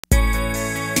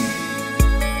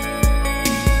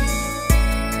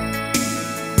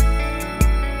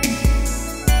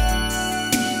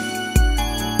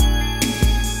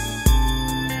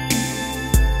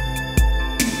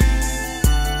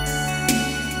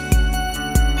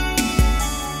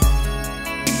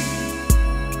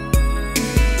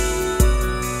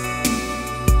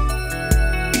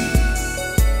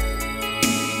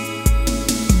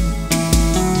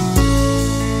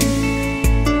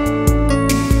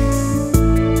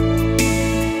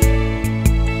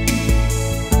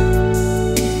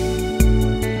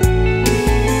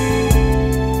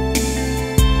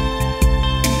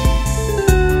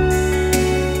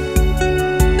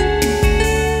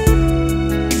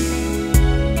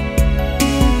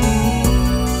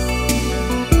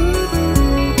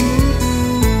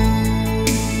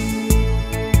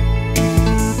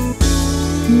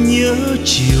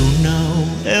chiều nào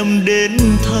em đến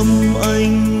thăm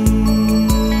anh,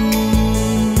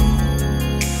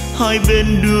 hai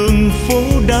bên đường phố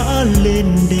đã lên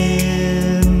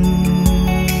đèn,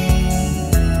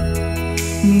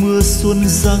 mưa xuân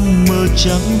răng mơ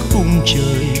trắng khung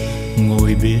trời,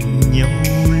 ngồi bên nhau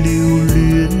lưu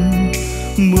luyến,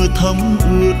 mưa thấm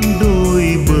ướt đôi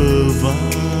bờ vai.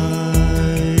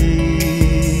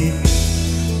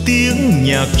 Tiếng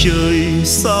nhạc trời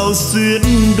sao xuyến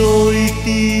đôi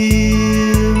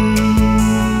tim,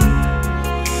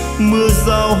 mưa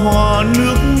giao hòa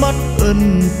nước mắt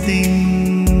ân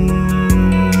tình,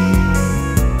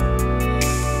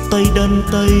 tay đan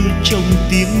tay trong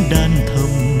tiếng đàn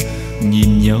thầm,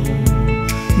 nhìn nhau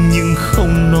nhưng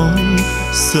không nói,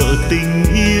 sợ tình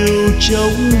yêu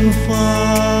trống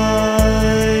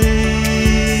phai.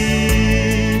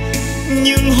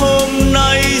 Nhưng hôm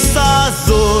nay xa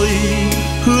rồi,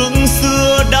 hương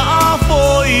xưa đã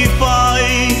phôi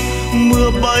phai,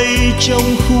 mưa bay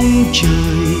trong khung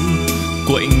trời,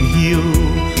 quạnh hiu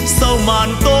sau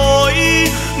màn tối,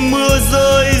 mưa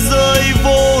rơi rơi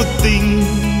vô tình,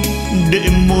 để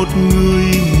một người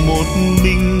một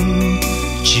mình,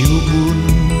 chiều buồn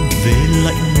về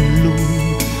lạnh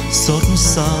lùng, xót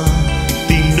xa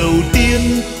tình đầu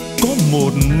tiên, có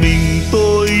một mình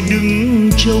tôi đứng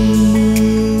trong mưa.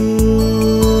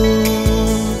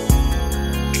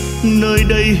 Nơi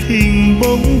đây hình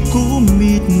bóng cũ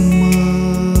mịt mờ,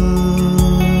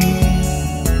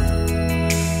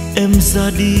 em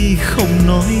ra đi không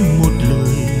nói một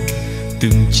lời,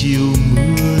 từng chiều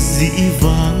mưa dĩ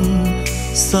vãng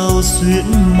sao xuyến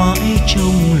mãi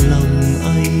trong lòng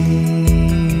anh.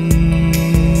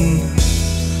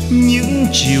 Những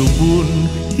chiều buồn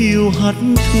hiu hắt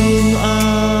thương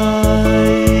ai,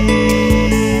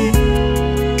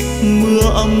 mưa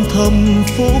âm thầm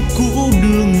phố cũ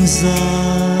đường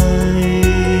dài,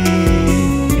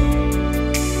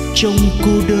 trong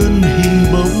cô đơn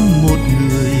hình bóng một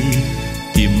người,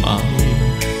 tìm ai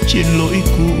trên lối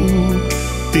cũ,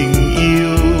 tình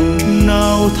yêu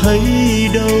nào thấy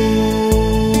đâu.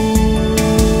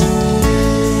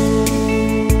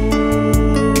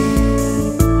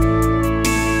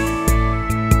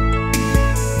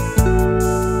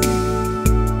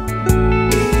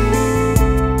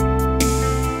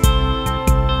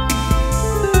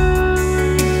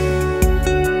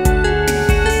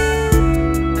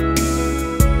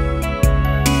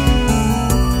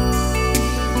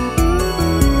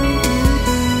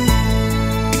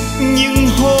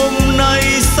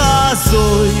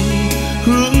 Rồi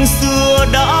hương xưa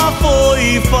đã phôi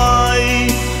phai,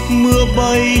 mưa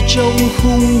bay trong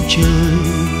khung trời,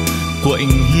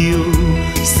 quạnh hiu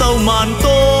sau màn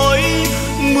tối,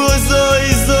 mưa rơi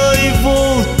rơi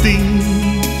vô tình,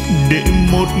 để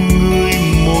một người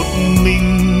một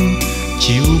mình,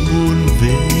 chiều buồn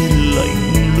về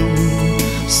lạnh lùng,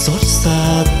 xót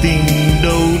xa tình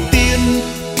đầu tiên,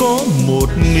 có một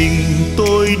mình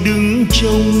tôi đứng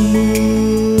trong mưa.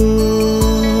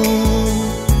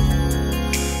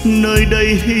 Nơi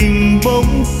đây hình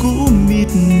bóng cũ mịt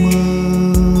mờ,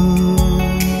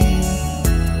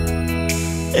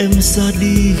 em ra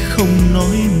đi không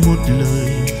nói một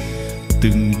lời,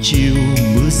 từng chiều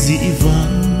mưa dĩ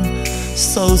vãng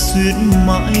sao xuyến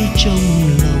mãi trong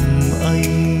lòng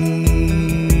anh.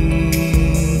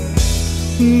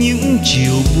 Những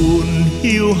chiều buồn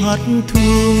hiu hắt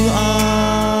thương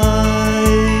ai,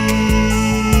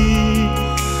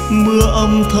 mưa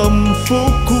âm thầm phố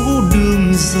cũ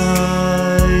đường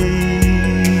dài,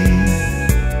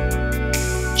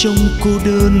 trong cô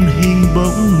đơn hình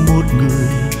bóng một người,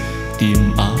 tìm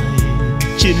ai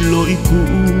trên lối cũ,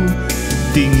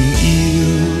 tình yêu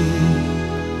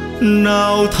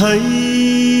nào thấy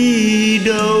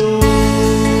đâu.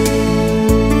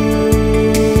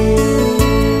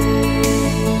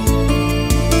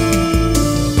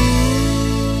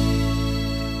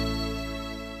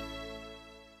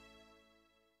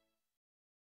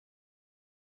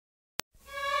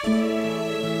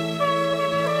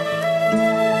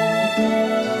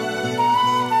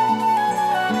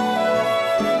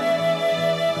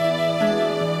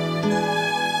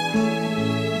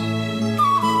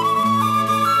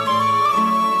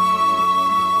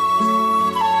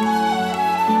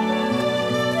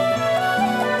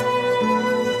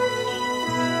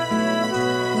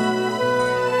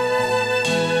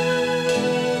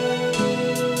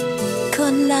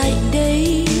 Còn lại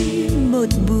đây một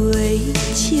buổi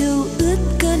chiều ướt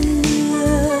cơn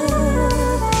mưa,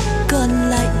 còn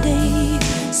lại đây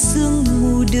sương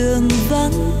mù đường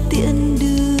vắng tiễn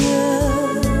đưa,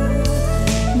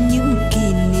 những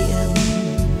kỷ niệm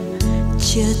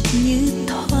chợt như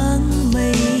thoáng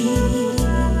mây,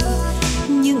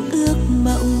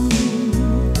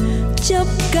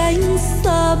 cánh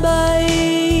xa bay.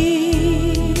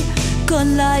 Còn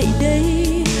lại đây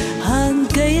hàng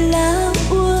cây lá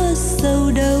úa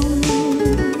sầu đông.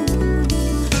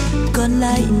 Còn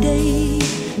lại đây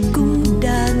cung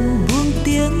đàn buông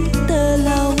tiếng tơ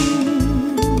lòng.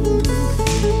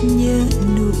 Nhớ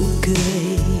nụ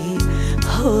cười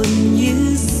hồn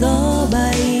như gió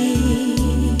bay.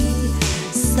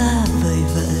 Xa vời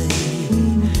vợi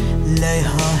lời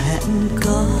hò hẹn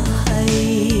có hay.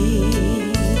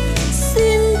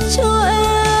 Xin cho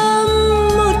em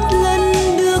một lần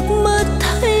được mơ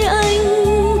thấy anh,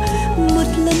 một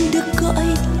lần được gọi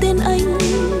tên anh,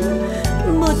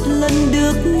 một lần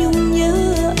được nhung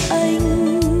nhớ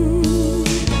anh.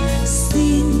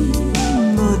 Xin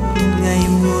một ngày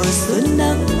mùa xuân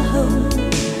nắng hồng,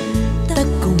 ta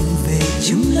cùng về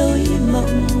chung lối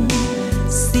mộng.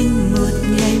 Xin một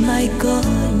ngày mai có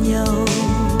nhau.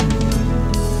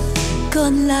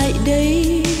 Còn lại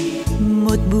đây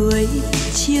một buổi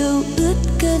chiều ướt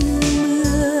cơn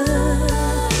mưa.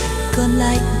 Còn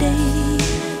lại đây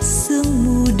sương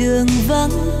mù đường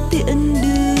vắng tiễn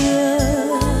đưa.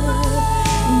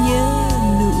 Nhớ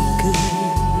nụ cười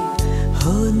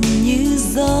hồn như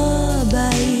gió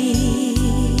bay.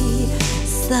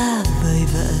 Xa vời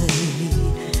vợi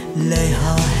lời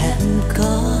hò hẹn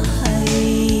có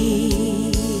hay.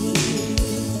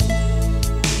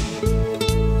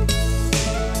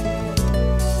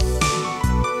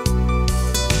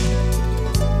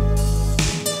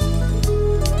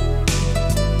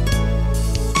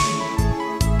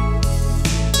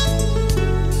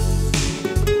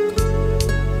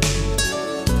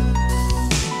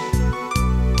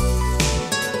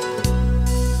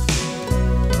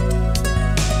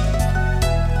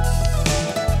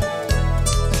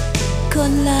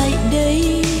 Còn lại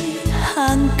đây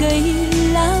hàng cây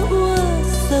lá úa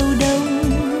sầu đông.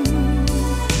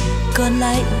 Còn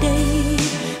lại đây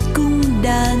cung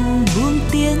đàn buông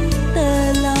tiếng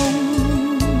tơ lòng.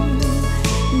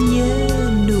 Nhớ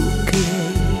nụ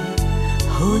cười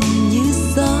hồn như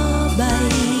gió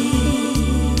bay.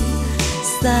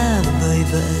 Xa vời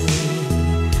vợi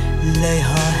lời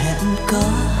hò hẹn có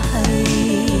hay.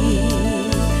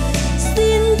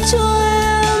 Xin cho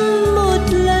em một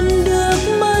lần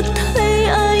được mơ thấy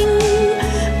anh,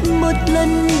 một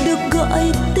lần được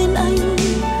gọi tên anh,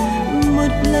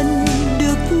 một lần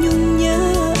được nhung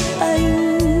nhớ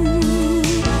anh.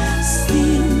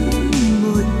 Xin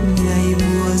một ngày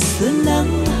mùa xuân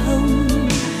nắng hồng,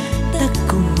 ta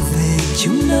cùng về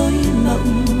chung lối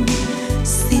mộng.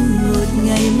 Xin một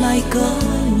ngày mai có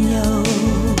nhau.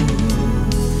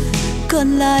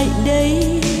 Còn lại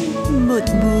đây một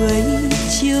buổi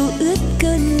chiều ướt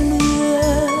cơn mưa.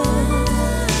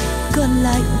 Còn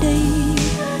lại đây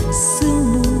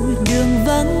sương mù đường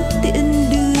vắng tiễn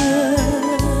đưa.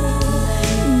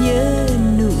 Nhớ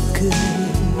nụ cười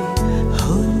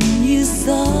hồn như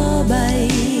gió bay.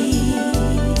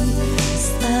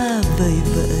 Xa vời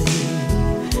vợi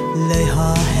lời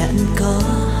hò hẹn có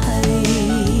hay.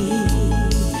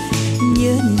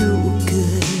 Nhớ nụ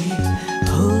cười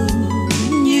hồn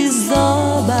như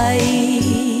gió bay.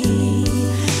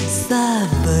 Xa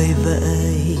vời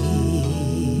vợi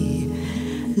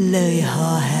lời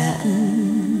hò hẹn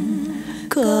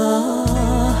có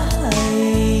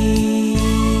hay.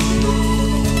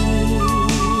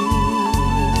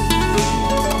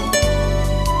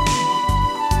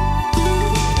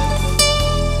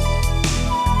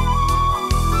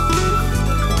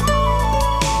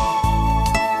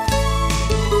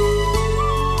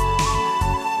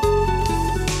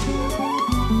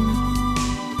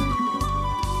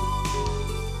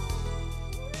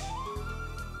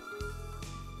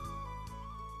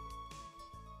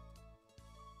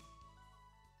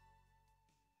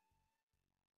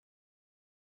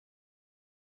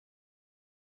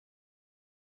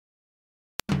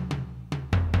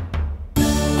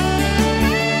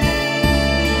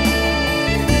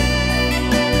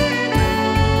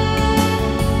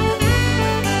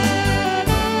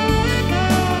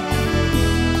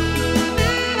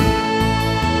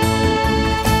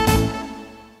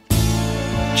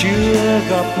 Chưa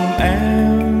gặp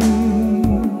em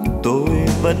tôi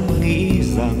vẫn nghĩ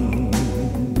rằng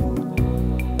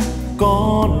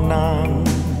có nàng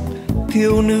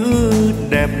thiếu nữ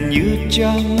đẹp như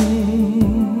trăng,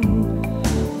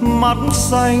 mắt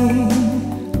xanh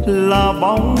là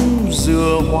bóng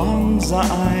dừa hoang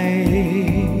dại,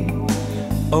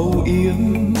 âu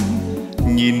yếm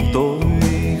nhìn tôi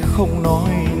không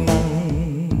nói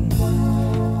năng.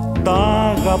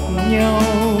 Ta gặp nhau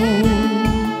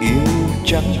yêu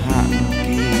chẳng hạn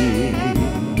kỳ,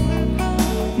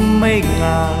 mây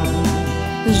ngàn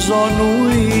gió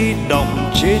núi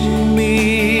động trên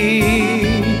mi,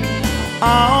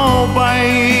 áo bay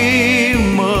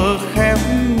mở khép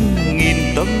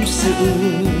nghìn tâm sự,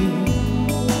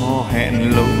 hò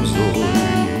hẹn lâu rồi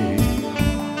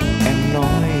em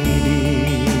nói đi.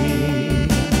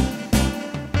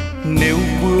 Nếu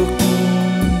bước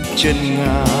chân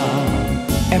ngà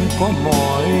em có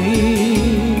mỏi,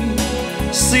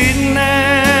 xin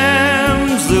em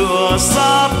dựa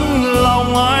sát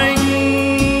lòng anh,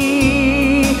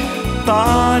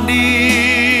 ta đi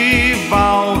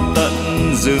vào tận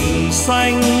rừng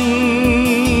xanh,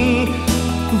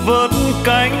 vớt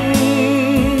cánh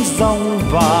rong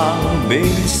vàng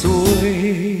bên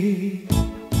suối.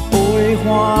 Ôi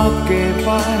hoa kề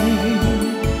vai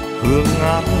hương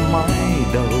ngát mái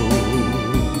đầu,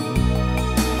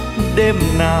 đêm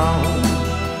nào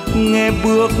nghe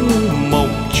bước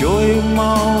mộng trôi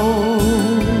mau.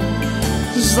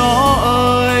 Gió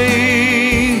ơi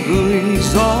gửi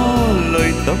gió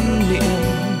lời tâm niệm,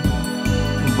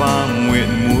 và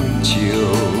nguyện muôn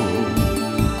chiều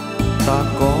ta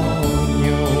có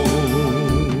nhau.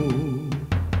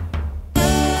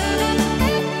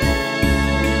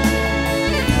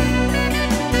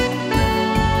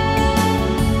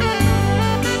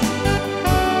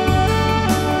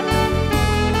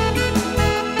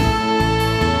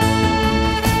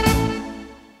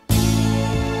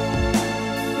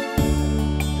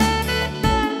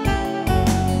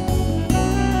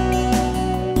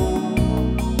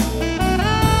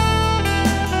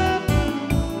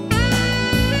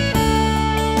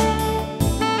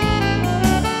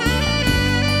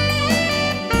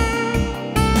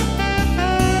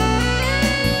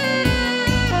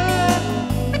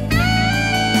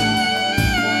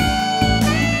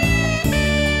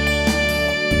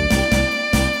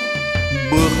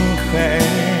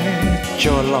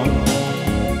 Cho lòng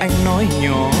anh nói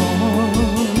nhỏ,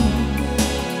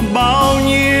 bao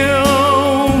nhiêu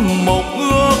mộng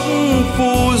ước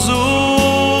phù du,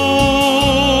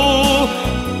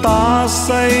 ta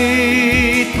xây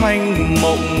thành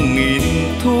mộng nghìn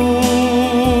thu.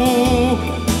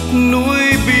 Núi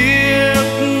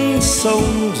biếc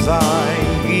sông dài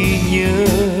ghi nhớ,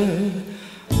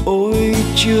 ôi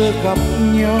chưa gặp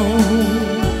nhau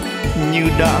như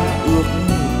đã ước.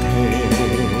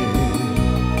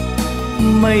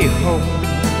 Mây hồng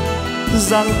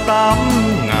giăng tám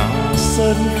ngả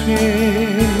sơn khê,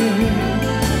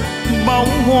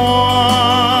 bóng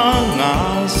hoa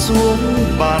ngả xuống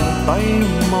bàn tay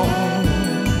mộng,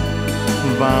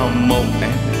 và mộng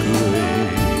em cười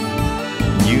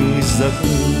như giấc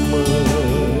mơ.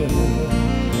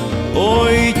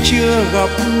 Ôi chưa gặp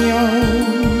nhau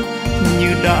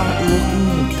như đã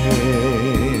ước thề,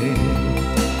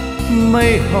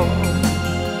 mây hồng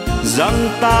giăng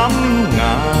tám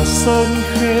ngả sơn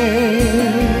khê,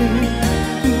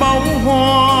 bóng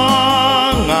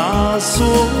hoa ngả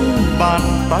xuống bàn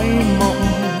tay mộng,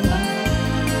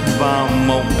 và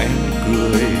mộng em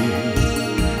cười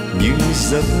như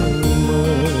giấc mơ.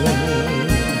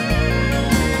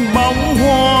 Bóng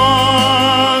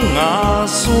hoa ngả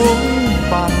xuống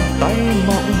bàn tay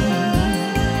mộng,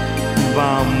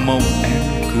 và mộng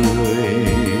em cười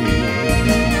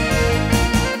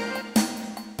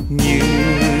như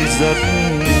giấc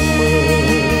mơ.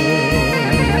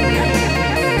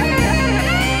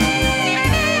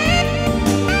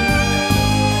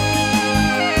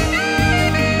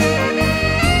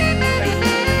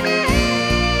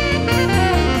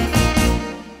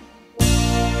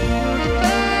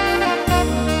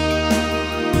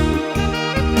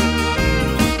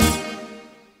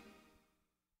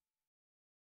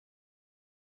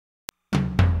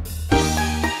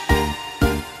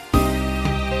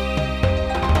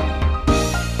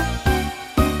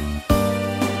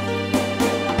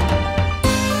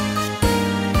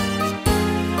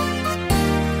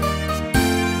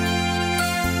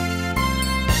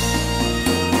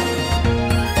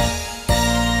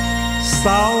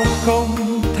 Sao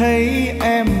không thấy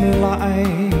em lại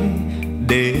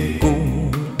để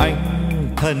cùng anh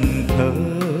thần thơ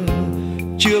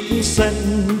trước sân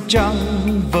trăng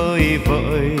vơi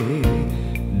vợi,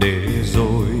 để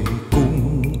rồi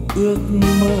cùng ước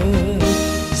mơ.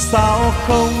 Sao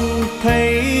không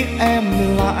thấy em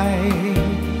lại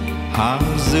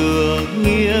hàng dừa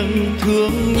nghiêng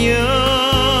thương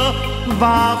nhớ,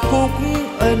 và khúc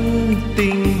ân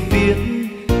tình viết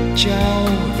trao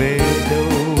về đâu.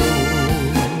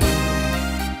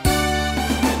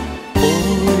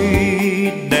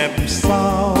 Ôi đẹp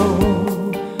sao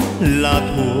là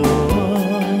thuở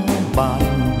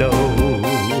ban đầu,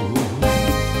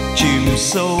 chìm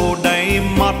sâu đáy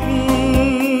mắt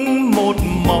một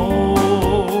màu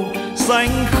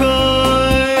xanh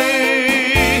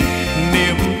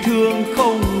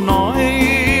nói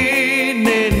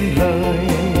nên lời,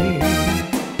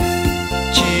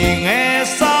 chỉ nghe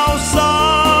sao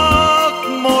sắc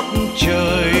một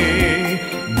trời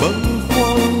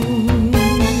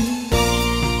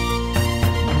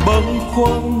bâng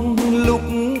khuâng lúc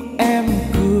em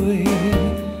cười,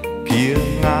 kia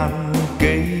ngàn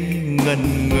cây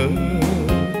ngần ngơ,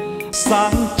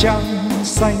 sáng trăng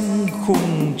xanh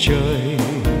khung trời,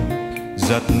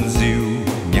 giật dịu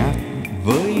nhạt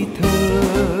với thơ,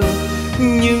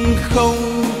 nhưng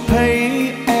không thấy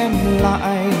em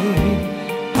lại.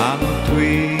 Hàng thủy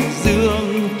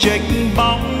dương trách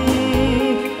bóng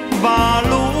và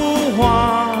lũ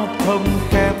hoa thầm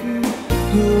khép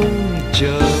hương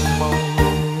chờ mong.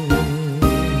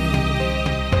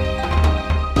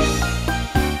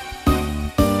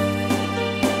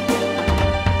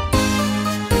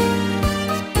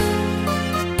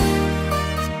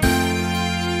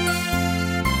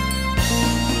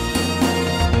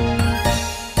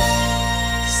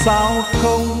 Sao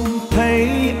không thấy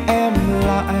em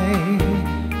lại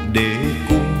để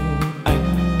cùng anh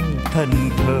thần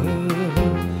thơ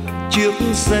trước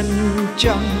sân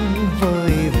trăng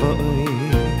vơi vợi,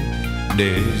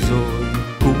 để rồi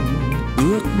cùng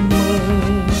ước mơ.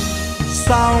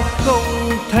 Sao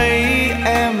không thấy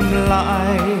em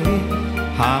lại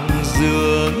hàng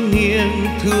dừa nghiêng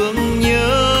thương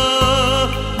nhớ,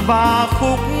 và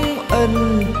khúc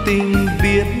ân tình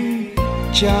biết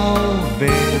trao về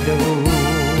đâu.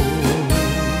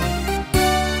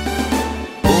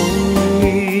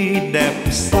 Ôi đẹp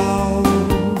sao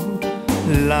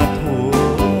là thuở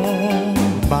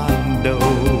ban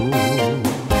đầu,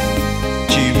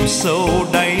 chìm sâu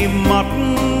đáy mắt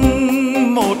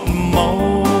một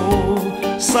màu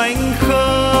xanh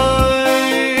khơi,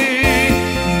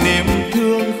 niềm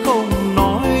thương không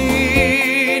nói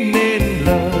nên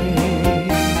lời,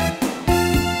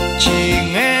 chỉ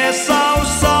nghe sao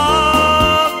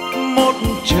sắc một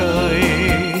trời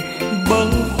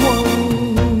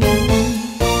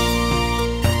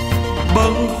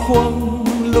bâng khuâng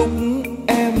lúc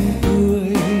em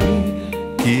cười,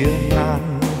 kia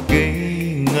ngàn cây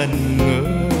ngần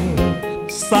ngơ,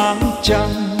 sáng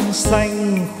trăng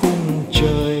xanh khung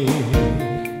trời,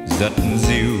 giật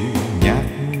dịu nhạt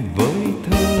với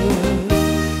thơ,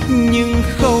 nhưng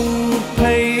không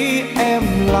thấy em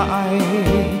lại.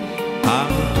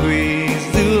 Hàng thủy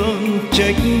dương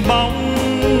trách bóng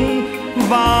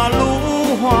và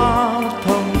lũ hoa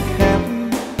thầm khép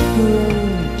hương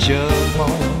chờ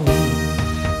mong,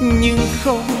 nhưng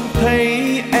không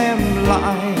thấy em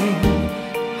lại.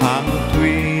 Hàng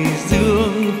thủy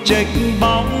dương trách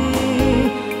bóng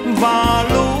và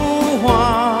lũ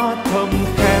hoa thầm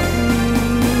khép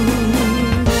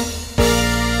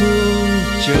hương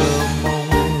chờ mong.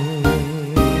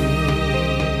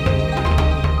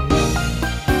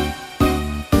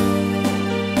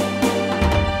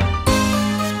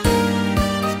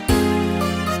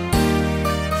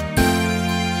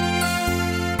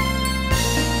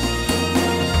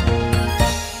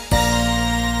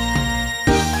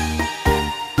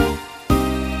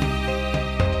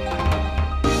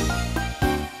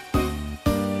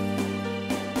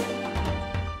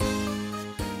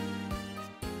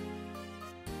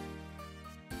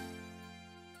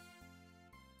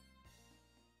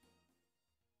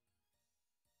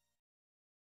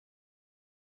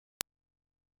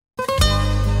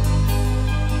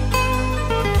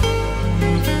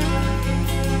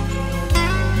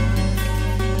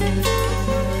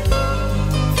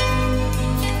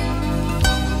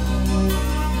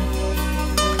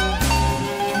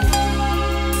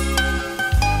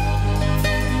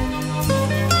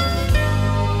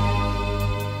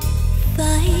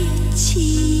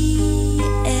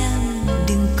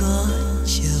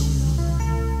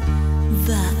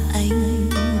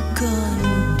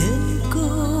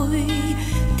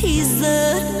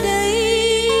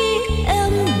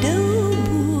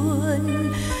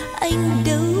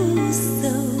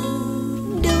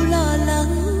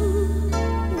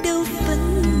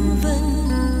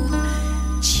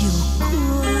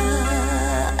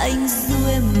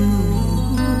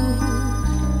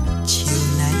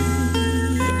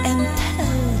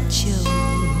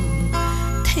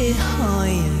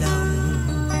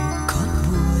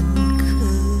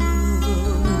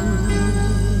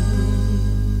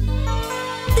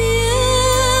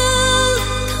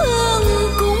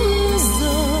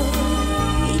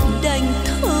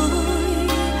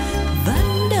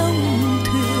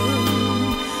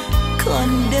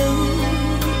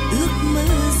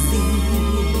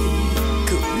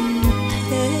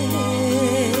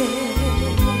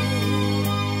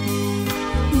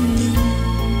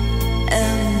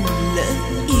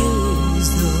 Yêu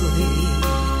rồi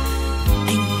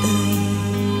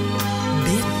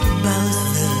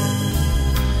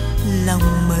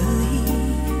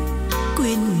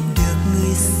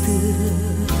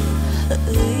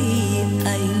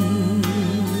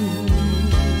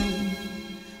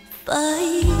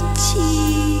Phải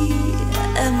chi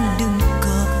em đừng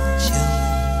có chồng,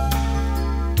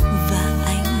 và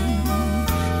anh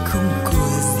không của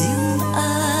riêng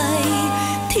ai,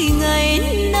 thì ngày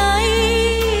nay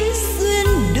duyên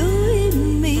đôi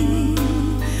mình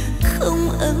không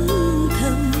âm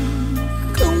thầm,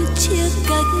 không chia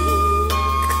cách,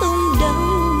 không đau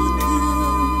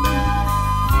thương.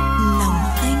 Lòng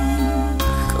anh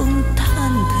không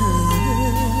than thở,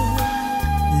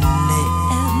 lệ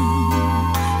em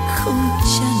không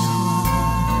chan hòa,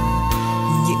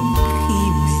 những khi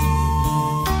mình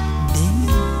đến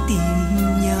tìm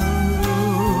nhau.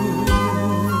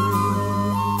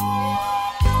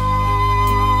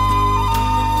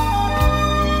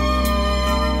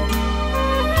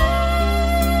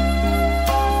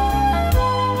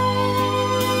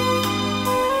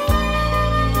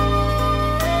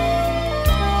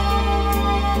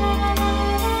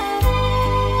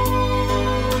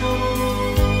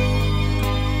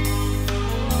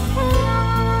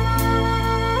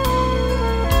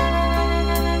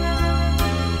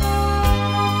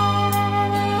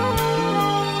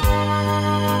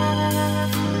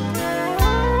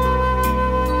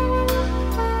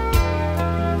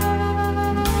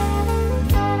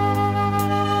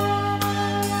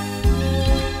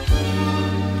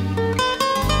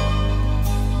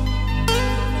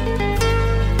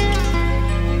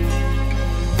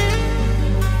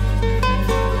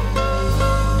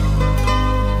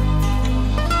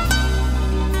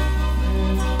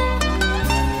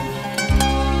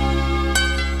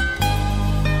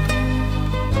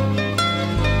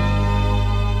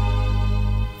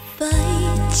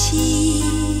 Chi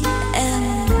em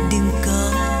đừng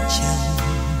có chồng,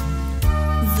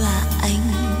 và anh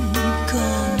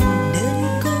còn đơn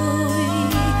côi,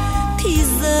 thì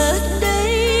giờ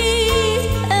đây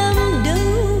em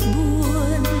đâu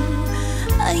buồn,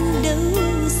 anh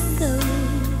đâu sầu,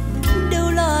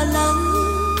 đâu lo lắng,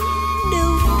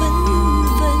 đâu vân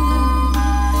vân.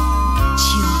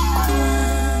 Chiều qua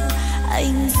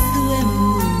anh ru em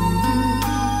ngủ,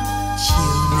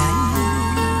 chiều nay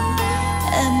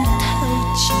em theo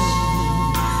chồng,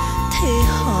 thế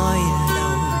hỏi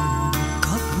lòng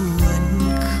có buồn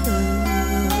không?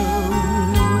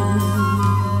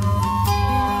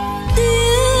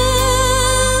 Tiếc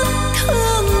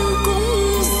thương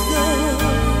cũng rồi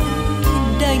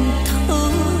đành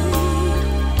thôi,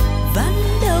 ván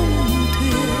đông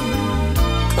thuyền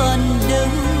còn đâu,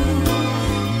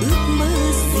 ước mơ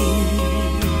gì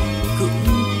cũng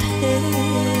thế.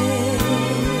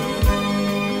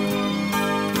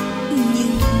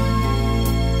 Nhưng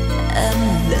em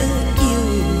lỡ yêu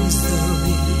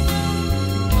rồi,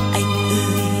 anh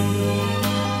ơi,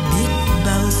 biết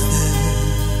bao giờ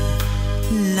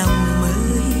lòng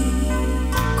mới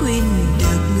quên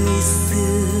được người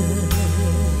xưa.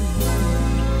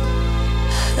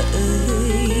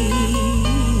 Hỡi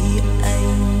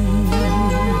anh,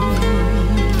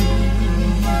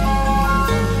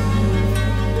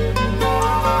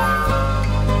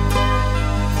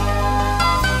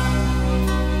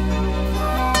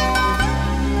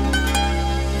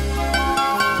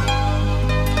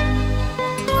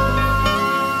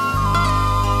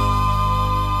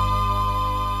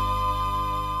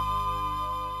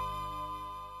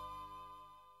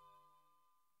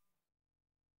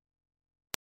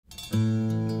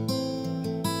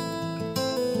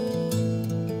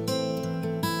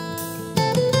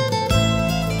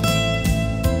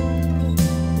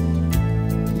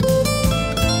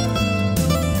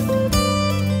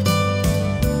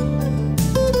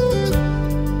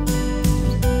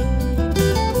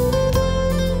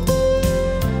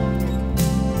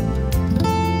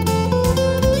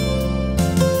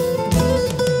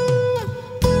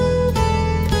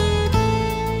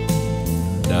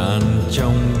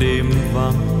 trong đêm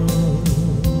vắng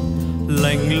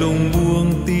lạnh lùng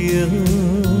buông tiếng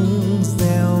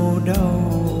reo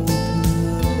đau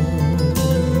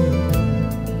thương.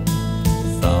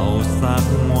 Rào xác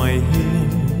ngoài hiên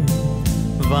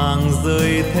vàng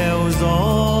rơi theo gió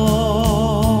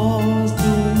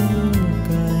rung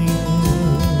cành.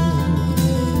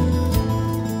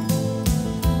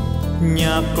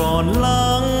 Nhà còn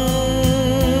lắng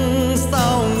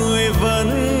sao người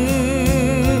vẫn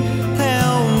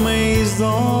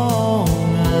gió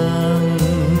ngàn.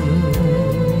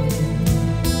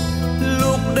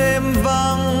 Lúc đêm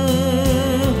vắng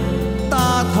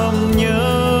ta thầm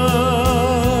nhớ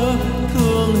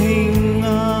thương hình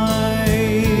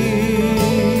ai.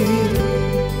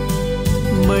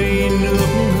 Mây nước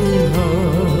hương hờ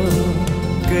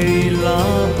cây lá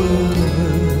bơ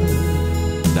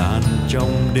đàn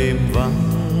trong đêm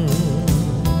vắng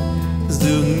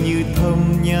dường như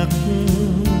thầm nhắc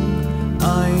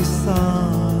ai xa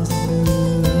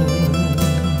xưa.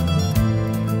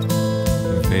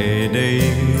 Về đây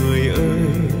người ơi,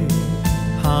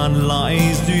 hàn lại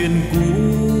duyên cũ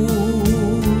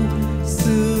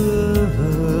xưa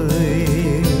vời.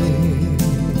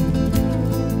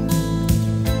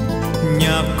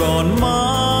 Nhạc còn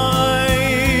mãi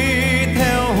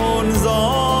theo hồn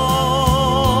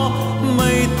gió,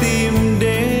 mây tìm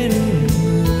đến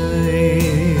người.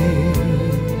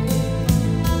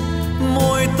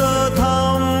 Môi tơ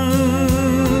thắm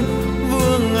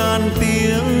vương ngàn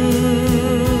tiếng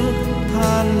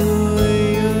than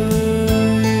người ơi.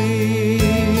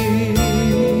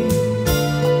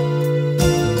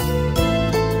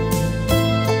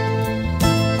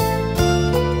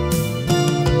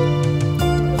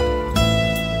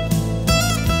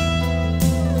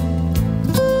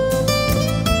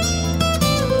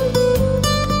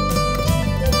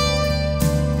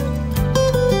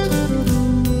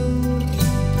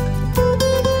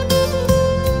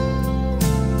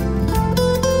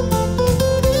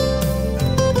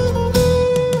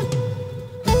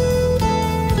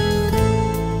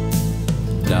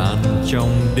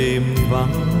 Trong đêm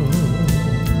vắng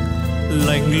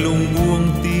lạnh lùng buông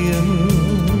tiếng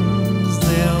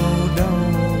reo đau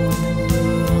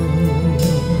thương.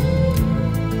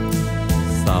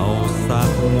 Sao xác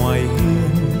ngoài hiên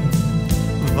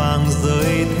vàng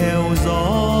rơi theo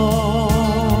gió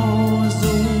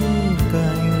rung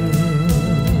cành.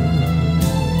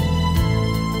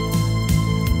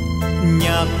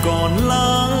 Nhạc còn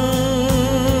lắng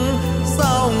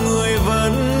sao người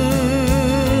vẫn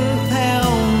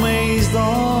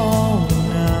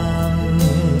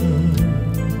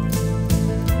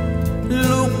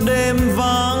đêm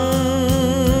vắng.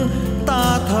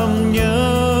 Ta thầm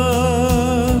nhớ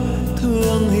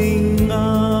thương hình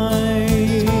ai.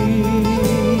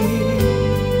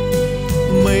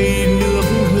 Mây nước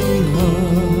hững hờ,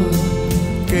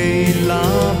 cây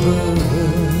lá bơ vơ,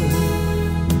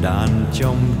 đàn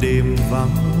trong đêm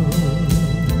vắng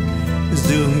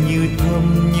dường như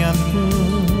thầm nhắc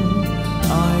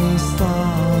ai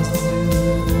xa xưa.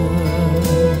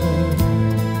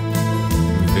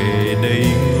 Về đây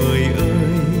người ơi,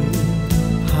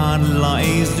 hàn lại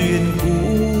duyên cũ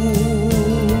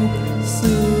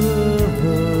xưa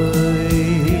vời.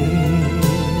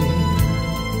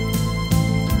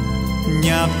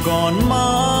 Nhạc còn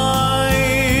mãi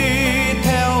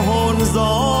theo hồn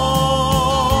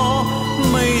gió,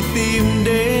 mây tìm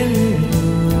đến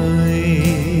người.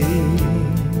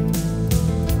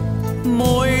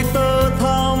 Môi tơ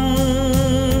thắm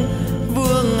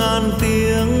vương ngàn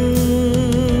tiếng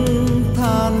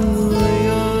than người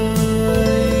ơi.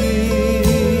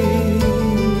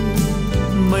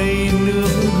 Mây nước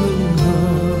hững hờ,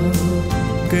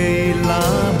 cây lá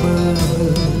bơ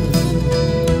vơ.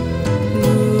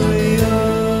 Người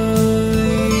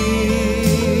ơi,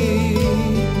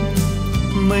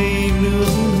 mây nước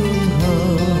hững hờ,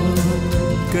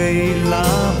 cây lá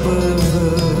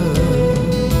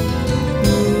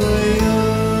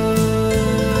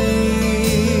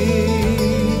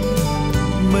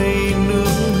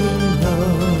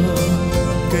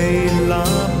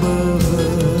bơ vơ.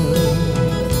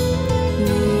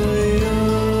 Người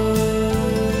ơi,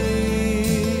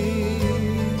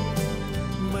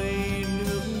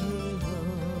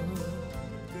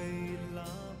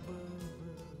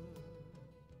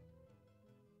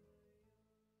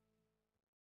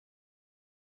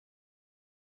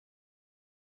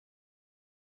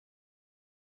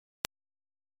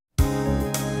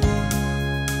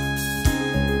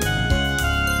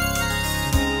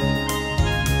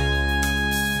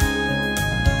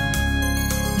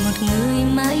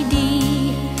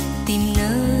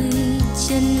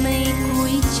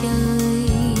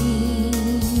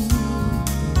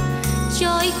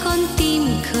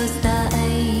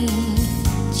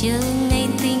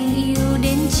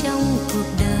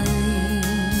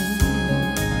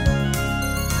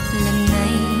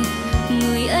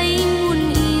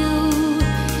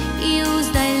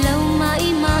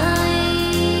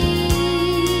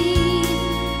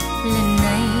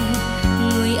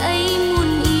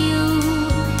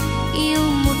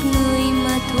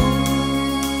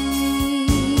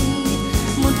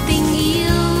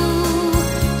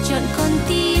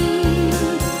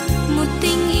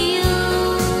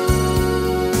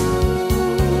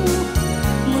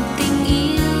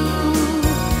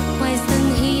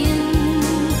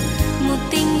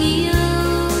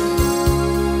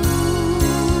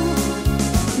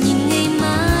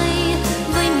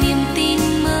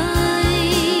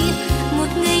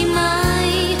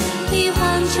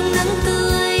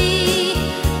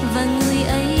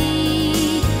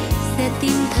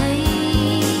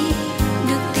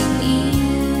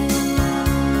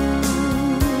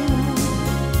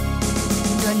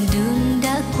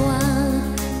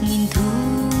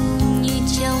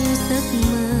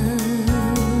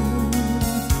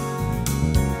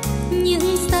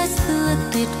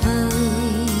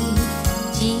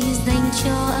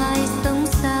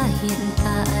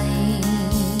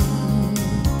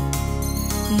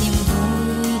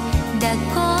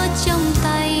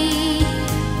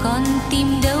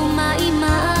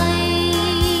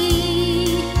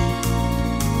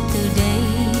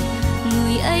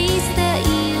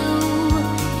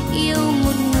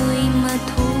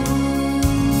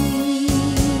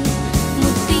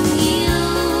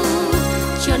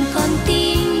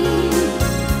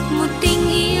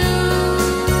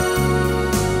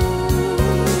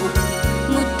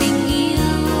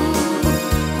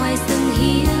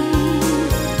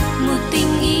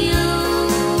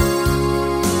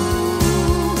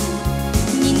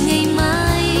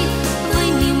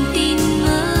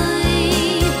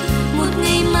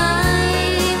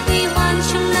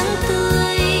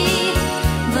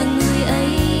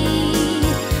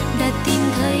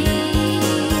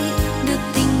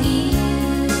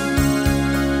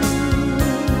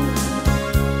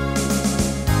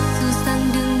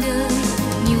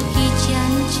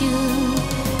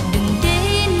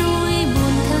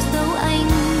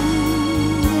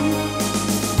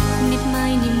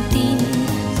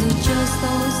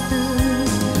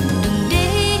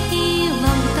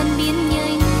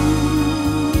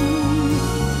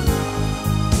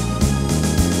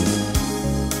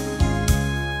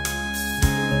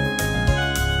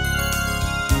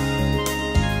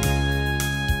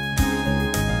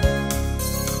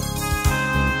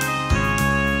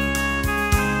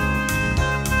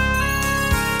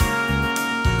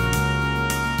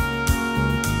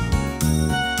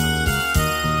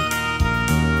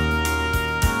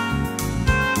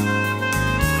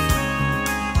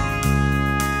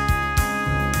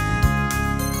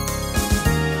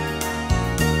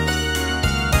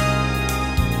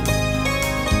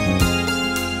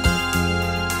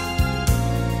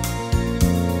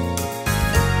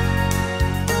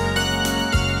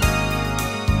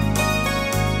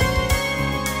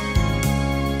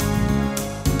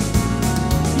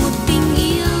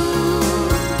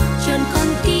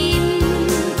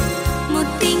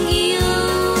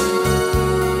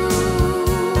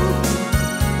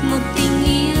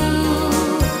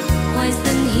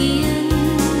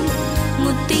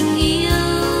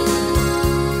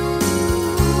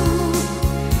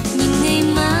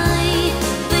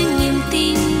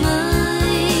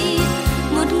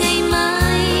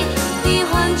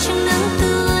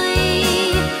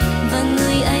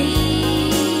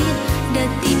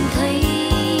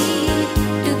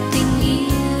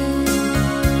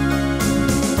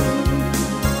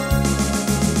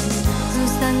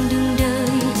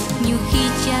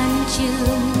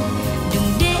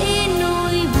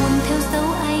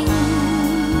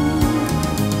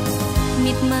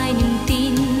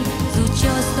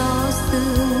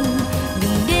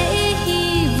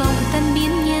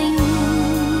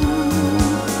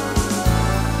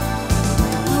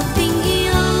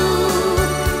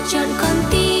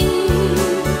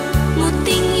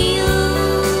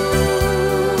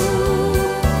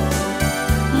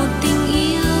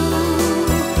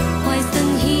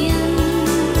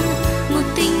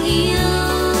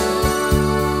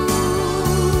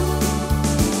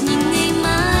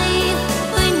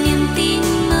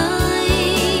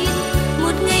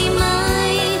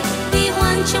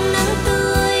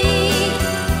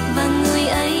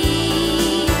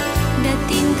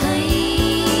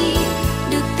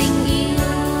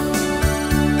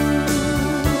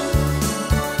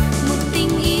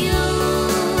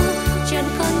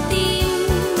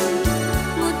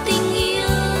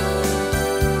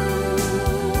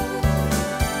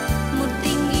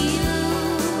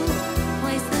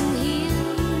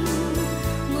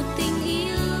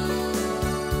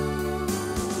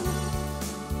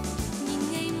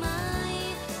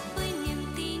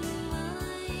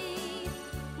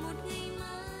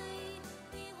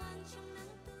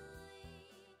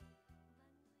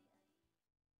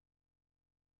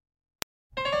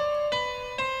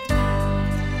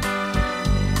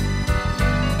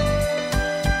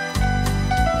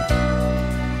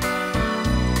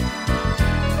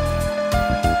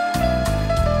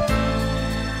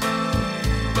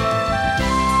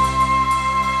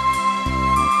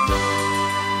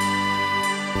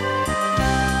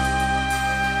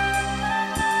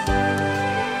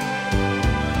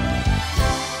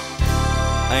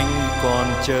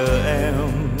 chờ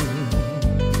em,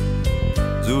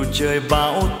 dù trời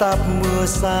bão táp mưa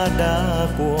xa đã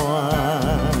qua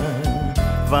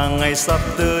và ngày sắp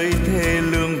tới thê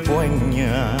lương quanh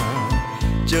nhà.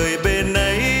 Trời bên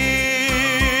ấy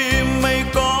mây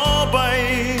có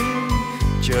bay,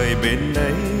 trời bên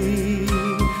ấy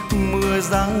mưa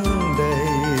giăng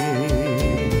đầy.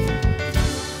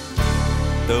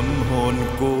 Tâm hồn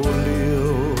cô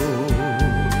liêu,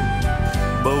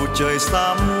 bầu trời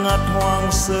xám ngắt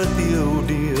hoang sơ tiêu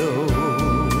điều,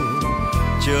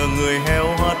 chờ người heo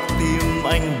hắt tim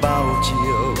anh bao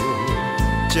chiều.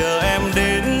 Chờ em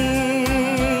đến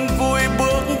vui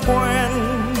bước quen,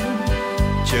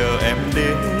 chờ em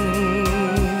đến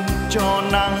cho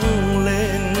nắng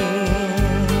lên.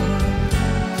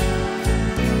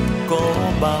 Có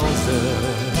bao giờ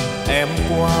em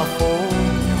qua phố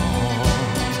nhỏ,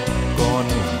 con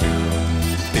đường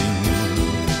tình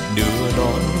đưa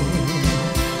đón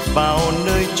vào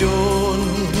nơi chốn.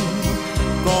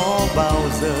 Có bao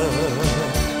giờ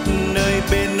nơi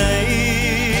bên ấy,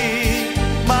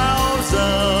 bao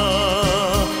giờ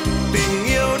tình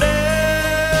yêu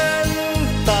đến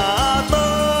ta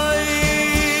tới.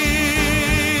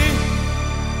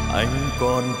 Anh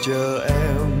còn chờ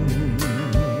em,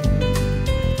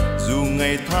 dù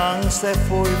ngày tháng sẽ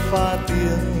phôi pha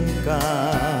tiếng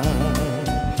ca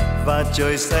và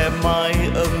trời sẽ mãi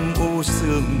âm u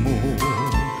sương mù.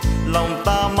 Lòng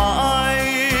ta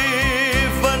mãi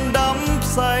vẫn đắm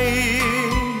say,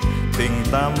 tình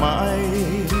ta mãi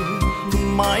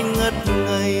mãi ngất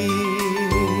ngây.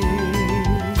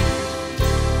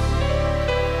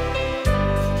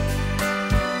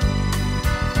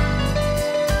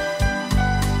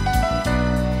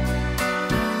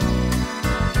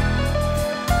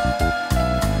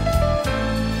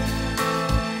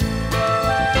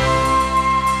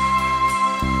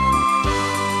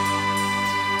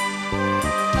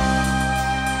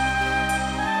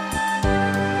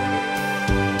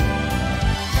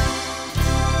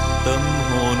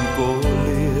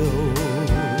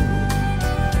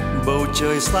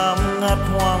 Trời xám ngắt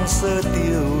hoang sơ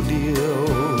tiêu điều,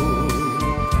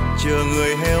 chờ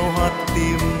người heo hắt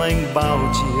tim anh bao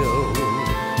chiều.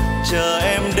 Chờ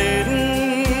em đến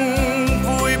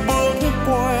vui bước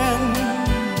quen,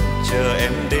 chờ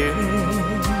em đến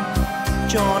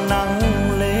cho nắng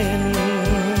lên.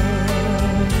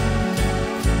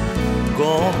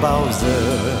 Có bao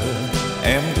giờ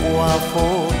em qua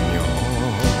phố nhỏ,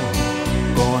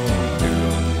 con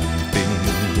đường tình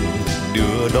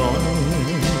đưa đón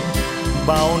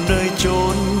bao nơi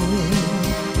chốn.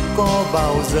 Có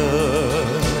bao giờ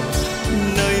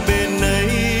nơi bên ấy,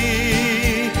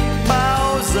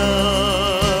 bao giờ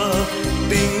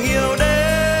tình yêu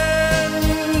đến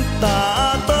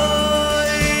ta tới.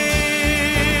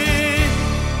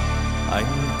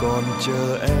 Anh còn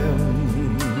chờ em,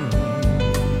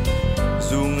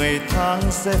 dù ngày tháng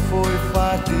sẽ phôi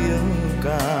pha tiếng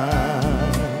ca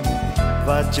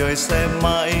và trời sẽ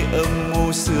mãi âm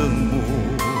u sương mù.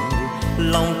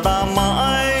 Lòng ta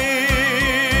mãi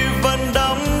vẫn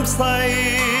đắm say,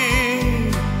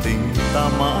 tình ta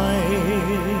mãi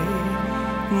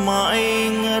mãi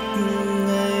ngất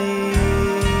ngây.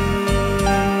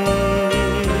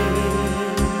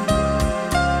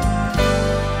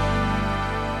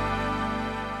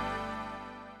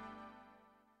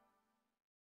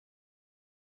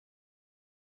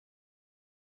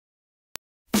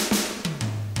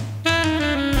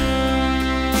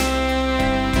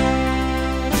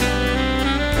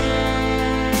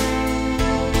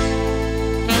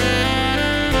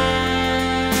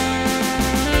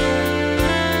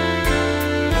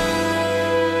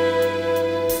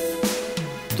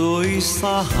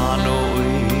 Xa Hà Nội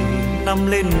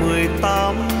năm lên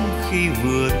 18 khi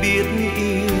vừa biết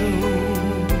yêu.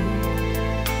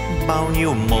 Bao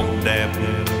nhiêu mộng đẹp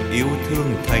yêu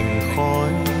thương thành khói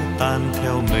tan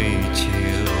theo mây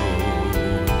chiều.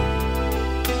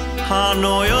 Hà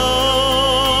Nội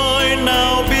ơi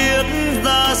nào biết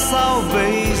ra sao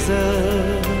bây giờ,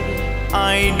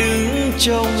 ai đứng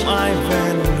trông ai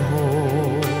ven hồ,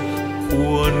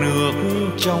 khua nước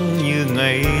trong như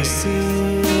ngày xưa.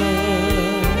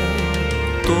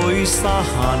 Tôi xa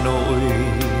Hà Nội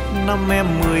năm em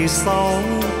 16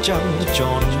 trăng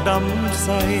tròn đắm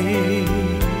say.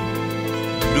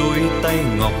 Đôi tay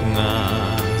ngọc ngà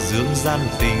dưỡng gian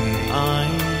tình ái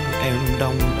em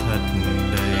đong thật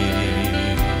đầy.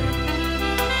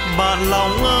 Bạn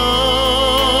lòng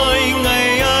ơi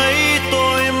ngày ấy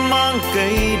tôi mang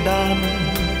cây đàn,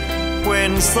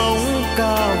 quen sống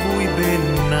ca vui bên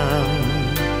nàng.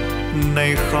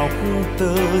 Này khóc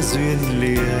tơ duyên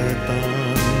lìa tan.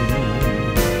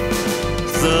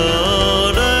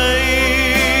 Giờ đây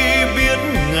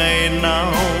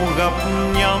gặp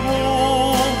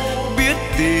nhau, biết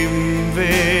tìm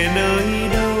về nơi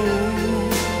đâu.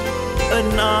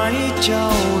 Ân ái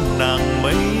trao nàng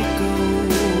mấy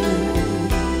câu.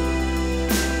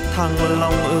 Thăng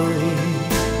Long ơi,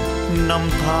 năm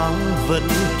tháng vẫn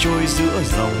trôi giữa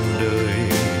dòng đời,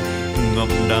 ngậm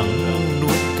đắng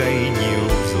nuốt cay nhiều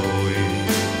rồi.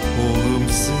 Hồ Gươm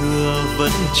xưa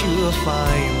vẫn chưa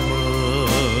phai mờ.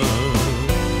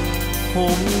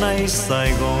 Hôm nay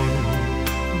Sài Gòn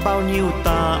bao nhiêu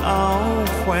tà áo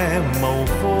khoe màu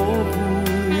phố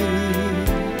vui,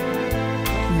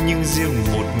 nhưng riêng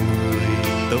một người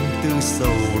tâm tư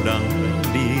sầu đắng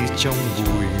đi trong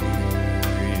bụi.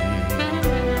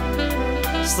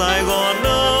 Sài Gòn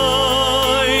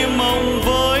ơi, mong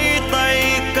với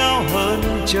tay cao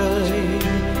hơn trời,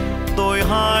 tôi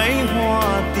hái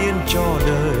hoa tiên cho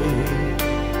đời,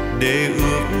 để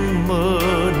ước mơ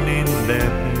nên đẹp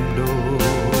đôi.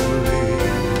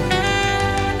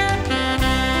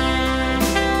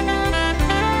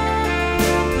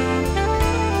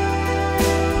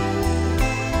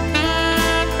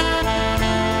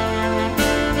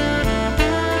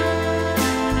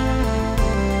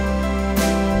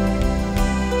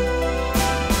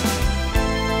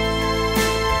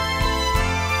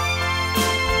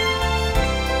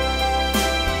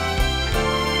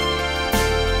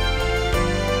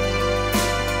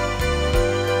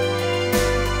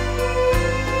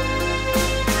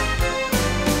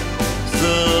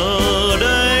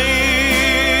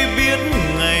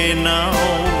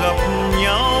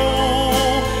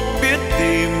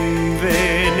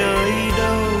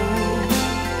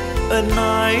 Ân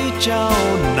ái trao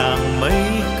nàng mấy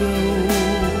câu.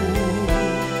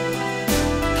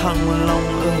 Thăng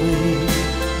Long ơi,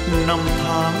 năm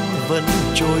tháng vẫn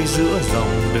trôi giữa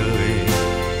dòng đời,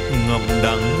 ngậm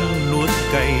đắng nuốt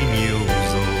cay nhiều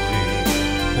rồi.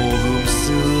 Hồ Gươm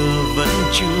xưa vẫn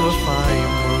chưa phai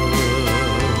mờ.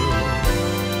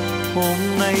 Hôm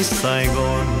nay Sài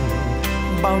Gòn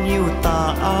bao nhiêu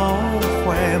tà áo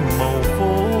khoe màu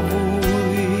phố vui,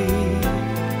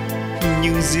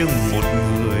 nhưng riêng một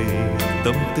người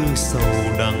tâm tư sầu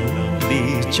đắng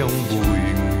đi trong bụi ngùi.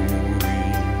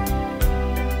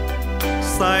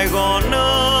 Sài Gòn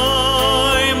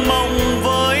ơi, mong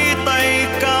với tay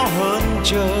cao hơn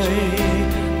trời,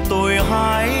 tôi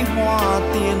hái hoa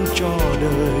tiên cho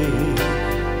đời,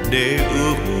 để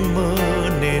ước mơ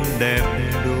nên đẹp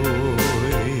đôi.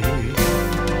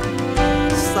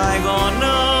 Sài Gòn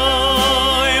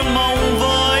ơi, mong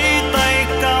với tay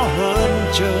cao hơn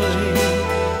trời,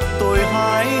 tôi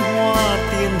hái hoa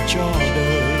tiên cho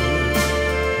đời,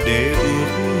 để ước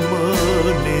mơ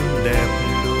nên đẹp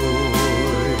đôi.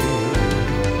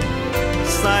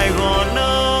 Sài Gòn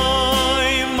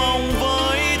ơi, mong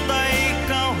với tay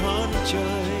cao hơn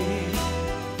trời,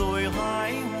 tôi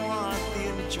hái hoa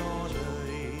tiên cho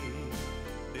đời,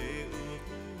 để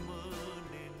ước mơ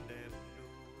nên đẹp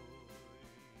đôi.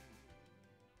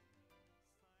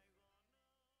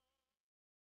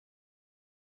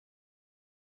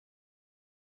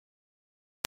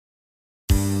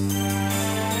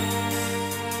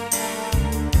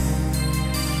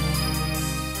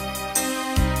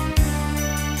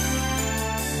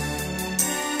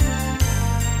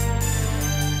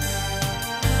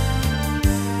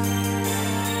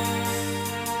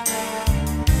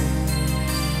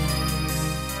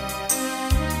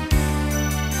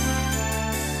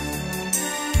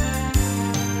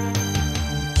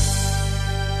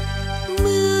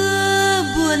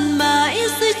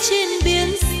 Trên biển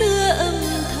xưa âm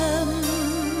thầm,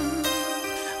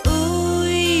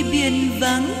 ôi biển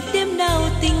vắng đêm nào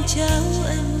tình trao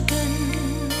ân cần.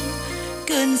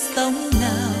 Cơn sóng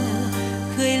nào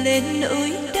khơi lên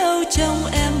nỗi đau trong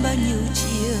em bao nhiêu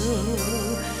chiều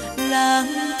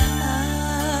lang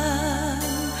thang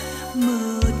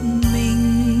một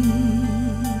mình.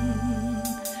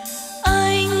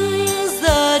 Anh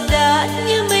giờ đã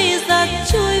như mây giạt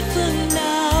trôi phương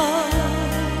nào,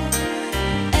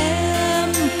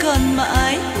 còn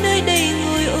mãi nơi đây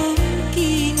ngồi ôm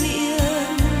kỷ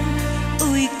niệm.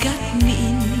 Ôi cát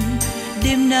mịn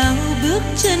đêm nào bước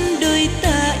chân đôi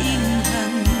ta im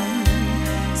hằn,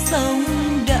 sóng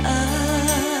đã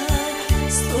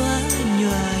xóa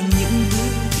nhòa những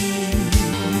bước đi.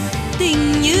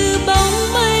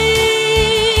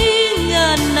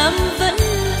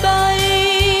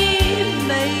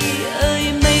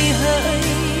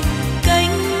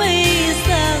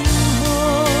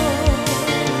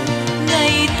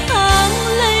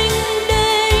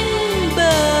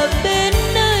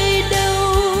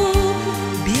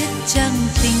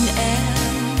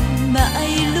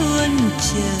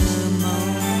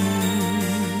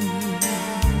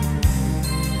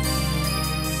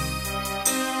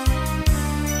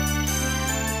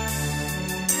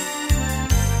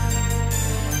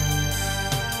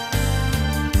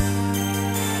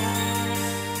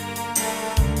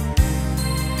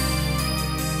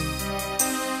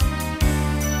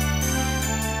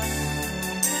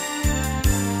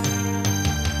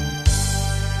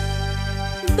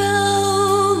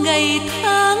 ngày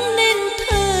tháng nên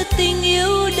thơ tình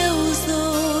yêu đâu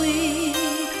rồi,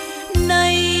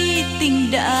 nay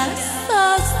tình đã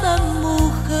xa xăm mù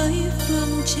khơi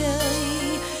phương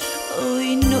trời.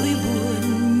 Ôi nỗi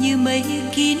buồn như mây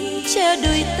kín che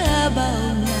đôi ta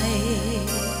bao ngày,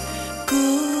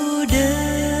 cô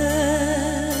đơn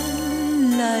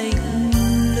lạnh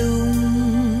lùng.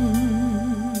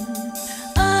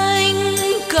 Anh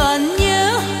còn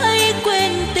nhớ hay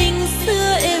quên tình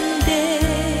xưa êm đềm?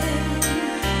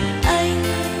 Anh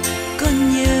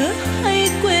còn nhớ hay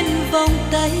quên vòng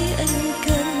tay ân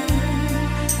cần?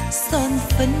 Son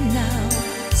phấn nào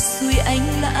xuôi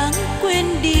ánh lãng quên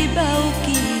đi bao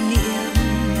kỷ niệm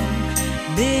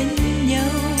bên nhau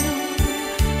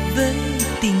với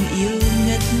tình yêu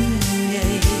ngất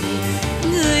ngây.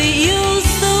 Người yêu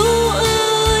dấu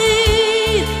ơi,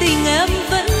 tình em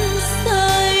vẫn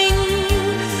xanh.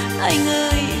 Anh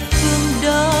ơi phương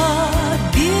đó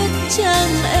biết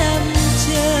chăng em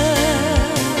chờ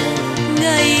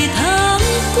ngày tháng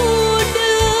cô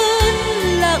đơn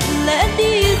lặng lẽ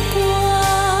đi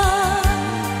qua,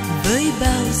 với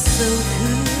bao sầu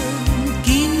thương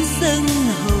kín dâng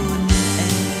hồn em.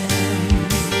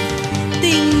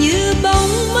 Tình như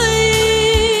bóng mây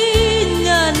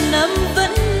ngàn năm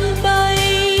vẫn bay,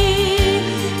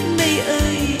 mây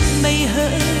ơi mây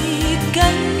hỡi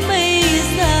cánh mây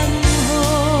giang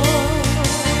hồ.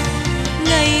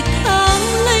 Ngày tháng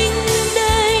lênh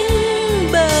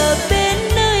đênh bờ bên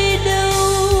nơi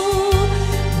đâu,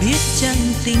 biết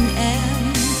chăng tình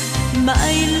em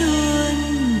mãi luôn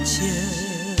chờ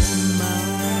mong.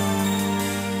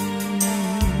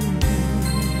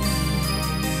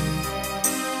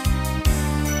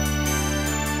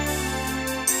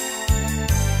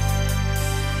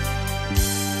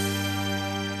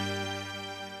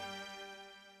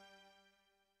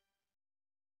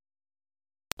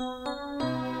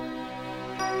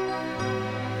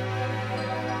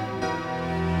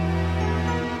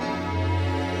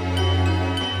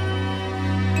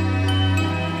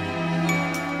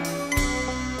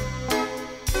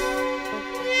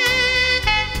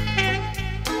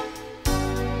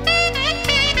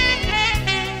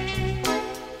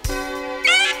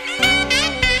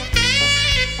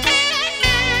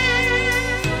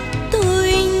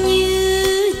 Tôi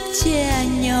như trẻ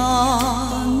nhỏ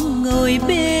ngồi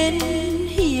bên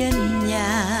hiên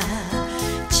nhà,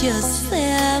 chờ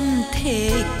xem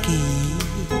thế kỷ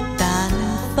tan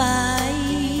phai.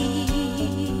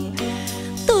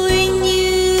 Tôi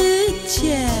như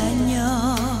trẻ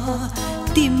nhỏ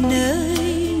tìm nơi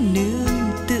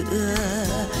nương tựa,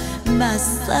 mà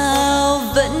sao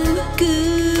vẫn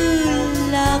cứ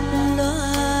lạc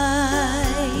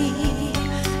loài.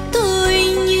 Tôi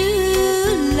như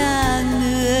là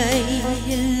người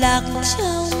lạc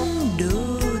trong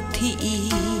đô thị,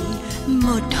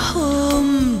 một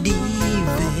hôm đi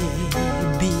về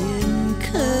biển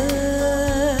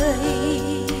khơi.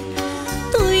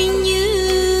 Tôi như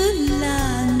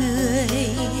là người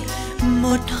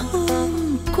một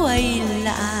hôm quay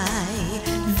lại,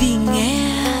 vì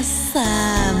nghe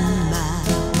xa mà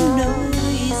nối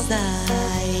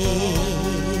dài.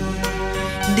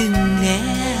 Đừng nghe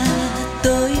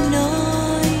tôi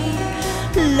nói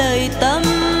lời tâm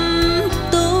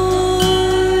tôi,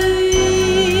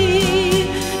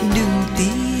 đừng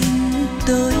tin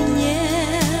tôi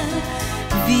nhé,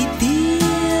 vì tiếng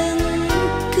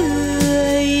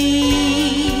cười.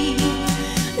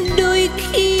 Đôi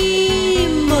khi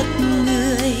một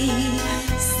người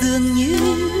dường như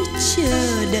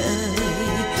chờ đợi,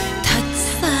 thật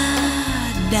xa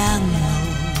đang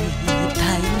ngồi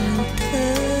thành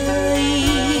thơi.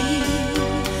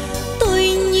 Tôi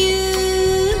như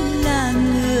là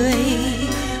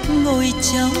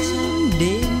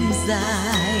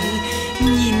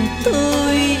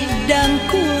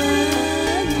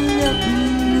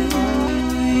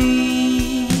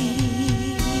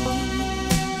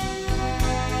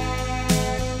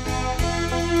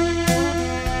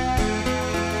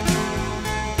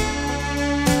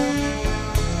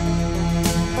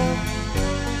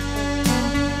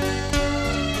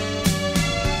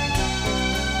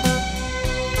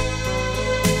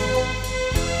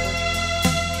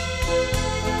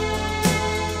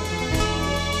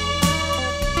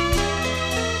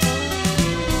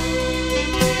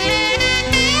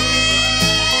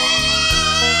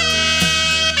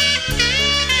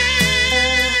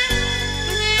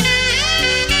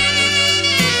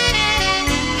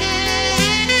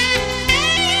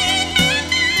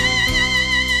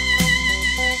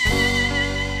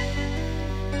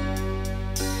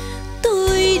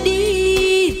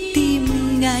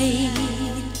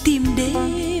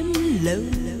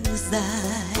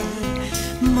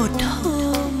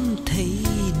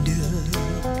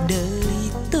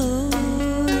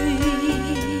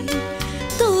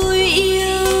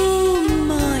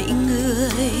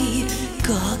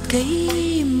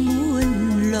cây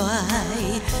muôn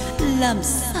loài, làm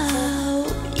sao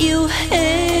yêu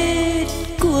hết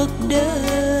cuộc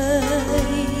đời.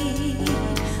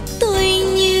 Tôi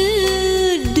như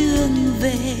đường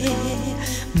về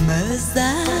mở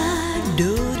ra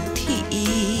đô thị,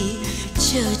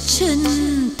 chờ chân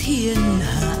thiên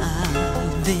hạ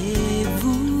về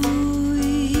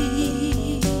vui.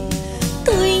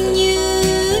 Tôi như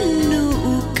nụ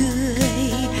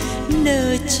cười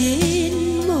nở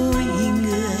trên môi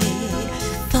người,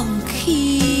 phòng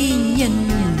khi nhân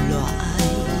loại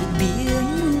biến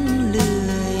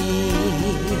lười.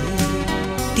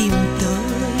 Tìm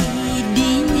tôi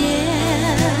đi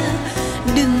nhé,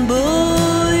 đừng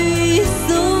bối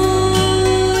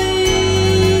rối,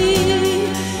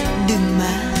 đừng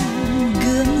mang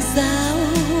gươm giáo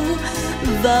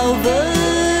vào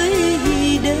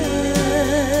với đời.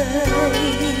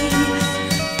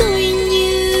 Tôi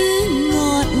như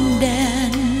ngọn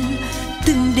đèn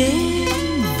từng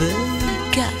đêm với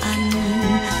cạn,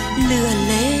 lửa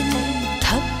lên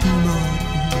thắp một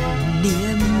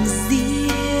niềm riêng.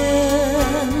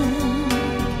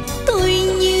 Tôi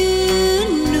như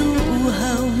nụ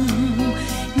hồng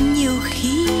nhiều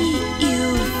khi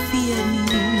yêu phiền,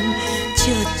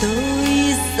 chờ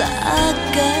tôi giã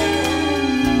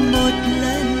cánh một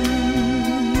lần.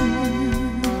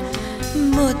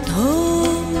 Một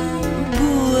hôm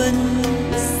buồn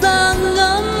ra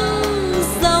ngắm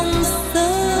dòng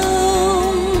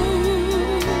sông,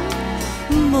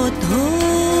 một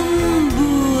hôm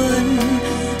buồn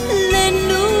lên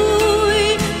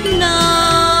núi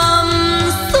nằm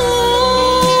xuống.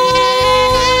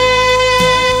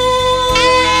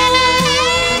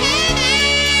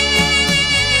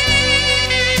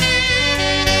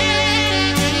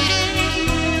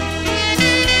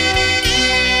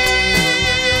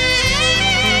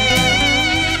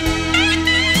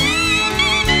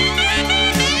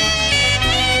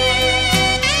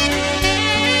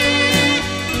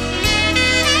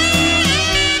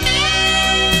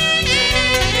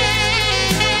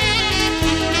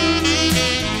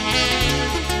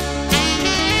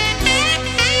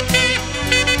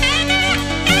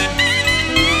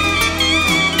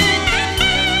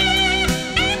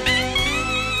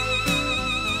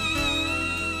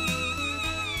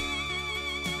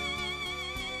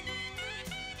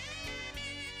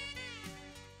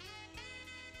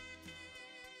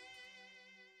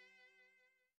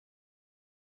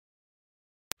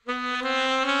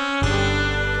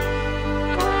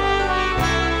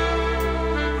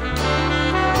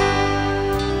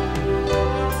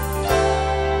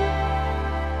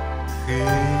 Khi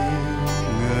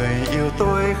người yêu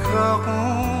tôi khóc,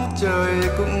 trời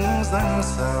cũng giăng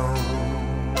sầu,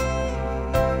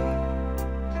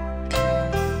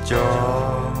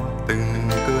 cho từng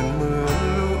cơn mưa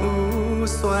lũ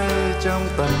xoay trong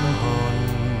tâm hồn.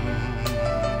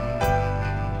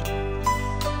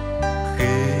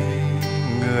 Khi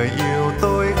người yêu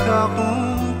tôi khóc,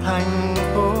 thành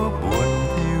phố buồn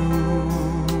thiêu.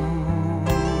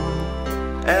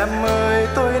 Em ơi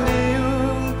tôi níu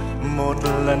một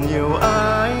lần yêu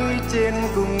ai trên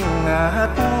cung ngát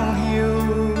hiu.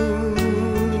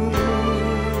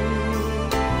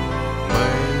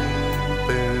 Mây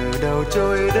từ đâu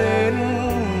trôi đến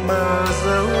mờ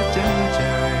dấu chân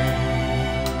trời.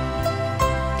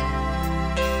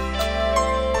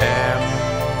 Em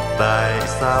tại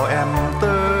sao em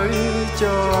tới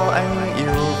cho anh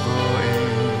yêu vội,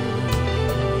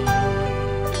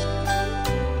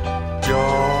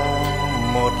 cho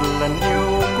một lần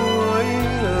yêu cuối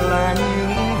là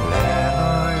những lẻ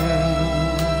loi.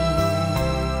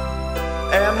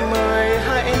 Em ơi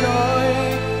hãy nói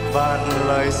vạn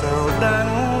lời sầu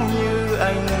đắng như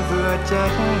anh vừa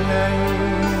trách anh.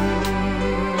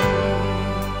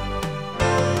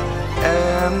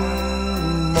 Em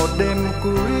một đêm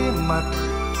cúi mặt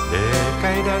để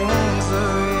cay đắng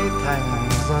rơi thành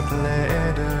giọt lệ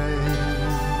đời.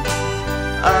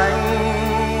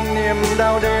 Anh niềm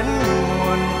đau đến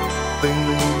muôn,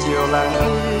 từng chiều lặng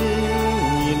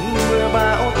im nhìn mưa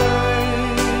bão tới.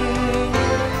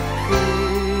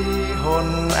 Khi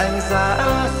hồn anh giã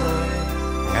rời,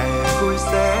 ngày vui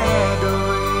sẽ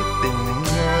đôi, tình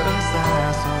nhớ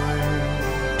xa rồi.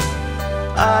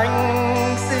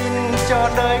 Anh xin cho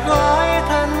đời gói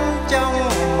thân trong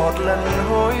một lần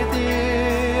hối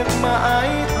tiếc mãi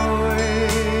thôi.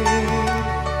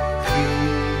 Khi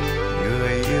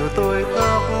người yêu tôi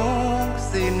khóc,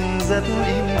 xin rất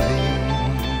im lìm,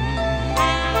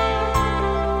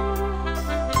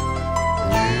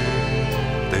 như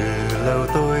từ lâu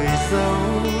tôi giấu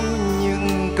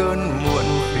những cơn muộn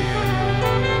phiền.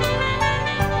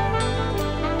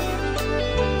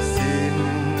 Xin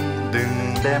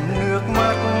đem nước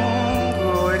mắt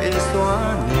gội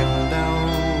xóa niềm đau.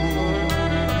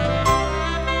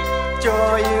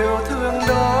 Cho yêu thương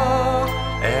đó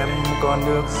em còn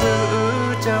được giữ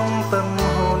trong tâm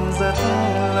hồn rất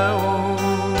lâu.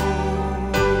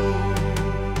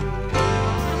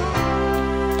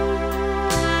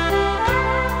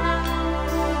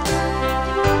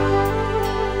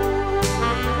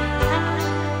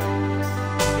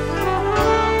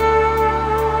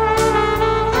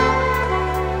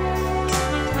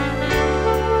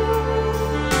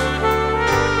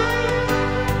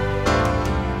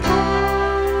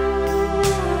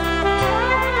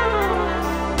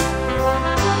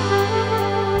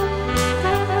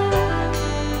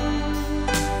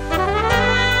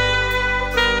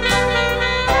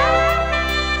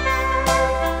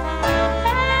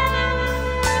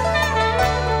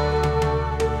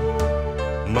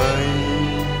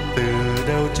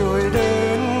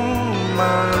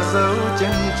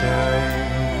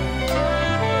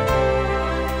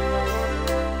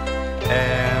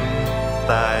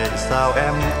 Sao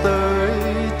em tới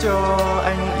cho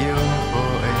anh yêu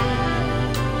vội,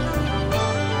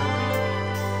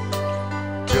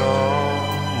 cho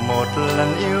một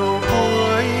lần yêu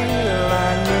cuối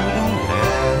là những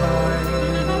lẻ loi.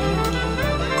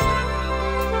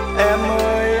 Em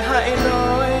ơi hãy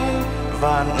nói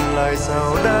vạn lời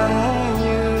sầu đắng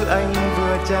như anh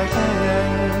vừa trách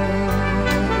anh.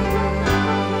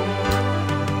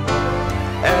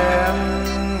 Em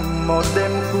một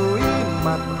đêm cuối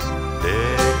mặt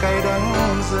để cay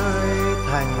đắng rơi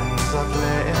thành giọt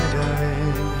lệ đời.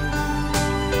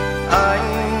 Anh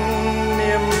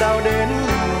niềm đau đến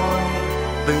muôn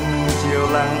từng chiều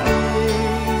lặng đi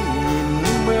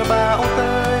nhìn mưa bão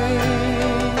tới.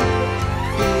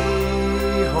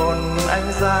 Khi hồn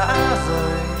anh dã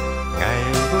rời ngày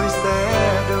vui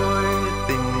sẽ đôi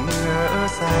tình ngỡ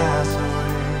xa rồi.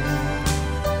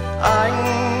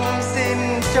 Anh xin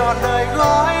chọn đời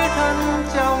gói thân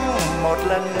trong một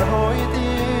lần hối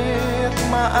tiếc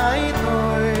mãi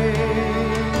thôi.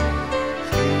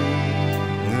 Khi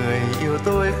người yêu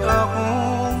tôi khóc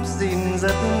xin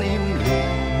rất im lìm,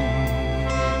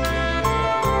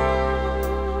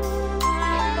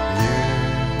 như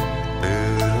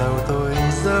từ lâu tôi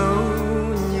giấu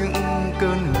những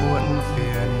cơn muộn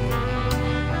phiền.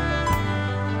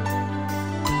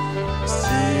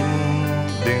 Xin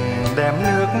đừng đem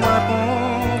nước mắt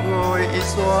gội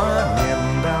xóa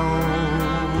niềm đau.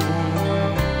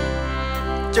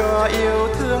 Cho yêu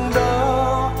thương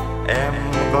đó em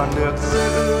còn được giữ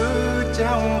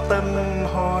trong tâm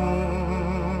hồn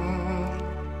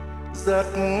rất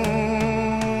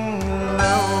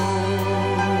lâu.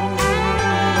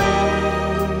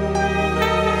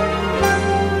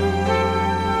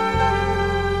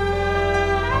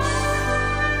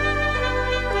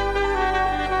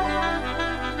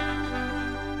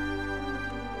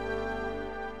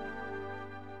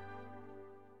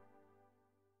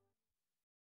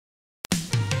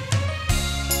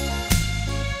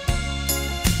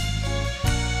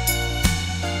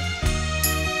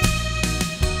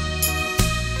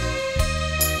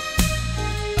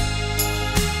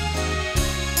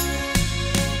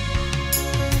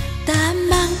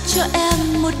 Cho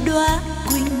em một đóa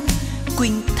quỳnh,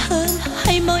 quỳnh thơm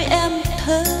hay môi em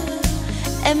thơm.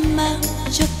 Em mang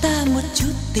cho ta một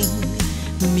chút tình,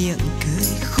 miệng cười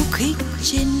khúc khích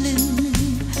trên lưng.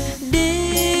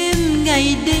 Đêm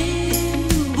ngày đêm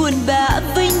buồn bã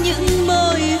với những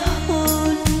môi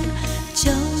hôn,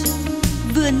 trong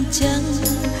vườn trăng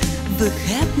vừa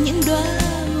khép những đóa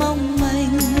mong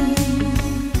manh.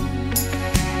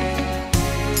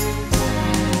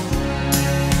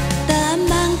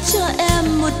 Cho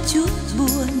em một chút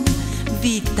buồn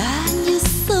vì ta như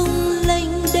sông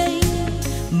lênh đênh.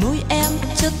 Môi em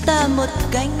cho ta một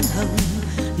cánh hồng,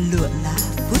 lụa là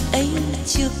phút ấy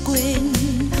chưa quên.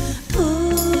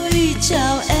 Thôi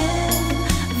chào em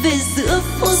về giữa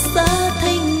phố xa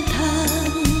thanh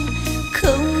thang.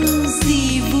 Không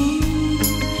gì vui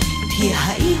thì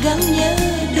hãy gắng nhớ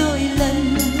đôi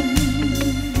lần.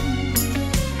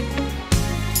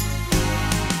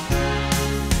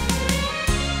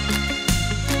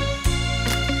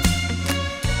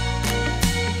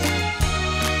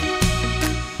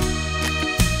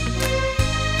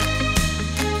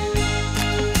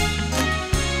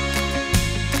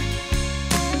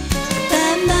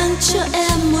 Cho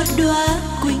em một đóa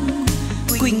quỳnh,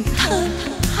 quỳnh thơm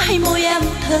hay môi em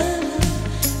thơm.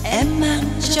 Em mang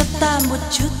cho ta một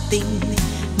chút tình,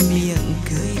 miệng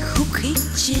cười khúc khích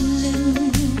trên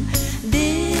lưng.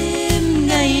 Đêm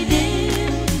ngày đêm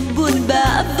buồn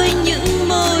bã với những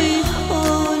môi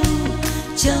hôn,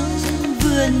 trong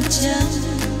vườn trăng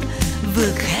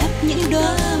vừa khép những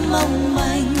đóa mong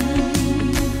manh.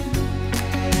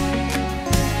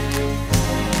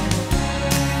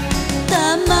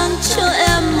 Ta mang cho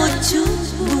em một chút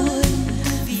buồn,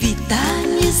 vì ta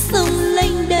như sông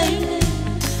lênh đênh.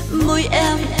 Môi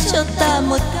em cho ta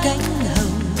một cánh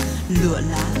hồng, lụa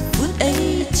lá phút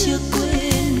ấy chưa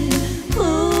quên.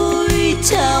 Ôi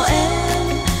chào em,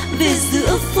 về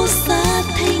giữa phố xa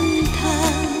thênh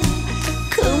thang.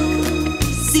 Không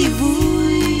gì vui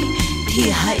thì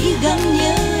hãy gắng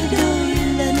nhớ đôi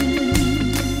lần.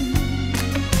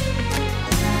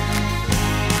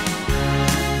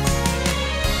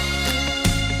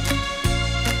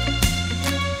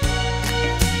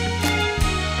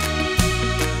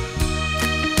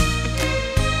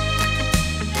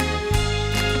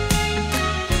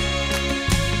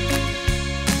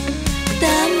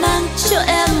 Ta mang cho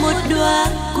em một đóa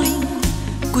quỳnh,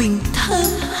 quỳnh thơm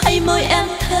hay môi em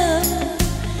thơm.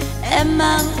 Em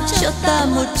mang cho ta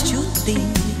một chút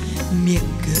tình, miệng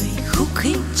cười khúc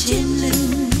khích trên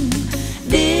lưng.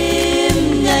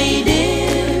 Đêm ngày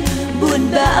đêm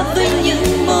buồn bã với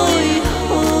những môi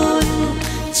hôn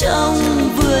trong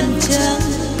vườn trắng,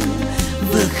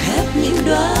 vừa khép những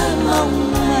đóa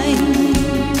mong manh.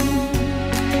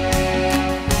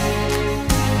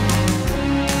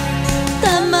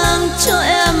 Ta mang cho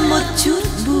em một chút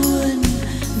buồn,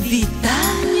 vì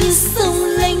ta như sông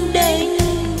lênh đênh.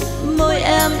 Môi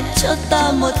em cho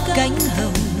ta một cánh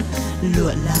hồng,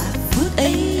 lụa lá phút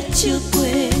ấy chưa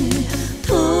quên.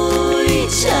 Thôi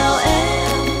chào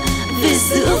em, về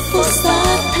giữa phố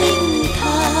xa thênh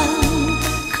thang.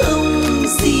 Không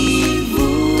gì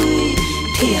vui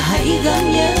thì hãy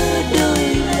gắng nhớ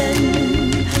đôi lần.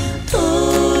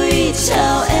 Thôi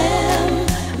chào em,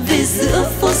 về giữa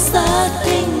phố xa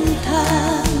thênh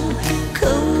thang.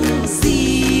 Không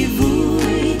gì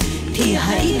vui thì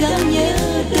hãy gắng nhớ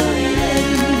đôi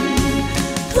lần.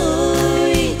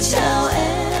 Thôi chào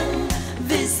em,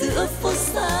 về giữa phố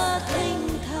xa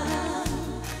thênh thang.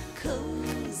 Không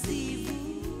gì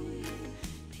vui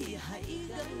thì hãy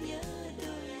gắng nhớ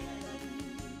đôi lần.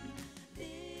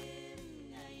 Đêm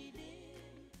ngày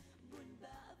đêm buồn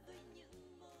bã với những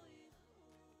môi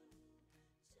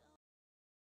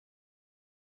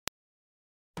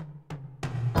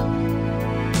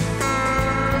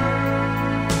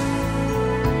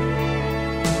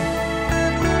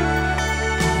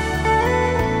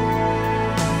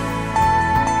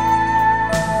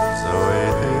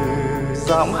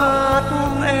giọng hát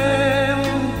em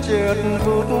chợt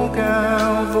vút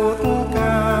cao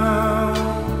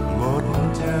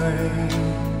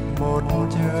một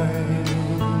trời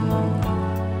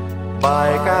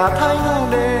bài ca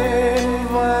thanh đêm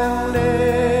vang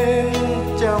lên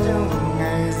trong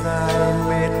ngày dài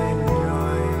mệt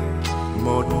nhòi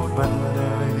một phần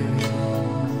đời.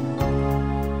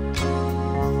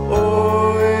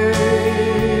 Ôi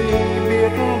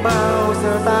biết bao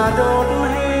giờ ta đốt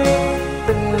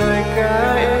từng lời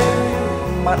ca em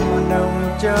mặn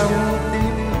nồng trong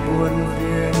tim buồn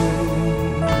phiền.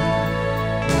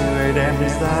 Người đem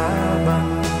giá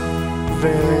băng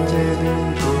về trên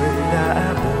tuổi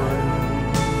đã buồn,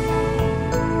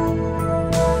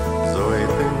 rồi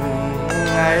từng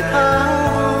ngày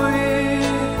tháng vui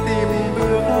tìm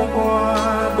bước qua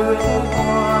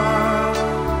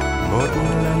một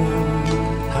lần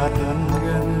thật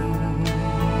gần.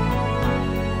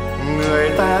 Người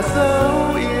ta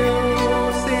dấu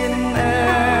yêu xin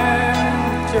em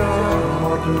cho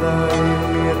một lời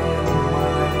miệt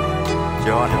mài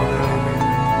trọn đời mình.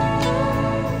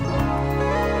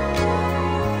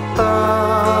 Ta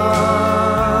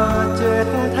chết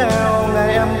theo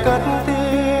ngày em cất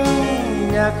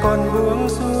tiếng, nhà còn buông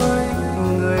xuôi,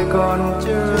 người còn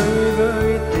chơi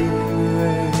với tình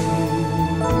người.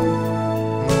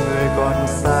 Người còn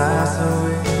xa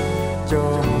xôi cho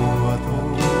mùa thu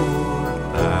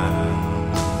tàn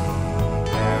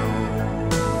theo.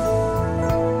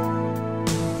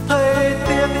 Thấy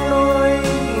tiếc nuối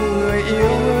người yêu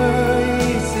ơi,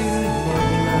 xin một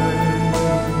lời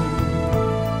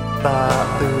ta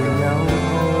từ nhau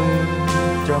thôi,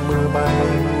 cho mưa bay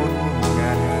ngút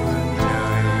ngàn phương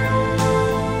trời.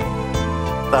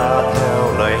 Ta theo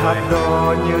lời hát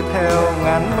đó như theo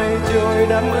ngàn mây trôi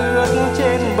đắm ướt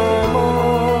trên bờ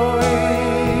môi.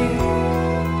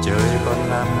 Trời còn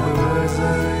làm mưa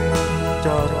rơi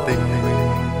cho tình mình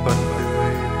vẫn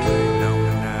tươi tươi nồng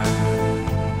nàn.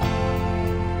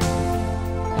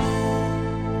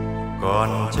 Còn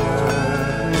chờ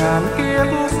ngàn kiếp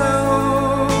sau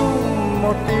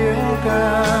một tiếng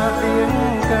ca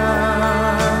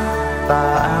ta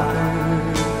từ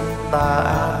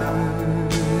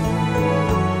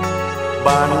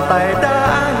bàn tay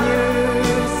đã như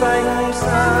xanh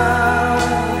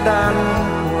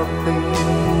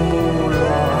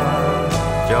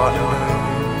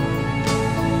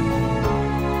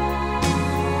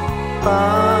Ta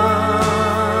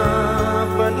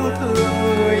vẫn thương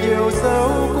người yêu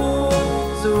dấu cũ,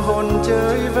 dù hồn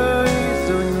chơi vơi,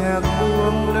 dù nhạc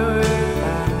buông lơi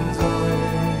tàn rồi.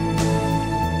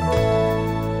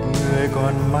 Người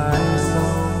còn mãi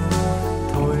sau,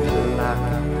 thôi là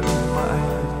kiếp mãi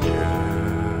chờ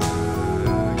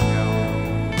nhau.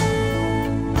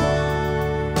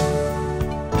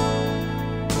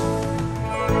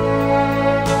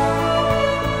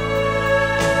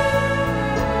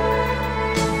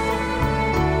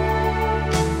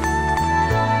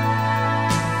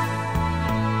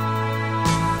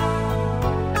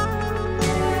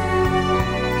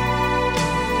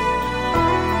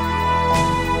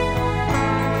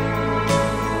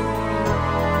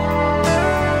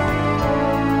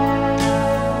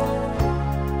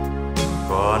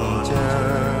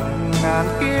 Ngàn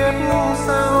kiếp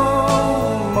sau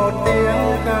một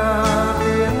tiếng ca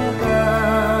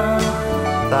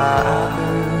tạ từ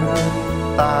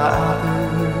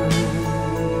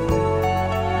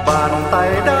bàn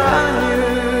tay đã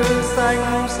như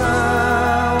xanh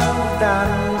sao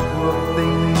đan cuộc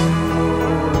tình mùa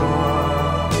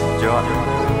trọn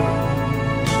đời.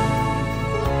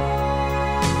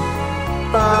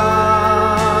 Ta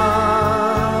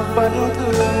vẫn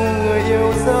thương người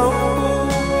yêu dấu,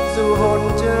 dù hồn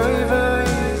chơi vơi,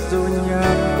 dù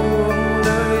nhạc buông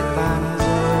lơi tàn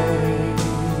rơi.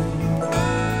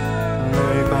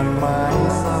 Người còn mãi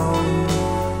sau,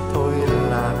 thôi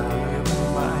là kiếp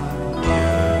mãi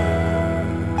chờ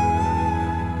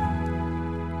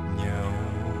nhau.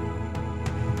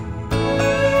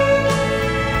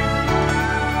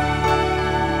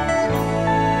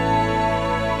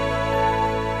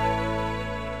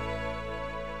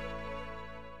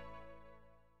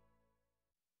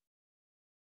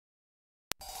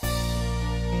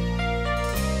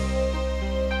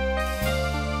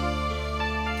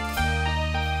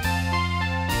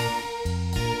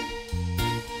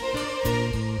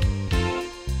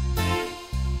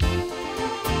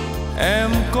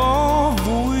 Em có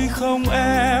vui không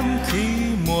em khi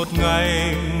một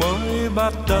ngày mới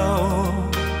bắt đầu?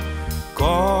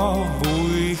 Có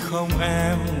vui không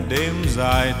em đêm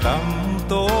dài tăm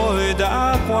tối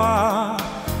đã qua?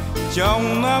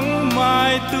 Trong nắng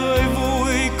mai tươi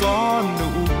vui có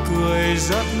nụ cười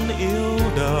rất yêu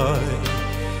đời.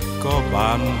 Có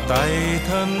bàn tay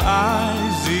thân ái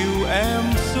dìu em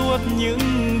suốt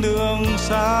những đường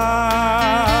xa.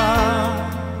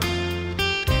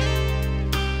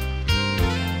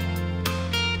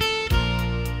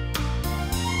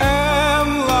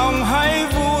 Lòng hãy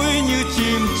vui như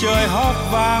chim trời hót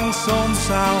vang xôn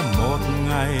xao một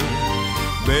ngày.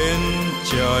 Bên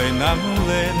trời nắng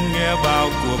lên nghe bao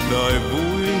cuộc đời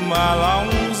vui mà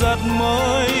lòng rất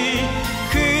mới.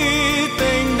 Khi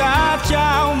tình đã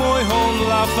trao môi hôn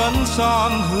là phấn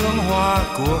son hương hoa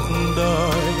cuộc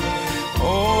đời.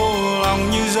 Ô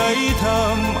lòng như giấy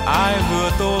thơm ai vừa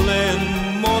tô lên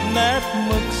một nét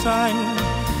mực xanh.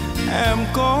 Em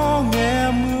có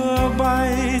nghe mưa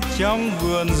bay trong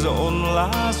vườn rộn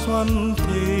lá xuân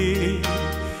thì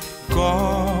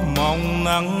có mong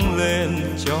nắng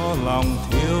lên cho lòng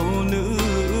thiếu nữ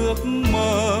ước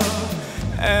mơ.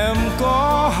 Em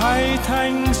có hay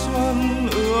thanh xuân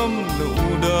ươm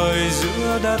nụ đời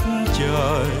giữa đất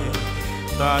trời.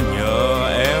 Ta nhờ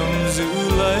em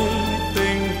giữ lấy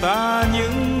tình ta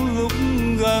những lúc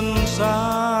gần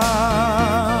xa.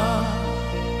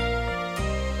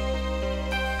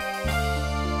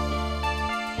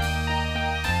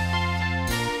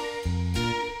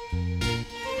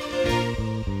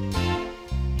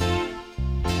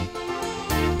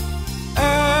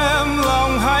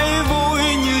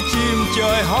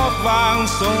 Trời hót vang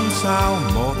xôn xao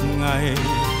một ngày.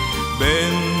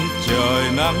 Bên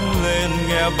trời nắng lên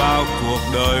nghe bao cuộc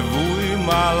đời vui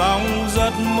mà lòng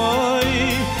rất mới.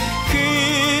 Khi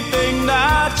tình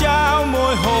đã trao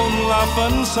môi hôn là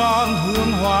phấn son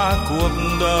hương hoa cuộc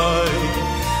đời.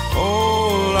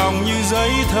 Ô lòng như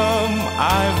giấy thơm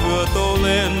ai vừa tô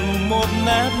lên một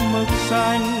nét mực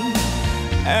xanh.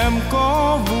 Em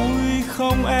có vui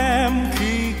không em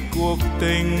khi cuộc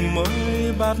tình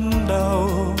mới bắt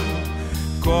đầu?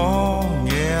 Có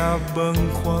nghe bâng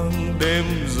khuâng đêm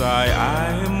dài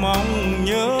ai mong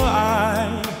nhớ ai?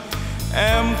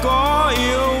 Em có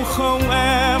yêu không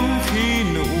em khi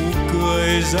nụ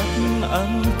cười rất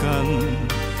ân cần?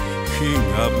 Khi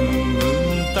ngập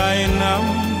ngừng tay nắm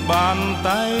bàn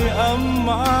tay ấm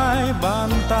mãi bàn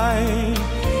tay.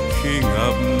 Khi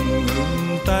ngập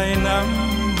ngừng tay nắm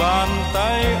bàn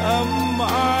tay ấm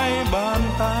mãi bàn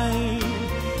tay.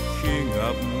 Khi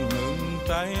ngập ngừng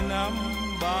tay nắm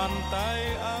bàn tay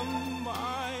ấm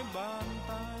mãi bàn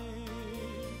tay.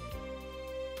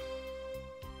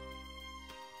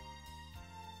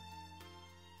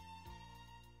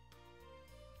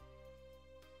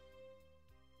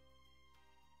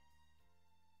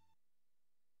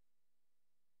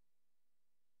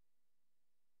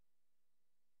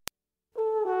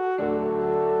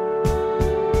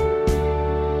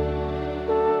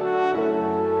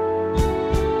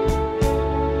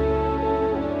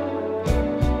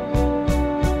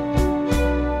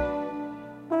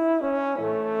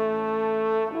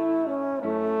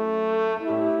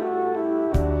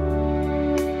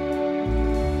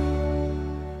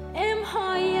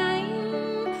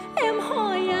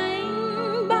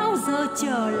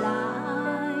 trở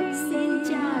lại. Xin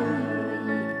trả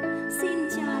lời, xin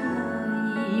trả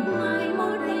lời, mai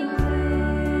mốt anh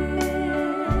về.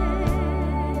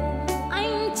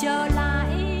 Anh trở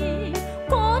lại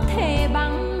có thể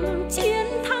bằng chiến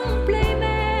thắng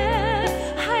Pleibe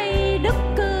hay Đức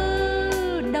Cơ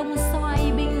Đồng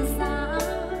Xoài Bình Giá.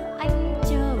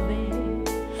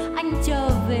 Anh trở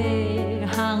về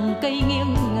hàng cây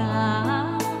nghiêng ngả.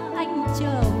 Anh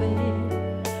trở về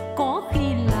có khi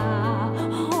là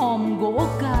hòm gỗ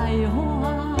cài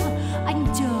hoa. Anh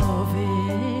trở về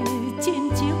trên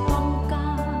chiếc băng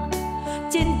ca,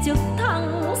 trên trực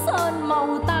thăng sơn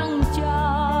màu tang trà.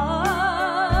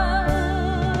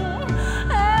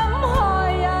 Em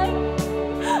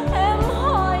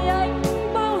hỏi anh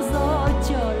bao giờ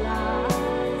trở lại.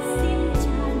 Xin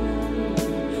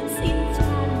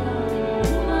trả lời,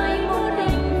 mai mốt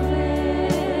anh về.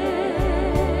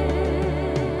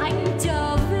 Anh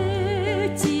trở về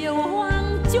chiều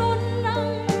hoang chốn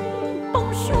nắng,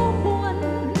 bông số buồn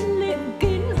liệm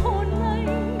kín hôn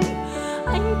anh.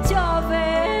 Anh trở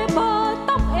về bờ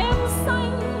tóc em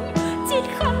xanh, chít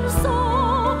khăn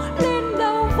gió lên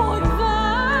đầu vội vã.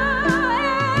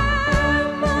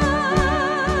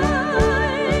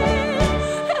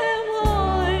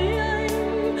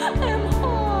 Em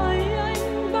hỏi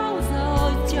anh bao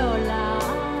giờ trở lại.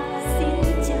 Xin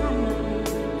trả lời,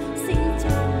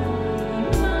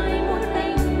 mai mốt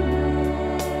anh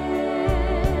về.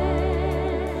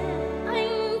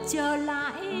 Anh trở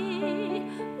lại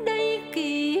đây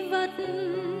kỷ vật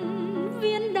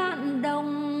viên đạn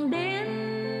đồng đen.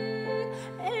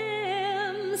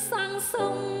 Em sang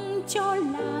sông cho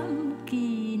làm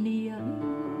kỷ niệm.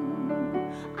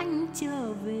 Anh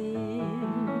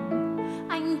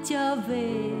trở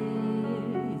về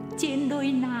trên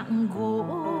đôi nạng gỗ.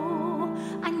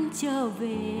 Anh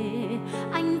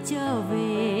trở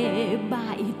về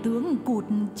bại tướng cụt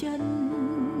chân.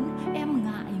 Em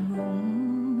ngại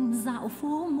ngùng dạo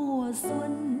phố mùa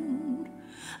xuân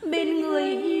bên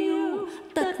người yêu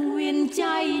tật nguyền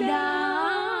chai đá.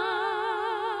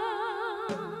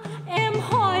 Em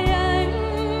hỏi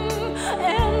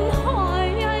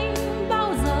anh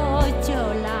bao giờ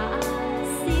trở lại.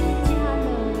 Xin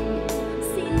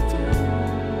trả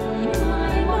lời,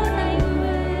 mai mốt anh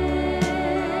về.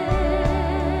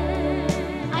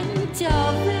 Anh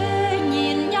trở về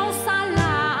nhìn nhau xa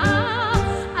lạ.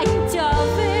 Anh trở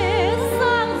về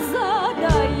giang dở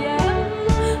đời em.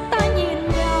 Ta nhìn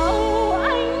nhau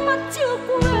ánh mắt chưa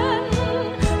quên.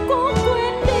 Cố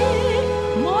quên đi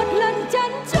một lần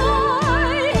chân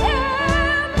trôi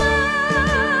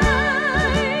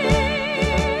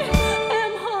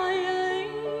em ơi.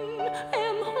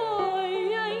 Em hỏi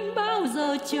anh bao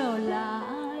giờ trở lại.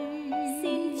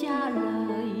 Xin trả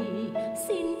lời,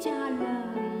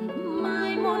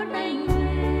 mai mốt anh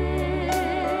về.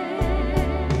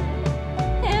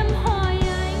 Em hỏi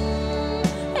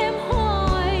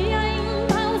anh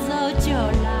bao giờ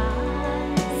trở lại.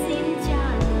 Xin trả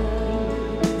lời,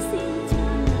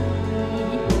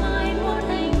 mai mốt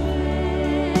anh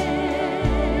về.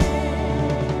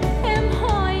 Em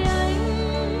hỏi anh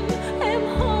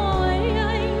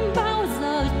bao giờ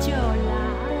trở lại.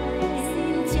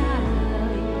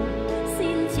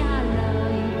 Xin trả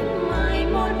lời, mai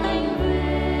mốt anh về.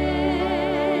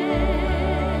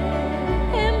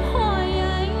 Em hỏi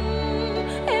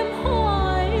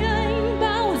anh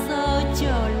bao giờ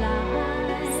trở lại.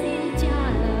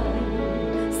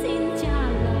 Xin trả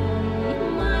lời,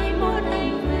 mai mốt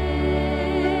anh về.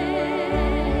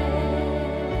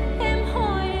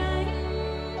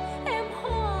 Em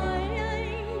hỏi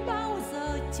anh bao giờ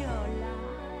trở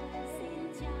lại. Xin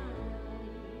trả lời,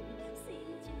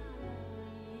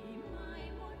 mai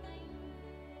mốt anh về.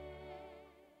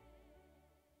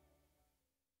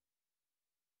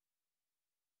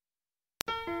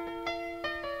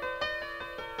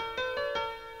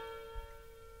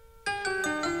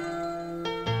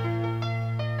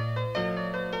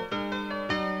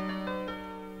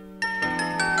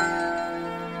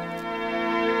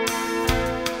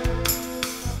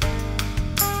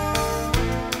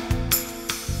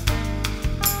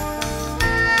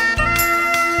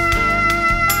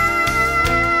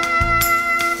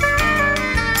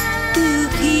 Từ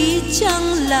khi trăng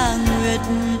là nguyệt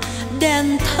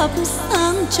đèn thắp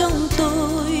sáng trong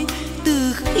tôi.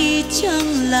 Từ khi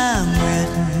trăng là nguyệt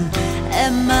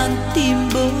em mang tim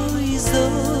bối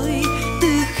rối. Từ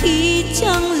khi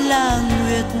trăng là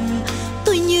nguyệt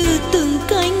tôi như từng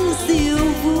cánh diều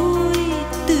vui.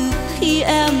 Từ khi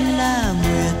em là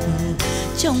nguyệt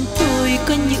trong tôi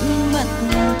có những mặt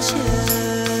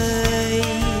trời.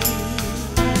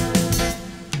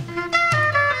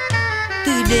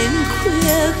 Từ đêm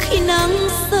khuya từ khi nắng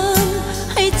sớm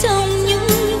hay trong những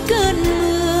cơn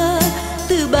mưa,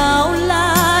 từ bao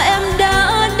la em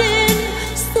đã đến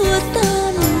xua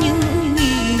tan những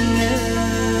nghi ngờ.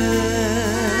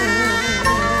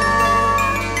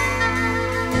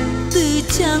 Từ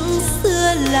trắng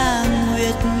xưa là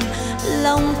nguyệt,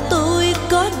 lòng tôi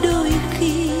có đôi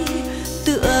khi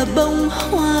tựa bông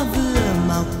hoa vừa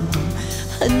mọc,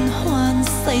 hân hoan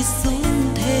say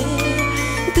xuống thế.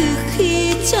 Từ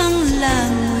khi trăng là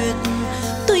nguyệt,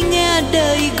 tôi nghe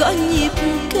đời gõ nhịp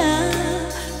ca.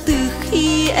 Từ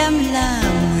khi em là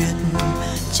nguyệt,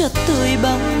 cho tôi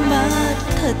bóng mát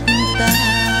thật ta.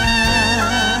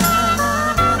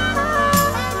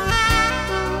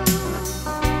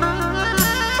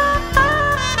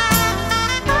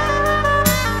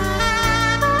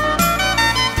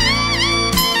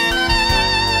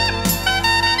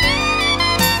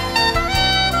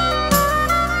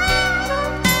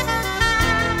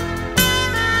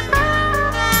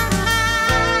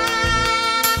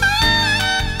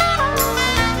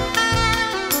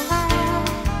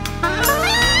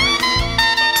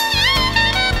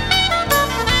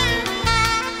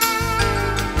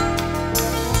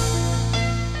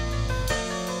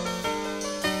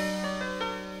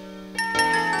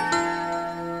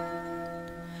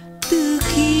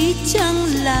 Trăng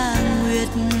là nguyệt,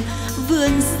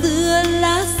 vườn xưa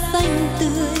lá xanh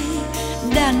tươi,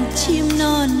 đàn chim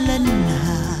non lân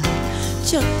hạ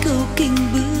cho câu kinh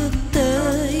bước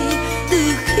tới.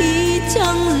 Từ khi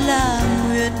trăng là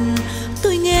nguyệt,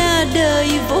 tôi nghe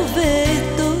đời vỗ về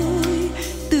tôi.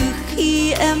 Từ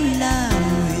khi em là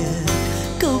nguyệt,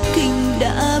 câu kinh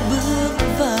đã bước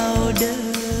vào đời.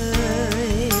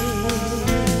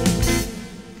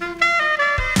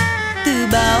 Từ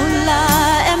bao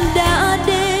la em đã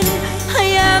đến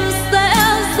hay em sẽ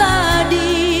ra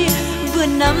đi, vừa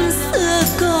năm xưa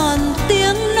còn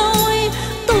tiếng nói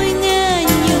tôi nghe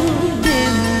những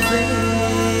đêm về.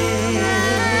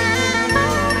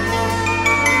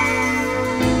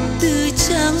 Từ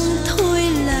trắng thôi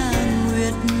là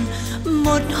nguyệt,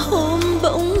 một hôm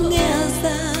bỗng nghe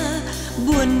ra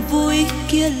buồn vui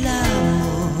kia là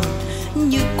một,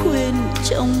 như quên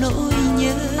trong nỗi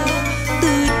nhớ. Từ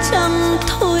trăng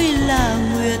thôi là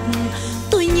nguyệt,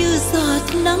 tôi như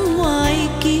giọt nắng ngoài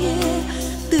kia.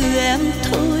 Từ em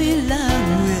thôi là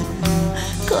nguyệt,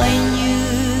 coi như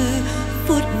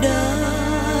phút đó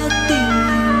tình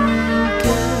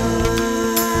cờ.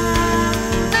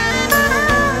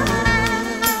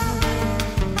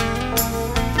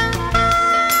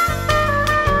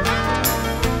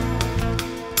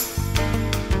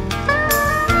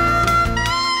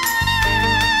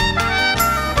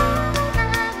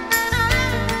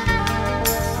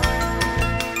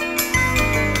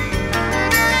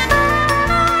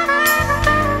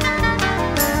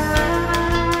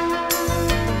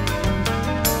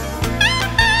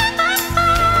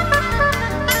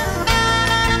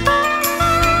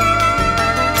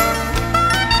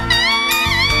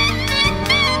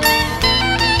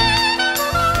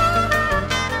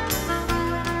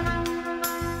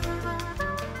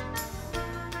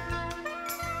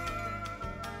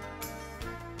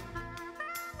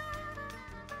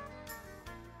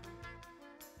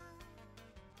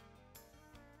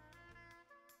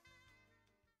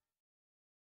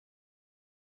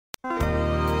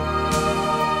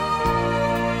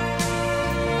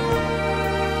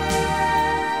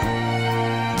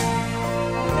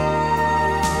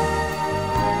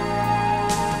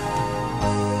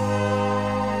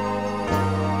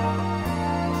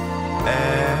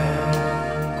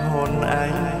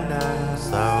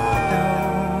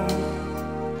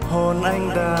 Hồn anh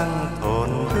đang thổn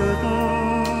thức,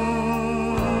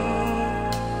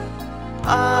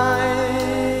 ai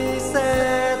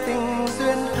sẽ tình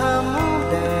duyên thắm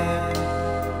đẹp,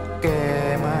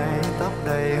 kẻ mái tóc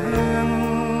đầy hương,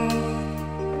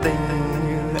 tình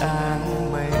như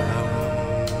áng mây hồng.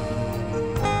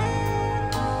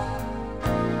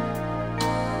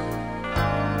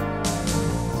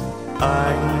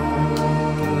 Anh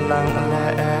lặng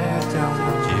lẽ trong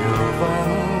chiều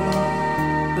vắng,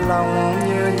 lòng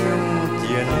như nhung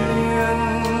triền miên.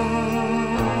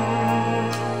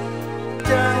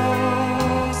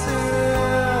 Trăng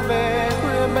xưa về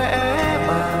khuya mẽ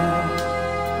bàn,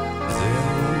 dường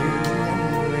như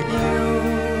những người yêu,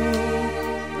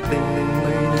 tình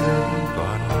mây nước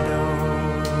còn đâu.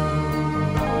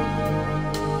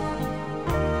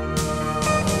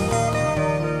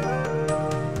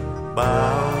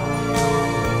 Bao nhiêu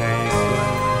ngày xuân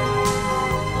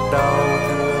đau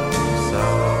thương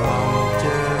sầu vòng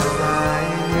chờ dài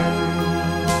nhân,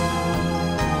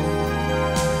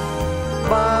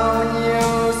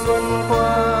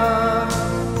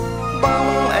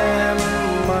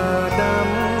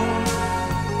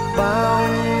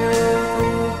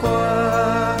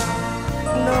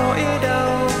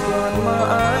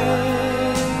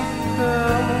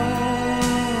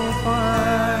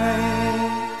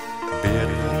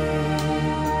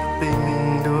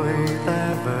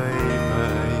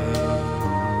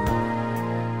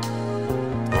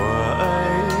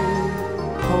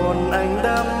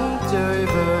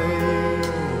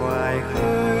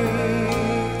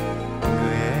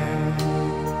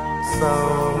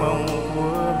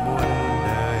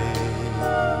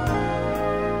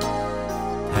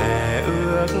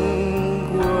 nước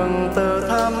buông tơ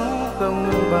thắm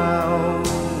không bao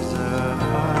giờ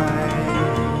phai.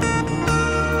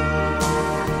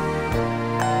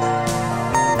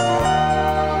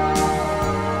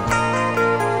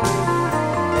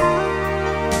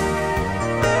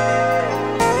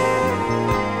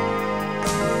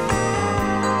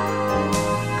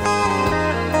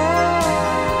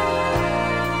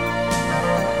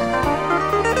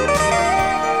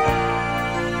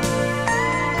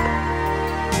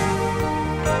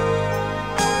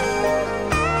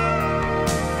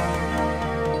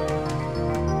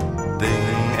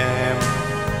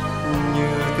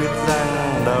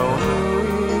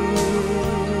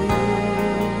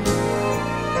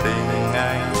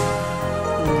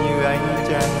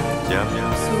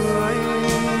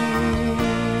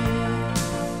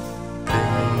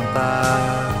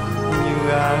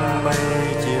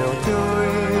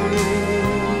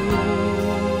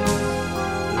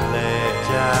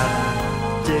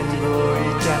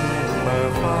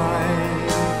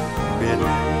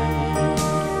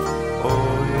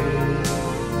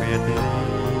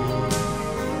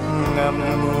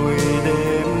 Ngùi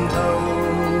đêm thâu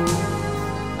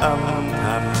âm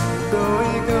thầm đôi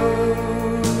câu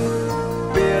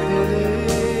biệt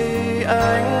ly,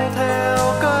 anh theo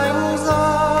cánh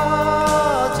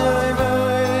gió trời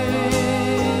vơi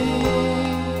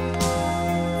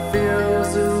phiêu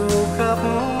du khắp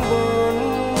bốn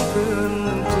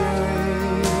phương trời,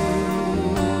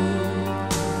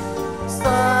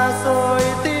 xa xôi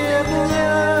tiếc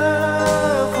nhớ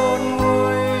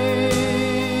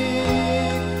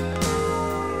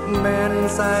men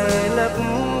say lấp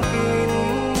kín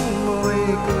môi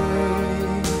cười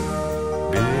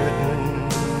biệt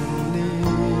ly.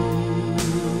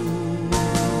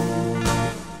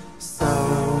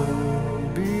 Sầu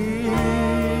bi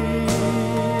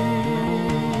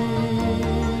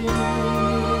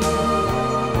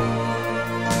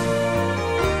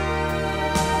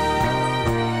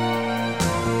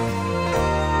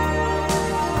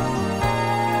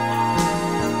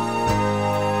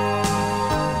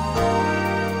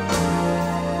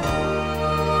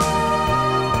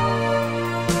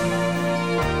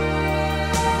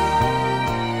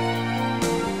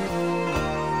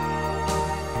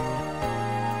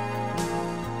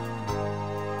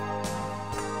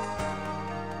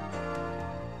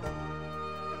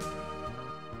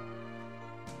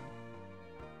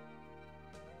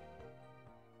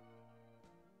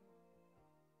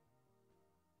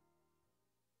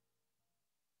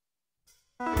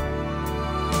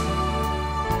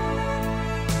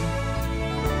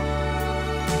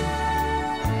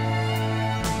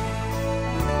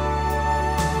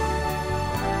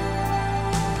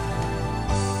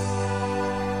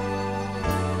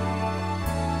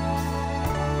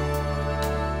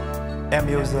Em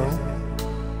yêu dấu.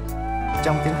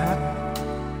 Trong tiếng hát,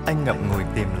 anh ngậm ngùi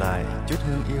tìm lại chút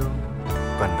hương yêu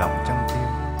còn đọng trong tim,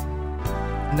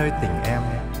 nơi tình em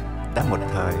đã một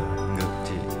thời ngự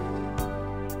trị.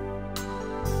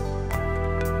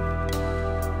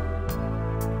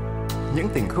 Những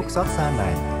tình khúc xót xa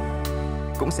này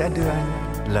cũng sẽ đưa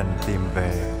anh lần tìm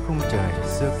về khung trời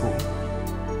xưa cũ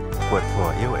của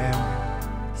thuở yêu em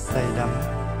say đắm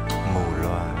mù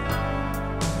lòa.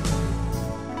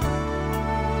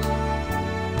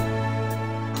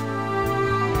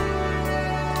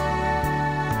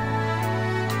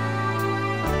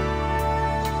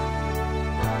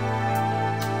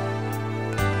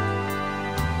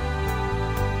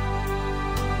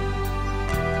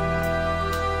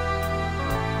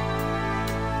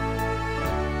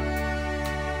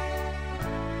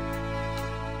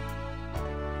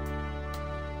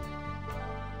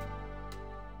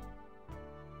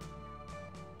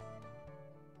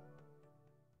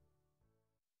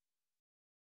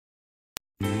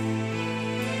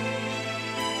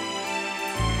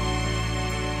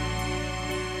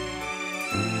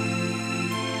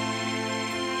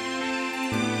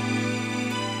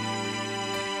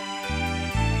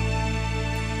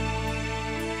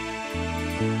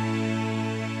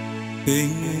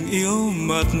 Tình yêu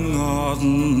mật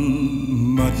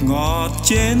ngọt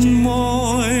trên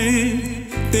môi,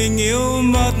 tình yêu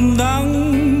mật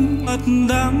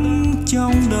đắng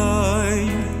trong đời.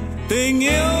 Tình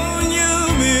yêu như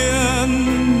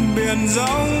biển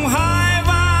rộng hai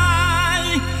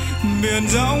vai, biển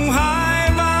rộng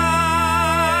hai vai.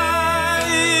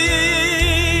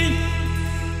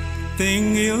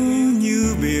 Tình yêu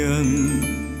như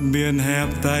biển hẹp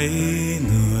tay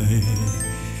người,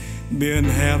 biển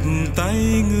hẹp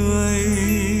tay người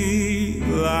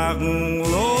lạc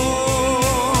lối.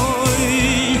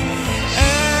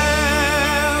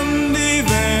 Em đi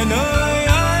về nơi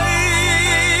ấy,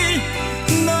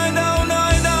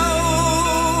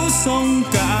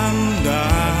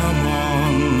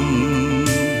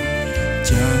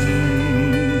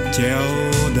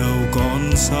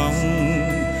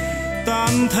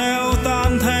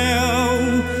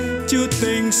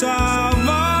 xa vắng,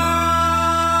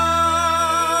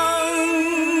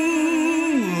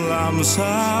 làm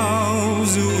sao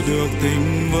giữ được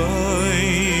tình vơi.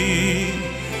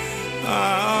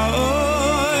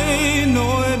 Ơi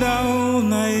nỗi đau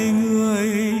này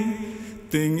người,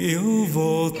 tình yêu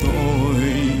vô tội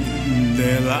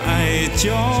để lại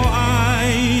cho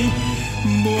ai,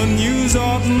 buồn như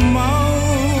giọt máu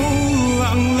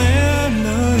lặng lẽ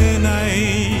nơi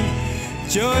này.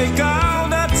 Trời cao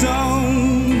đất rộng,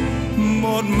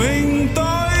 một mình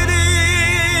tôi đi,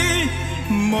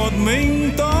 một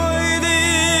mình tôi đi.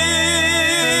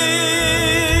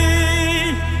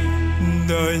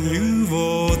 Đời như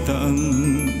vô tận,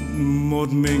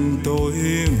 một mình tôi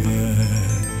về,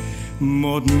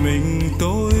 một mình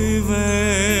tôi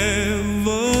về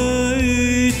với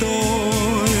tôi.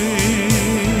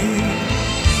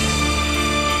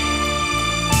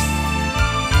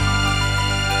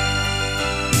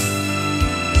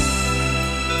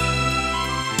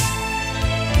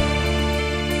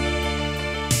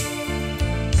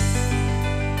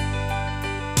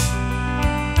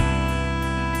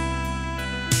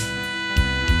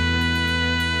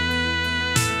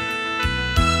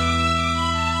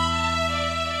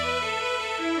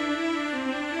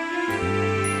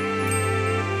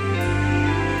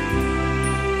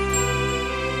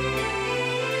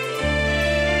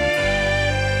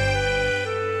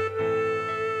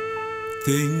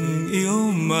 Tình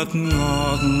yêu mật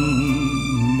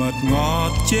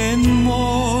ngọt trên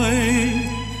môi,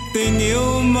 tình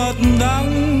yêu mật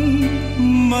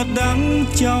đắng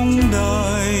trong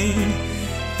đời.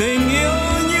 Tình yêu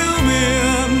như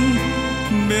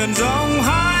biển rộng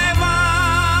hai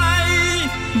vai,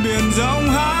 biển rộng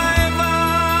hai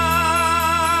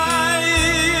vai.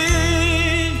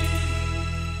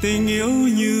 Tình yêu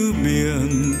như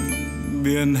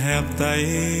biển hẹp tay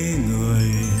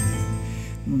người,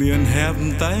 biển hẹp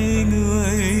tay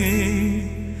người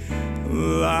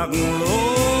lạc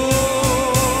lối.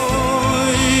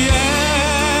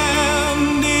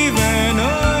 Em đi về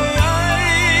nơi ấy,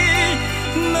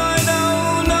 nơi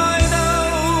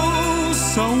đâu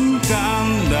sóng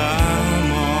cạn đã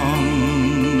mòn,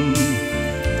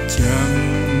 chân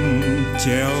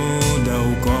treo đầu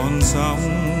con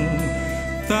sóng.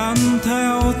 Tan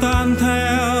theo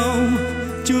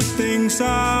chút tình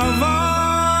xa vắng,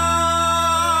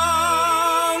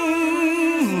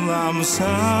 làm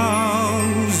sao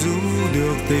giữ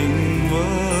được tình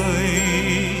vơi.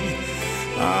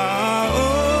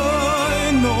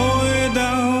 Ơi nỗi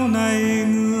đau này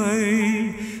người,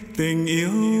 tình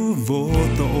yêu vô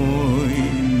tội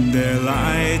để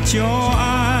lại cho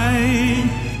ai,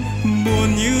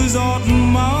 buồn như giọt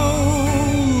máu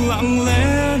lặng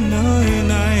lẽ nơi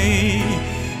này.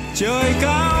 Trời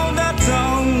cao đất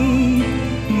rộng,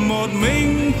 một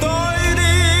mình tôi đi,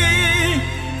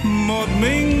 một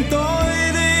mình tôi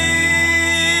đi.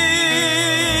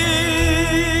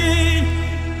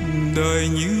 Đời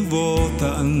như vô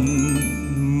tận,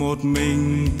 một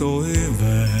mình tôi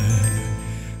về,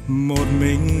 một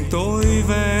mình tôi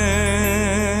về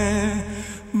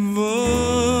với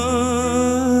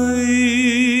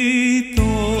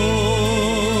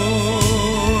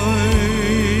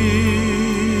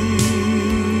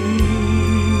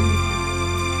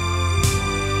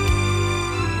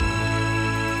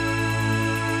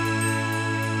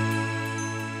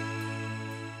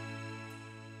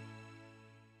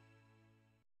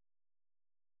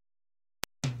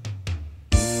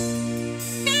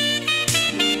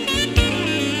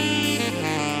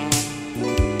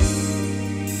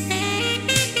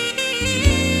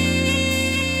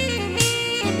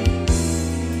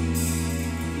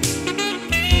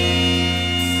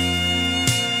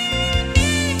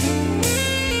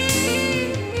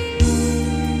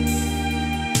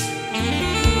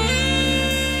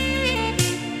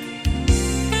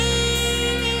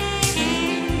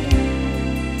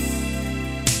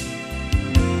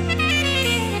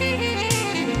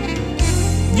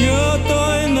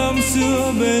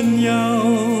xưa bên nhau,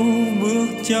 bước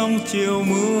trong chiều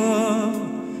mưa,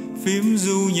 phím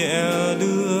ru nhẹ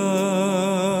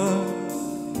đưa.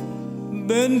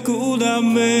 Bên cũ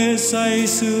đam mê say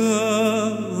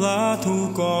sưa, lá thu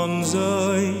còn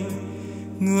rơi,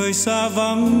 người xa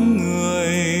vắng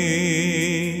người.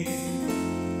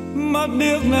 Mắt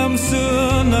điếc năm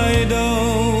xưa này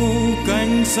đâu,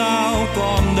 cánh sao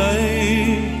còn đây,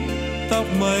 tóc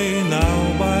mây nào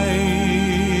bay.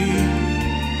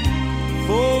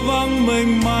 Phố vắng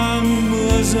mênh mang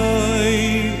mưa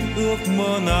rơi, ước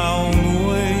mơ nào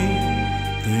nguôi,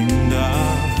 tình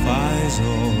đã phai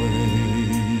rồi.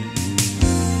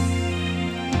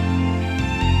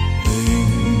 Tình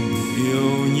yêu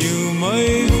như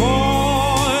mây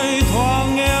khói,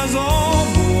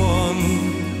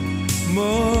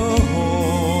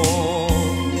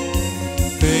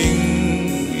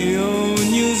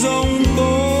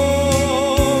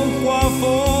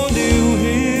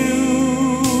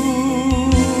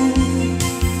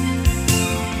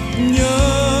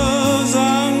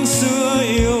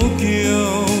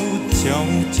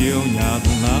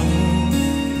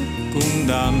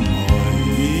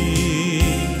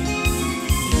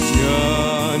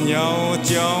 nhau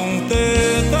trong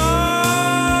tê tái.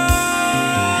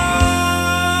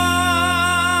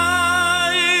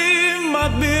 Mắt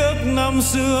biết năm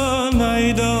xưa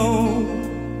này đâu,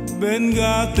 bên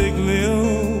ga tịch liêu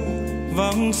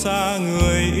vắng xa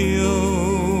người yêu.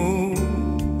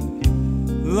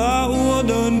 Lá úa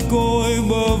đơn côi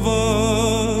bơ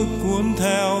vơ cuốn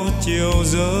theo chiều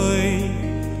rơi,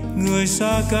 người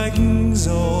xa cách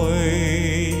rồi.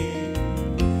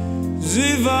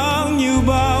 Dĩ vãng như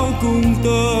bao cung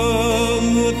tơ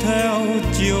ướt theo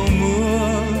chiều mưa,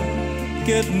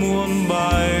 kết muôn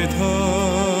bài thơ.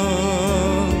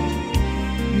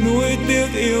 Nuối tiếc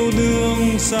yêu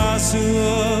đương xa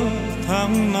xưa,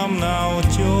 tháng năm nào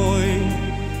trôi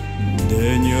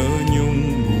để nhớ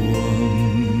nhung buồn.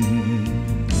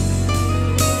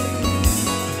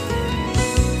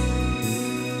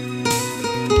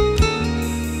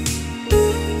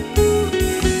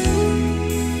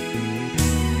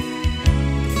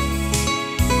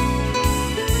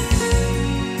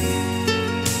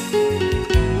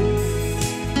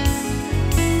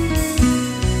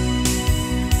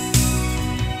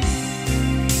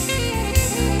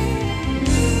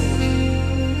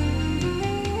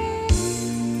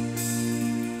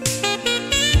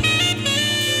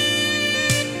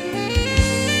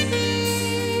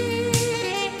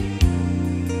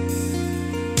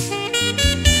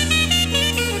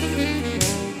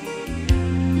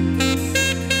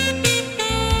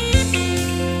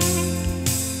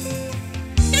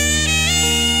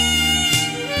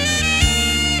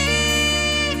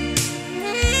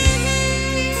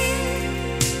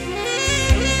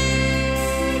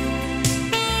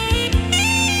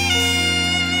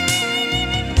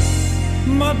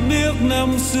 Mắt biết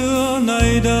năm xưa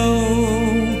này đâu,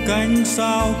 cánh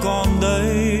sao còn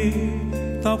đây,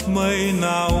 tóc mây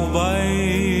nào bay.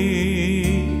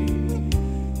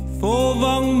 Phố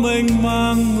vắng mênh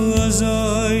mang mưa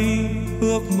rơi,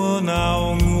 ước mơ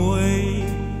nào nguôi,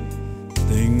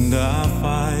 tình đã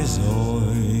phai rồi.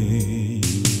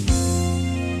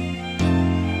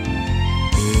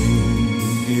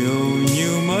 Tình yêu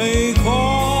như mây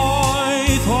khói,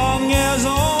 thoáng nghe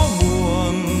gió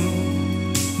buồn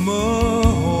mơ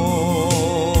hồ.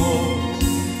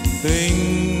 Tình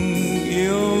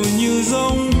yêu như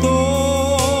giông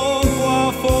tố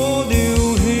qua phố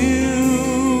điều hiu.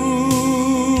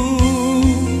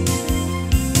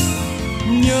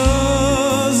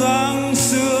 Nhớ dáng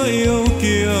xưa yêu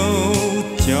kiều,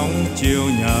 trong chiều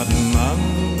nhạt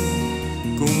nắng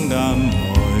cũng đàn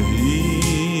hỏi ý.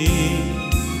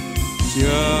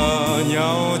 Chờ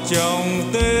nhau trong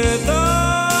tê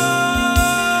tái.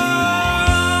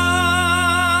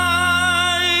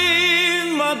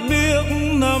 Mắt biết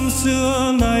năm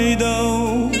xưa này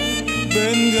đâu,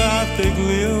 bên ga tịch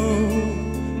liêu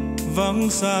vắng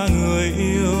xa người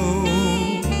yêu.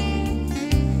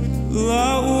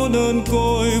 Lá úa đơn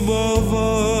côi bơ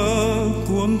vơ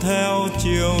cuốn theo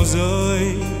chiều rơi,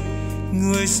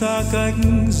 người xa cách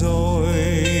rồi.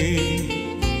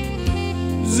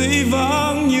 Dĩ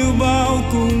vãng như bao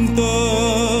cung tơ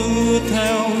ướt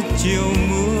theo chiều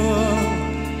mưa,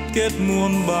 kết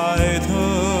muôn bài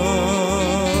thơ.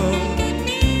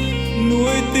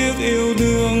 Nuối tiếc yêu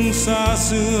đương xa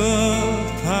xưa,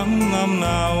 tháng năm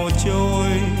nào trôi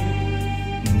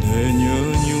để nhớ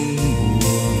nhung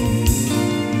buồn.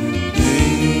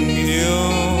 Tình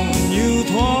yêu như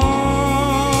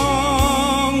thoáng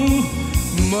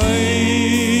mây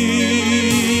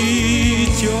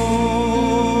trôi.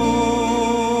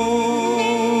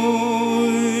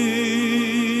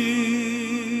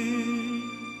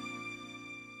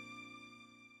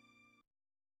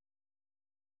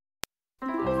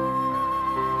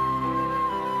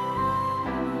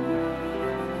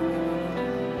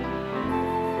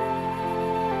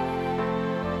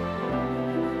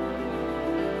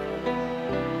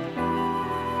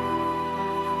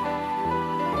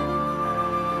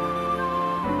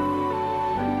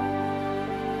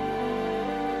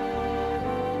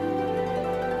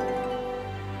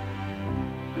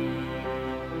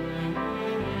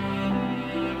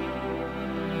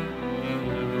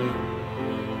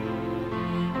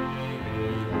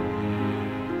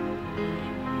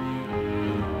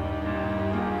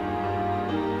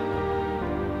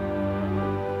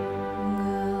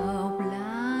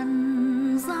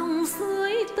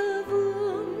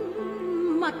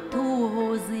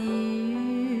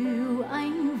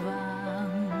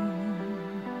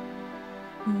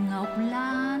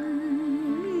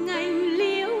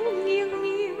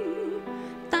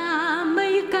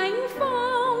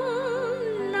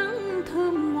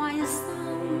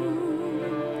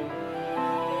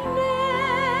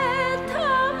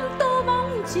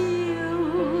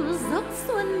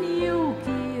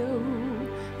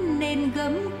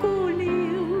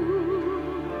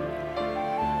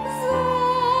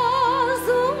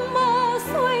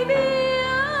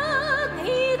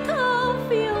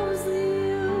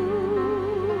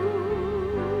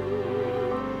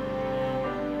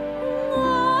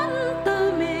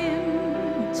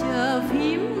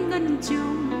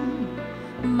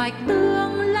 mạch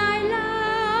tương lai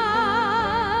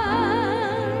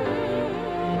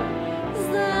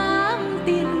dáng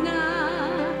tiên nga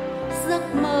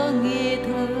giấc mơ nghề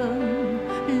thường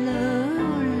lỡ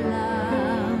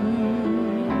làng.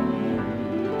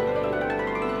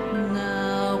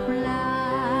 Ngọc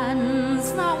Lan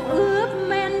giọng ướp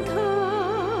men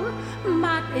thơ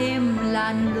mát êm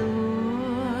làn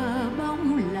lúa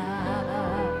bóng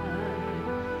làng.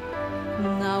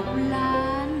 Ngọc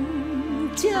Lan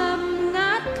châm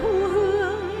ngát thu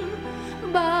hương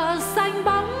bờ xanh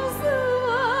bóng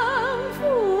dương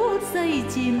phút giây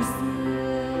chìm sương.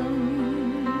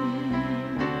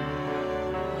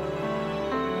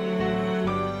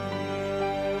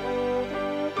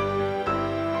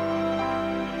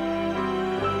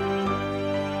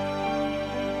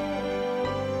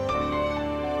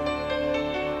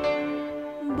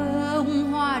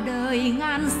 Bông hoa đời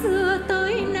ngàn xưa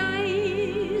tới nay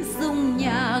dùng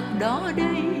nhạc đó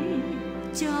đây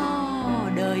cho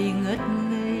đời ngất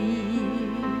ngây,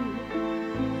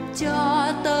 cho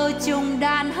tơ trùng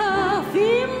đàn hơ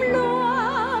phím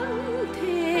loan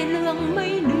thề lương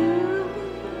mây nước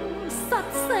sắt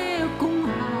xe cung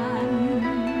hàn.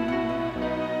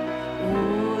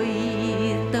 Ôi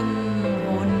tâm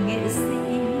hồn nghệ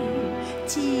sĩ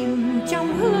chìm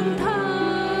trong hương thơm,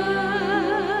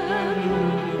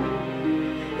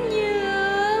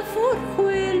 nhớ phút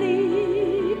khuya ly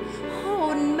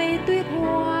hồn mê tuyết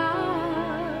hoa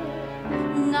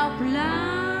Ngọc Lan.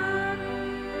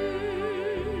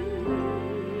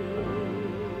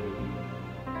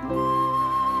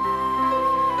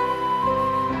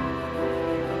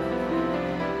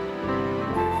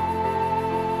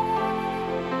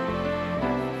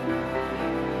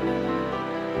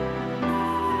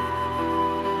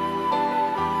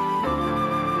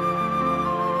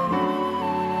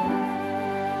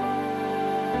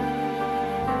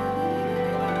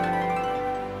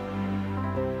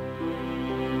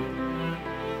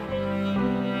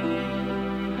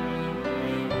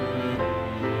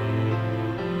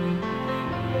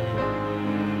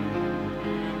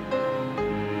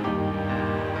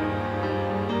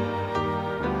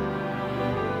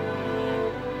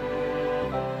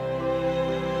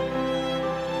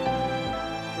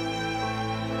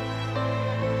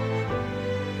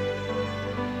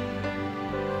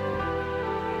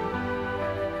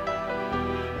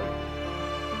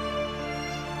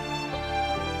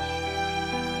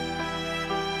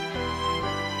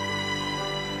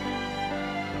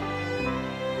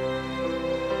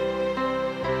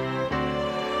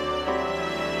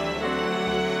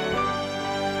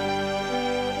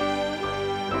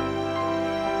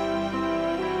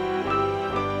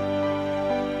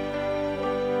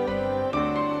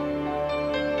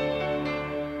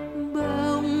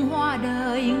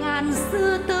 Đời ngàn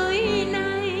xưa tới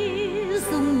nay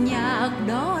dùng nhạc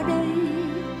đó đây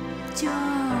cho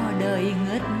đời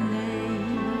ngất ngây,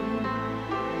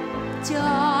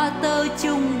 cho tơ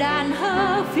trùng đàn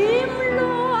hơ phím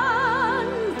loan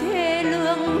thề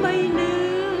lương mây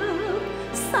nước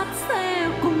sắt xe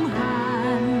cung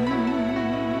hàn.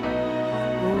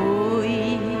 Ôi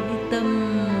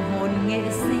tâm hồn nghệ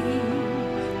sĩ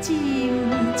chìm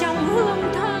trong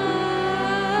hương thơm,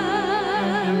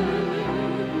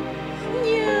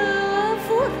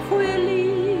 khuya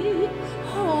ly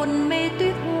hồn mê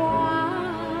tuyết hoa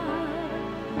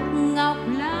Ngọc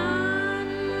Lan.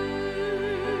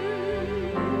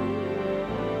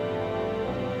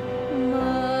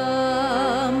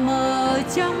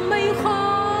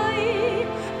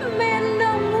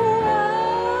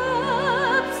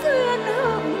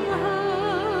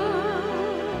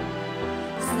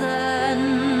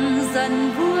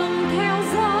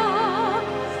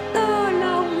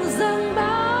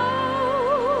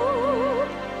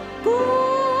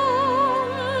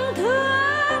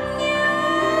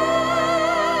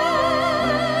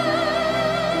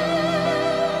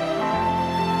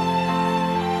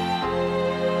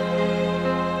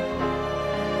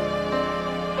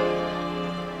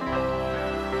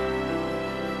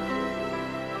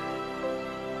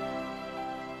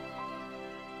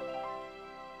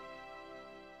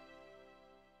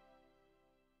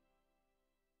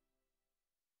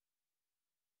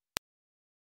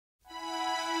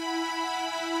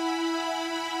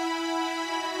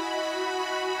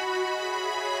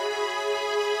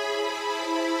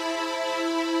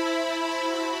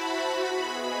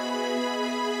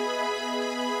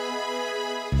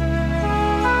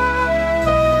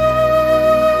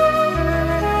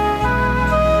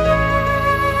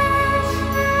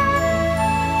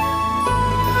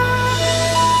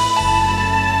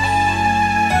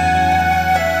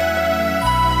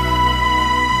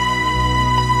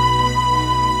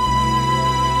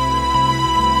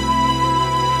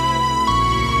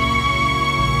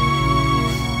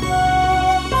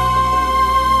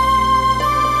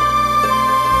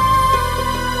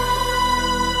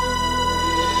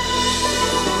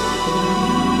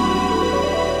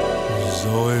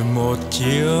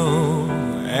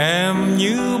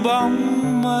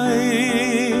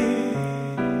 mây,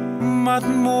 mắt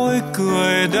môi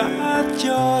cười đã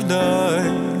cho đời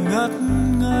ngất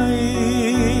ngây.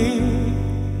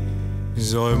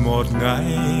 Rồi một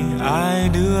ngày ai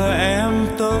đưa em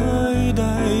tới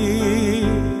đây,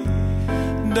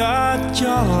 đã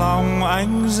cho lòng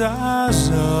anh rã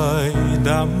rời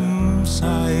đắm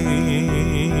say.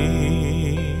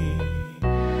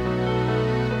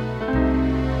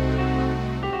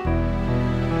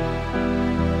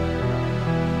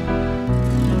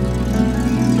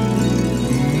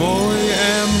 Môi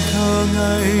em thơ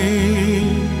ngây,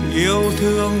 yêu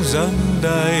thương dần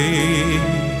đầy,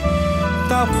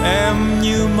 tóc em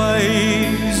như mây,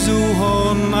 du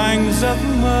hồn anh giấc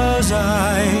mơ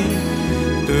dài.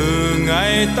 Từ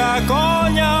ngày ta có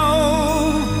nhau,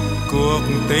 cuộc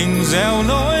tình gieo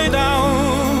nỗi đau.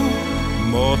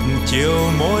 Một chiều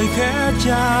môi khẽ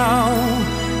trao,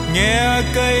 nghe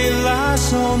cây lá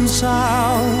xôn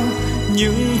xao.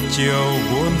 Những chiều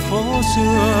buồn phố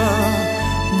xưa,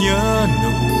 nhớ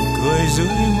nụ cười dưới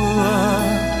mưa.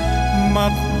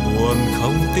 Mắt buồn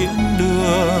không tiễn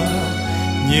đưa,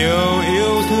 nhiều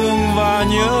yêu thương và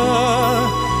nhớ.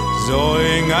 Rồi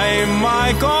ngày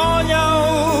mai có nhau,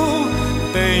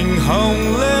 tình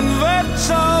hồng lên vết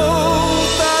sâu.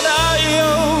 Ta đã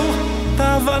yêu,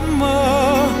 ta vẫn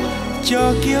mơ,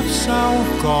 cho kiếp sau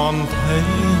còn thấy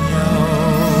nhau.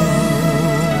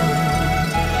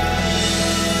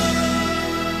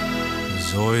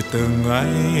 Rồi từng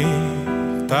ngày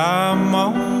ta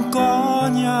mong có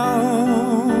nhau,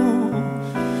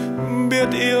 biết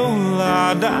yêu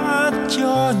là đã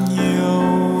cho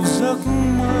nhiều giấc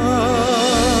mơ.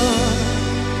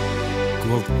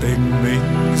 Cuộc tình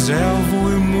mình gieo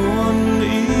vui muôn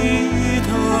ý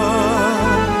thơ,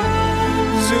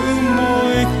 giữ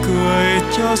môi cười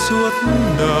cho suốt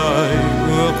đời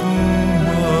ước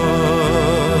mơ.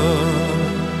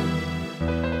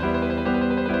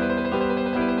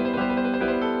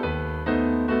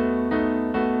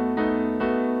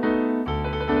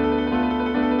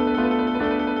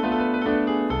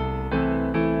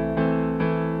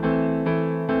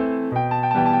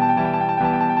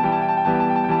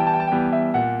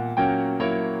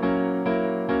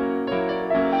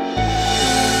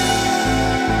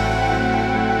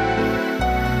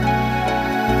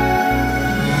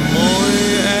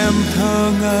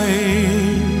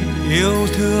 Yêu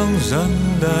thương dần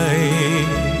đầy,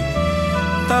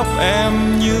 tóc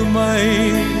em như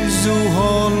mây, du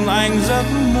hồn anh giấc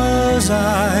mơ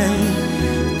dài.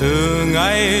 Từ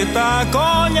ngày ta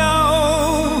có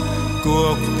nhau,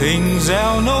 cuộc tình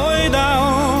gieo nỗi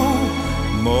đau.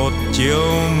 Một chiều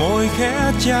môi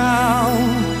khẽ trao,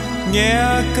 nghe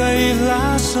cây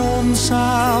lá xôn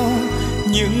xao.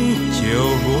 Những chiều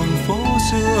buồn phố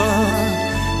xưa,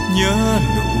 nhớ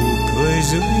nụ cười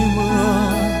dưới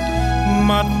mưa.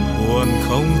 Mắt buồn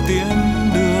không tiễn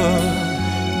đưa,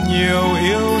 nhiều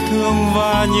yêu thương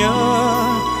và nhớ.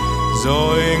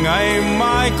 Rồi ngày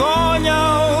mai có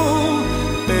nhau,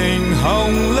 tình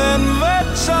hồng lên vết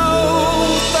sâu.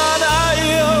 Ta đã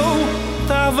yêu,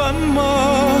 ta vẫn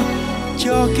mơ,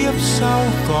 cho kiếp sau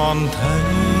còn thấy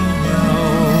nhau.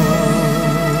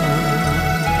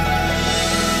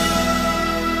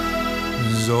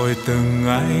 Rồi từng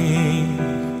ngày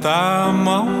ta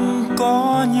mong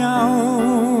có nhau,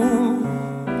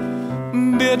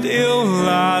 biết yêu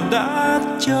là đã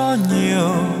cho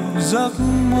nhiều giấc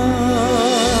mơ.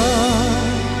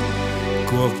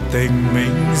 Cuộc tình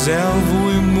mình gieo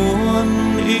vui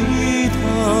muôn ý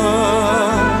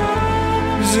thơ,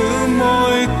 giữ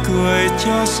môi cười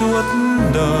cho suốt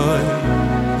đời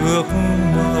ước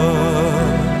mơ.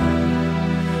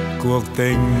 Cuộc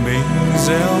tình mình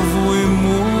gieo vui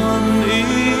muôn ý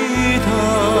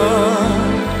thơ,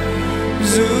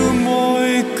 giữ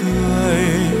môi cười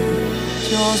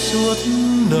cho suốt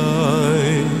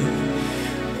đời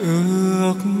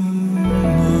ước mơ.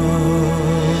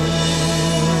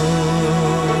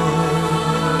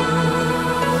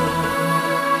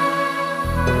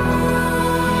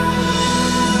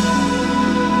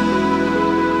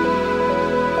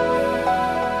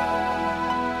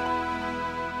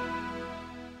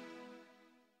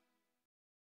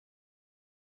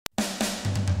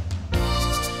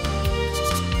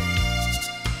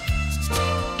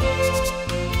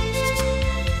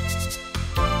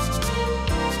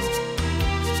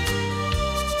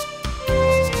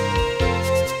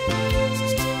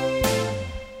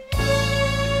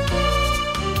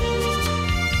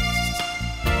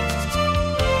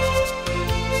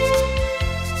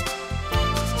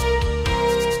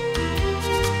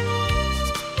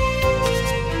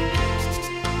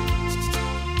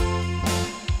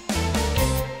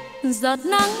 Giọt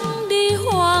nắng đi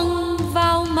hoang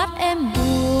vào mắt em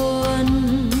buồn.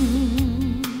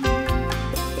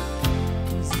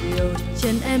 Diều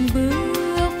chân em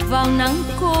bước vào nắng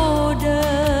cô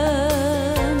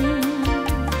đơn.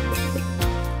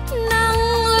 Nắng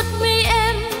ướt mi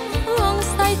em hương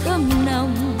say thơm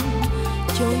nồng,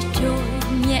 trôi trôi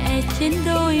nhẹ trên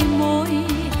đôi môi,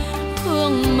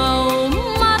 hương màu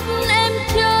mắt em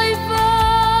chơi vơi.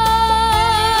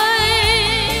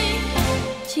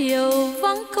 Chiều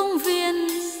vắng công viên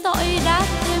dõi đá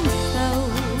thêm sầu,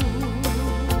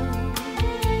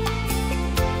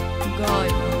 gọi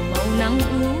màu nắng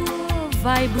úa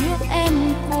vài bước em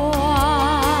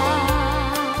qua.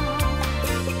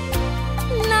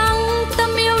 Nắng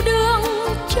tâm yêu đương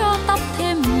cho tóc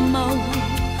thêm màu,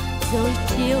 rồi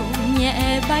chiều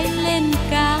nhẹ bay lên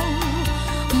cao,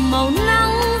 màu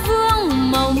nắng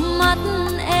vương màu mắt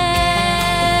em.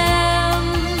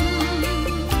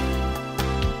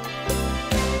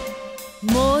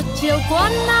 Một chiều có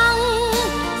nắng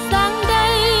sáng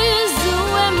đây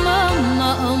dù em mơ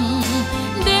mộng,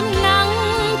 đêm nắng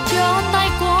cho tay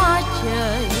qua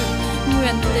trời,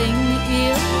 nguyện tình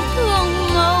yêu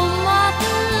thương màu mắt.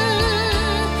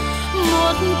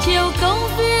 Một chiều công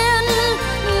viên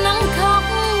nắng khóc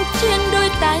trên đôi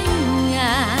tay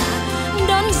ngà,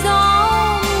 đón gió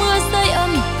mưa rơi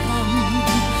âm thầm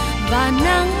và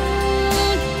nắng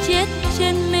chết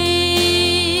trên mi.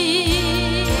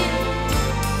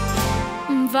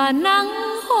 Và nắng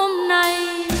hôm nay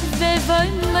về với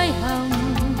mây hồng,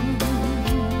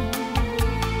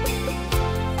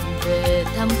 về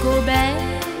thăm cô bé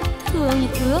thương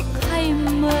ước hay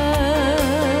mơ.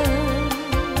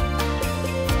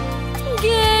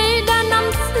 Ghế đã năm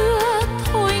xưa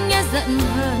thôi nghe giận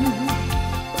hờn,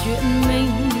 chuyện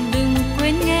mình đừng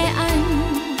quên nghe anh,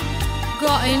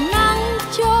 gọi nắng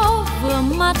cho vừa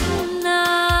mắt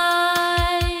nay.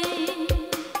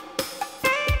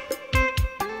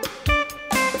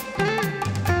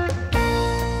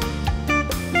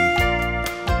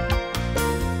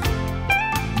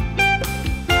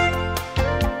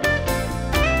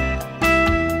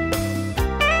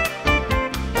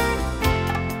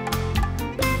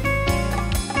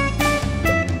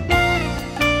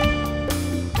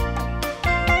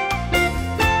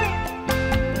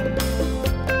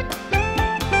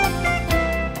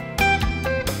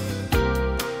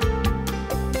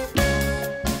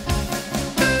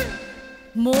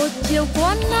 Một chiều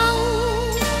có nắng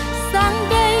sáng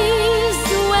đây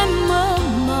dù em mơ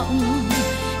mộng,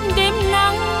 đêm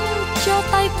nắng cho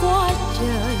tay qua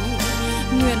trời,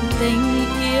 nguyện tình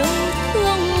yêu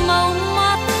thương màu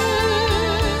mắt.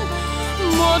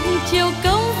 Một chiều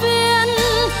công viên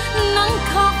nắng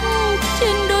khóc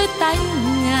trên đôi tay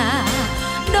ngà,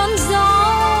 đón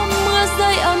gió mưa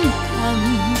rơi âm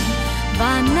thầm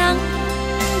và nắng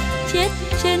chết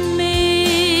trên mi.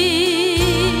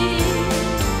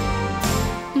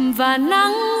 Và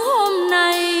nắng hôm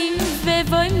nay về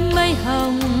với mây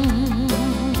hồng,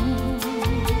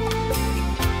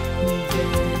 về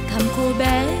thăm cô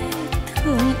bé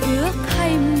thương ước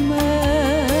hay mơ.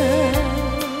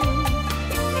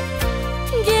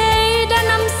 Ghế đã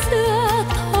năm xưa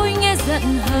thôi nghe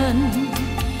giận hờn,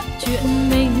 chuyện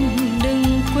mình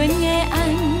đừng quên nghe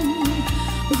anh,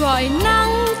 gọi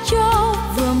nắng cho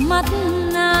vừa mắt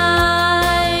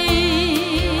nay.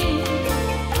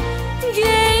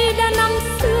 Ghế đã năm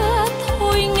xưa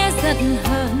thôi nghe giận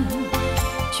hờn,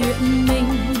 chuyện mình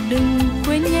đừng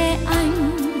quên nghe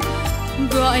anh,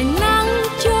 gọi nắng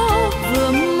cho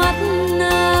vừa mắt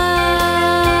nay.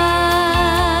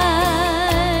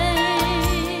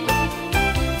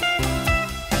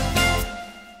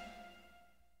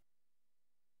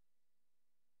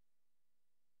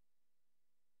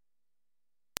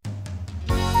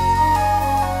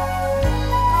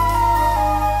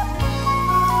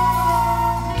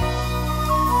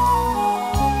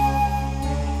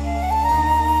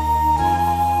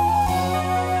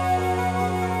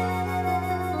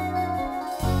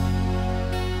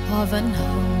 Hoa vẫn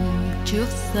hồng trước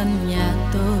sân nhà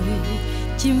tôi,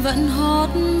 chim vẫn hót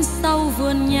sau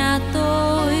vườn nhà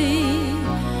tôi.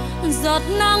 Giọt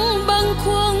nắng bâng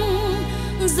khuâng,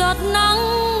 giọt nắng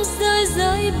rơi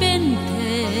rơi bên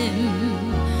thềm.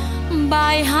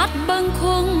 Bài hát bâng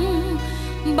khuâng,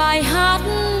 bài hát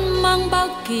mang bao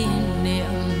kỷ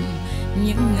niệm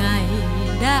những ngày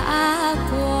đã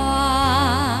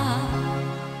qua.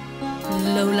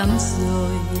 Lâu lắm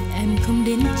rồi em không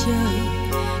đến chơi,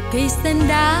 cây sen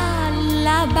đá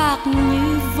lá bạc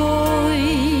như vôi.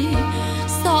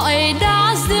 Sỏi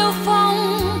đá diêu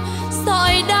phong,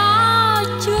 sỏi đá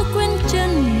chưa quên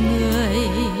chân người.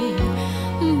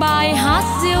 Bài hát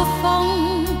diêu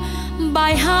phong,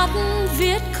 bài hát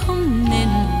viết không nên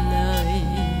lời,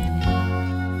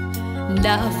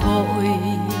 đã vội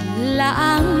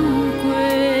lãng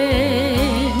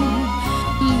quên.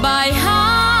 Bài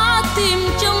hát tìm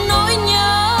trong nỗi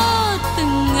nhớ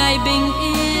từng ngày bình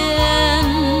yên.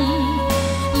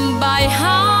 Bài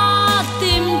hát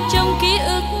tìm trong ký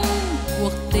ức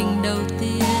cuộc tình đầu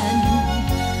tiên.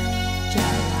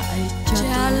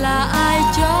 Trả lại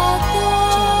cho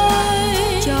tôi,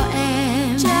 cho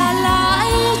em, trả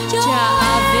lại cho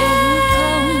trả về hư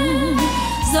không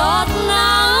giọt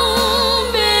nắng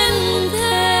bên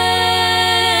thềm.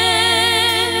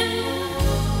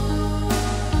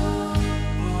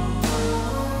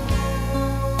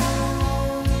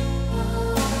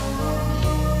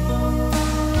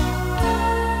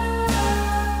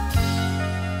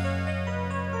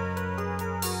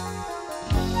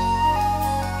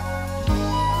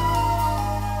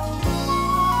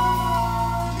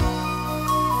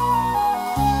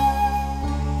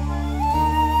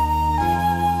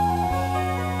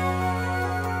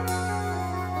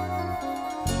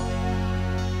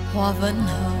 Hoa vẫn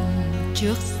hồng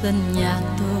trước sân nhà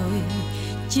tôi,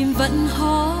 chim vẫn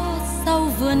hót sau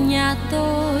vườn nhà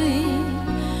tôi.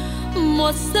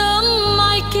 Một sớm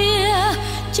mai kia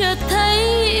chợt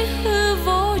thấy hư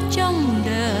vô trong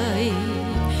đời.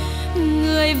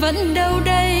 Người vẫn đâu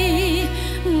đây,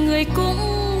 người cũng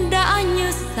đã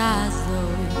như xa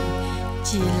rồi,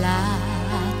 chỉ là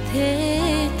thế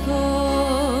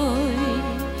thôi.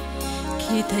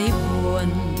 Khi thấy buồn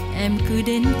em cứ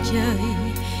đến chơi,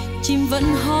 chim vẫn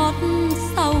hót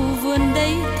sau vườn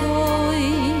đấy thôi.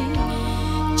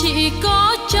 Chỉ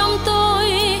có trong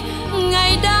tôi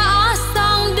ngày đã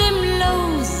sang đêm lâu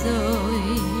rồi.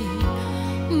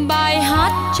 Bài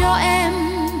hát cho em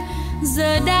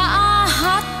giờ đã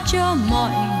hát cho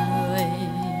mọi người,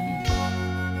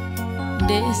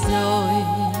 để rồi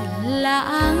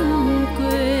lãng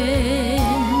quên.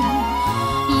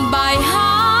 Bài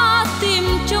hát tìm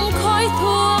trong khói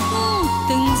thuốc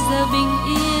từng giờ bình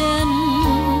yên.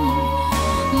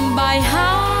 Bài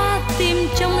hát tìm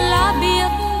trong lá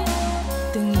biếc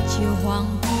từng chiều hoàng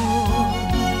hôn.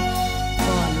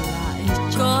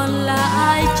 Còn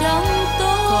lại trong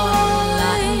tôi, còn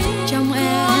lại trong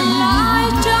em,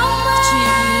 chỉ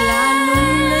là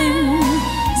lung linh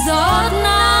giọt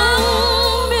nắng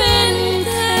bên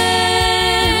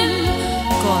thềm.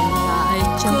 Còn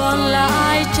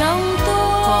lại trong tôi,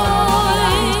 còn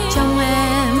lại trong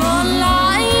em,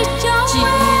 chỉ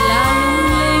là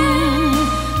lung linh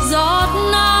giọt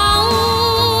nắng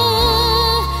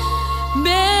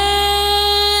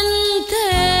bên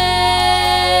thềm.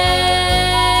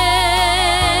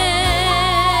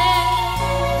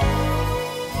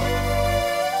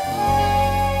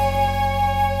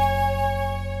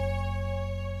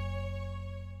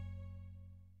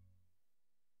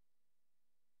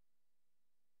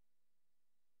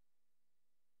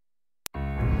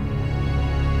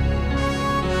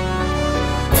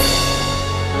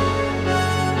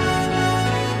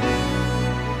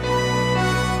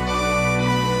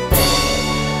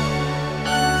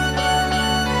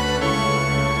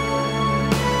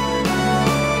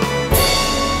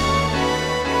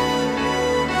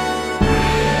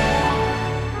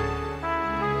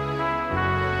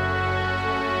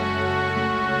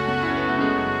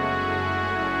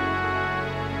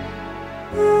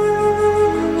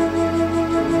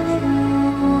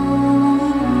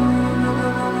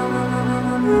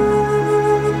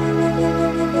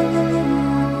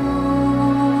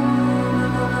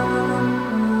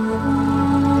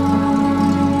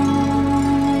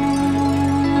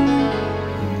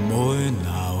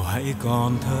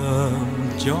 Còn thơm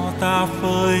cho ta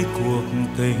phơi cuộc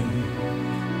tình,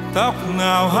 tóc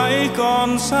nào hãy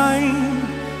còn xanh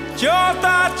cho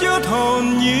ta chút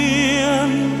hồn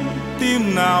nhiên.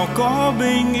 Tim nào có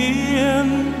bình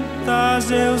yên ta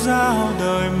rêu rao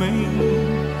đời mình,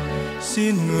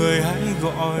 xin người hãy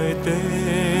gọi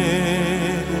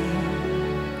tên.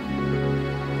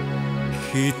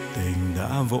 Khi tình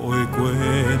đã vội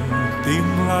quên, tim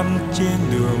lăn trên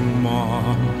đường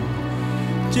mòn,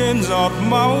 trên giọt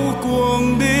máu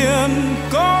cuồng điên,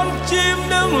 con chim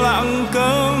đứng lặng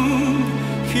câm.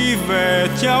 Khi về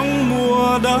trong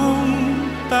mùa đông,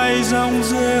 tay rong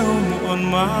rêu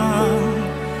muộn màng,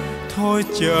 thôi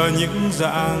chờ những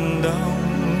rạng đông.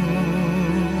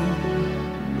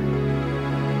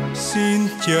 Xin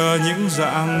chờ những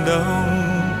rạng đông,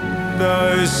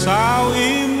 đời sao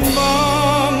im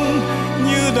bóng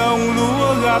như đồng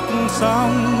lúa gặt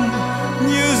xong,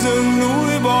 như rừng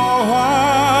núi bỏ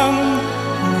hoang.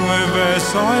 Người về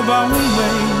soi bóng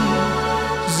mình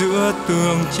giữa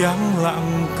tường trắng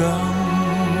lặng câm.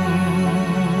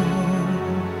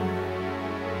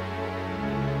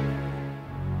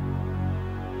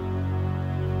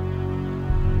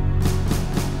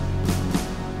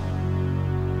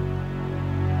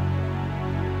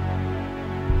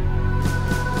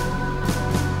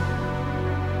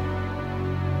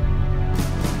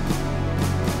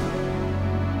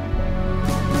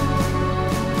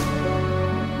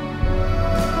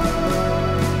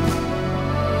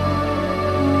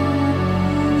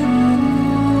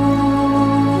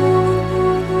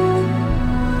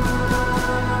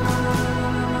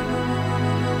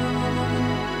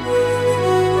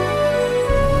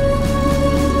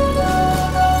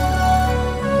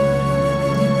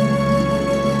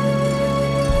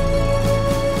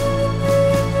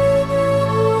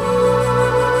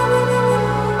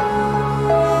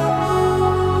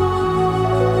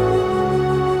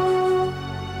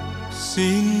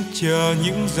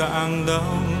 những rạng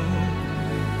đông.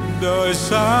 Đời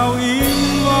sao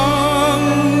im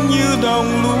vắng như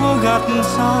đồng lúa gặt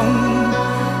xong,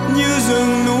 như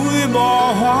rừng núi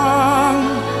bỏ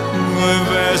hoang, người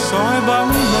về soi bóng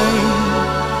mình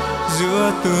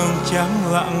giữa tường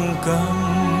trắng lặng câm.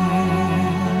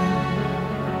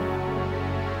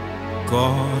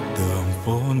 Có đường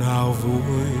phố nào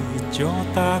vui cho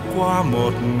ta qua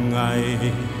một ngày,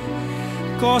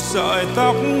 có sợi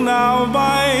tóc nào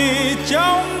bay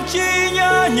trong trí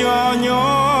nhớ nhỏ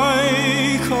nhói.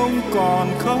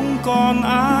 Không còn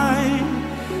ai,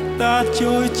 ta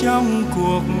trôi trong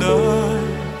cuộc đời,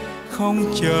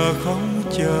 không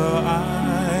chờ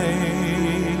ai.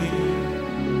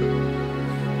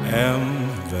 Em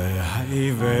về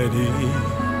hãy về đi,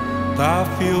 ta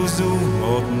phiêu du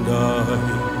một đời.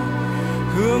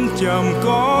 Hương trầm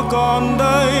có còn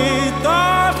đây,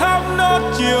 ta thắp nốt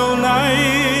chiều nay.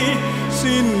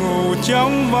 Xin ngủ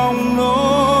trong vòng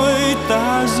nỗi,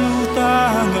 ta du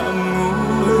ta ngậm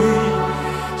ngùi.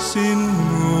 Xin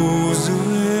ngủ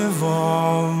dưới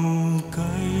vòm cây.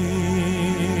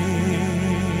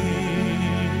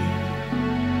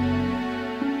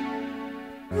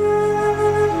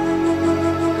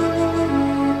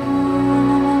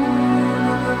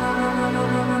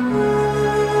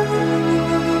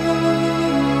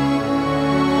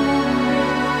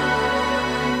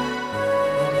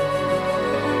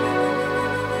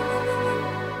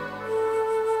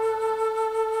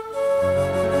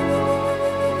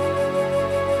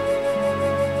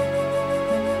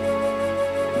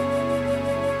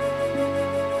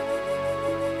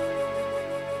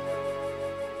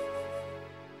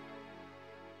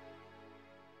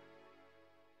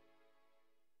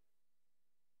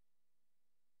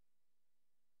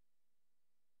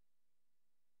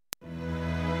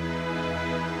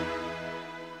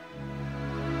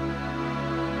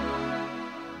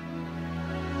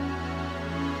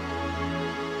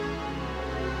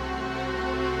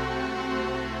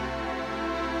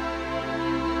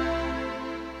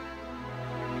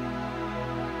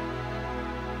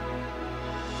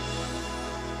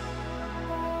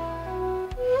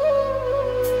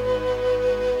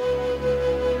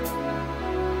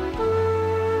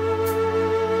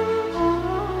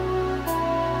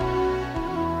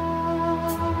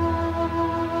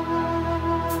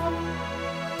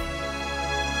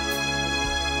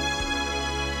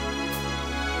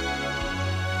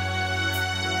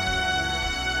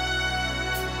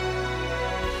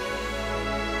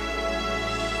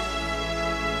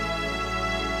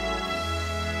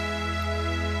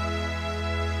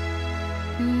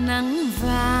 Nắng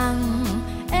vàng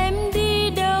em đi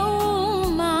đâu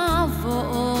mà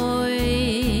vội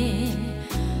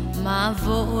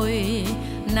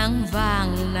nắng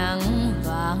vàng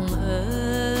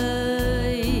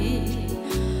ơi,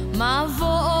 mà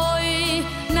vội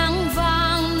nắng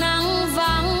vàng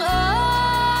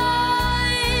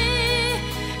ơi.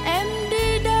 Em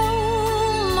đi đâu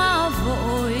mà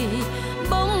vội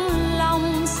bông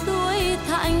lòng suối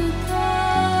thành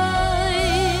thơi.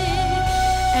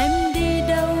 Em đi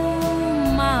đâu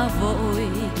mà vội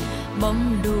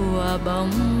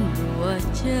bông đùa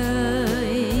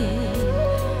chơi.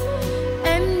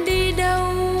 Em đi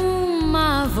đâu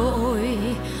mà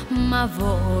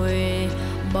vội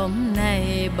bóng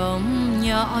này bóng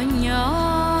nhỏ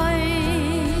nhói.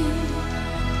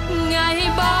 Ngày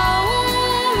bóng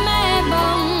mẹ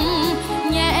bóng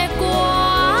nhẹ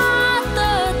quá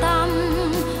tơ tằm,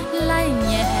 lay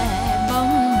nhẹ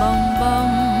bông bông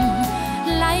bông,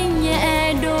 lay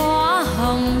nhẹ đóa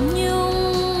hồng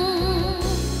nhung.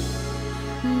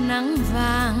 Nắng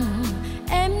vàng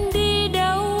em đi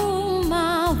đâu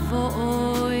mà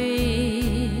vội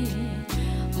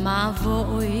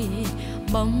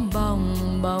bông bông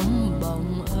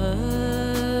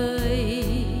ơi,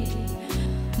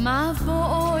 mà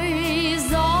vội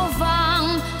gió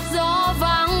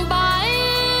vàng bay.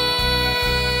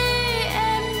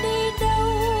 Em đi đâu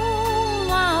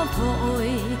mà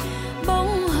vội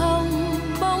bông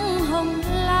hồng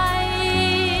lay.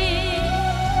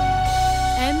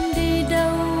 Em đi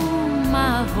đâu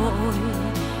mà vội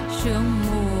sương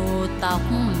mù tóc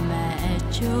mẹ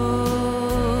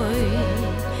trôi.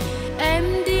 Em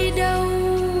đi đâu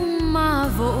mà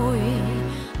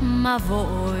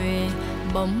vội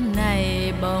bóng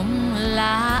này bóng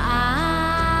là ai.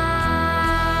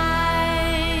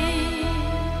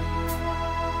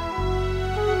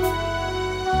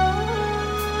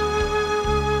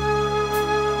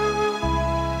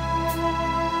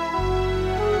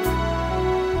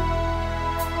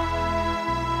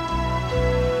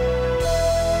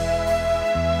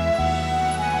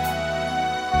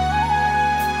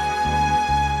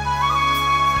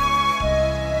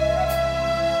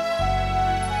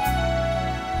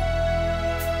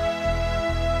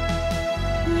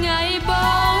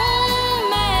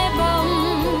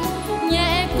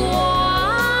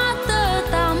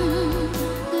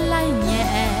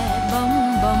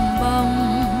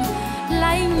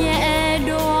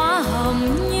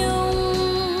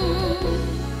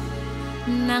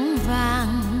 nắng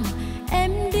vàng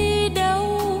em đi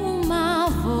đâu mà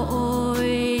vội,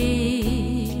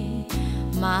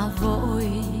 mà vội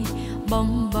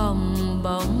bông bồng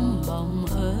bông bồng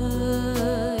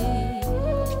ơi,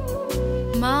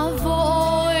 mà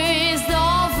vội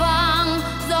gió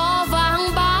vàng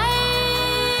bay.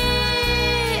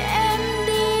 Em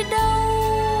đi đâu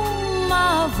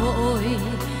mà vội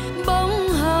bông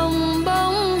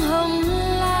hồng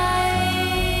lay.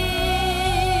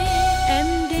 Em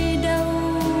đi đâu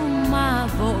mà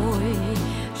vội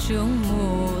sương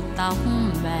mù tóc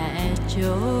mẹ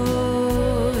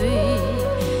trôi.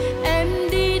 Em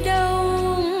đi đâu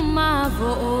mà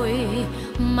vội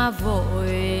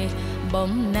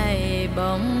bóng này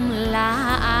bóng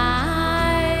là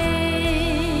ai.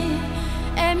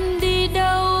 Em đi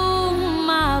đâu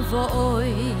mà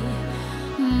vội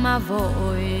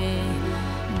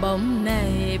bóng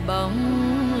này bóng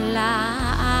là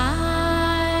ai.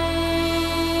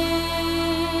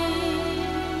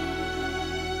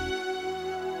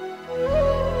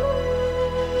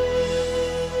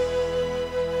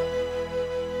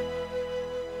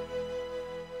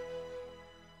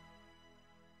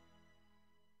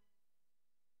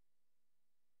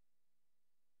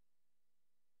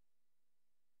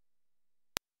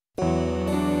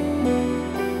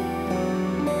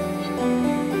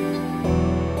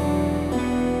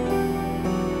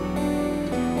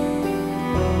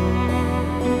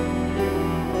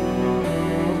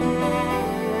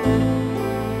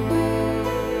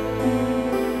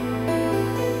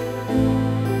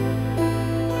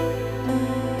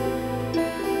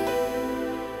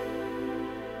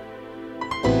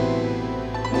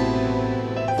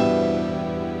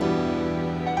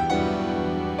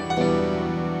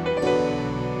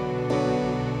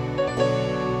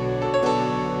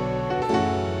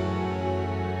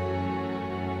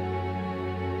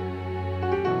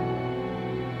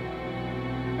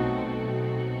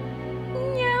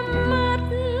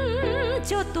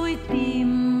 Cho tôi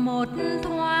tìm một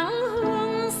thoáng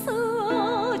hương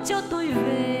xưa, cho tôi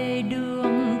về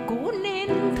đường cũ nên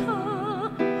thơ,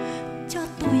 cho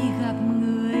tôi gặp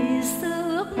người xưa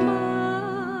ước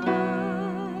mơ.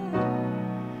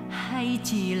 Hay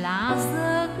chỉ là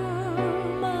giấc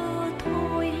mơ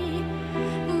thôi,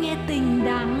 nghe tình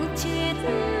đắng chết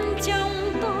trong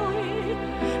tôi,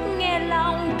 nghe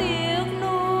lòng tiếc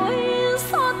nuối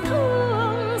xót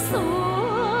thương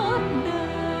suốt đời.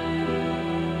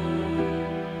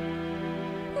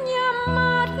 Nhắm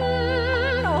mắt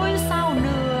ôi sao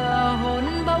nửa hồn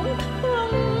bỗng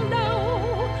thương đau,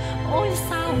 ôi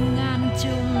sao ngàn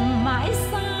trùng mãi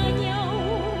xa nhau,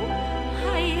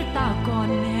 hay ta còn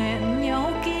hẹn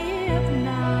nhau kiếp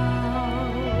nào.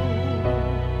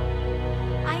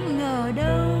 Anh ở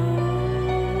đâu,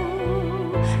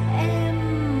 em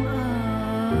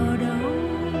ở đâu,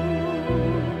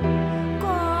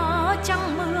 có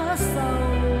chăng mưa sầu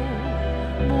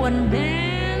buồn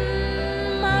đến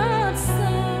mất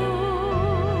sâu.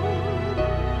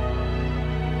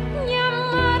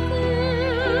 Nhắm mắt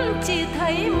chỉ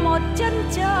thấy một chân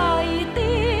trời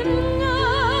tim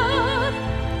ngát,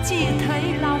 chỉ thấy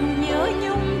lòng nhớ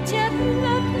nhung chất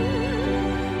ngất,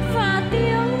 và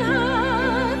tiếng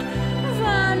hát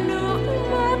và nước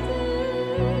mắt.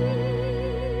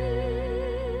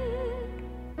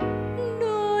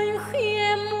 Đôi khi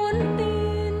em muốn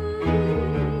tin,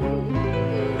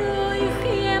 đôi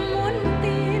khi em muốn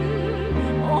tin,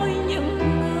 ôi những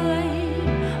người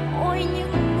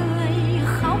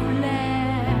khóc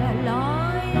lẻ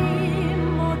loi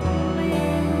một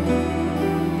mình.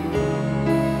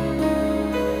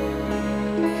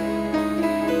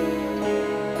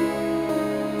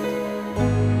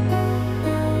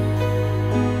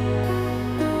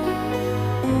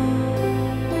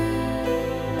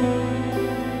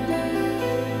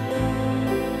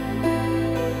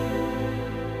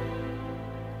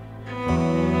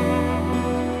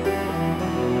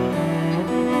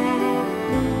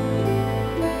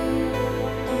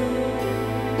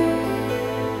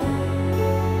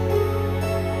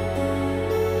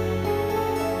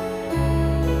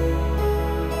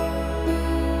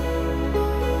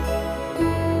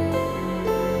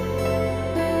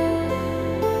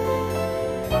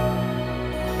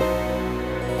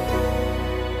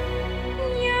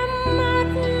 Nhắm mắt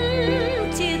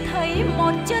chỉ thấy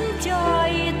một chân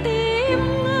trời tim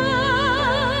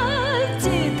ngát,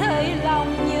 chỉ thấy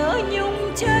lòng nhớ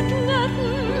nhung chất ngất,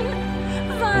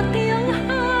 và tiếng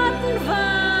hát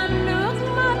và nước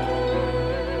mắt.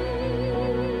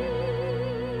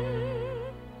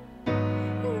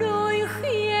 Đôi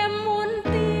khi em muốn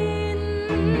tin,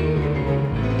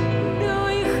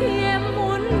 đôi khi em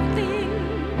muốn tin,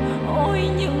 ôi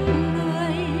những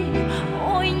người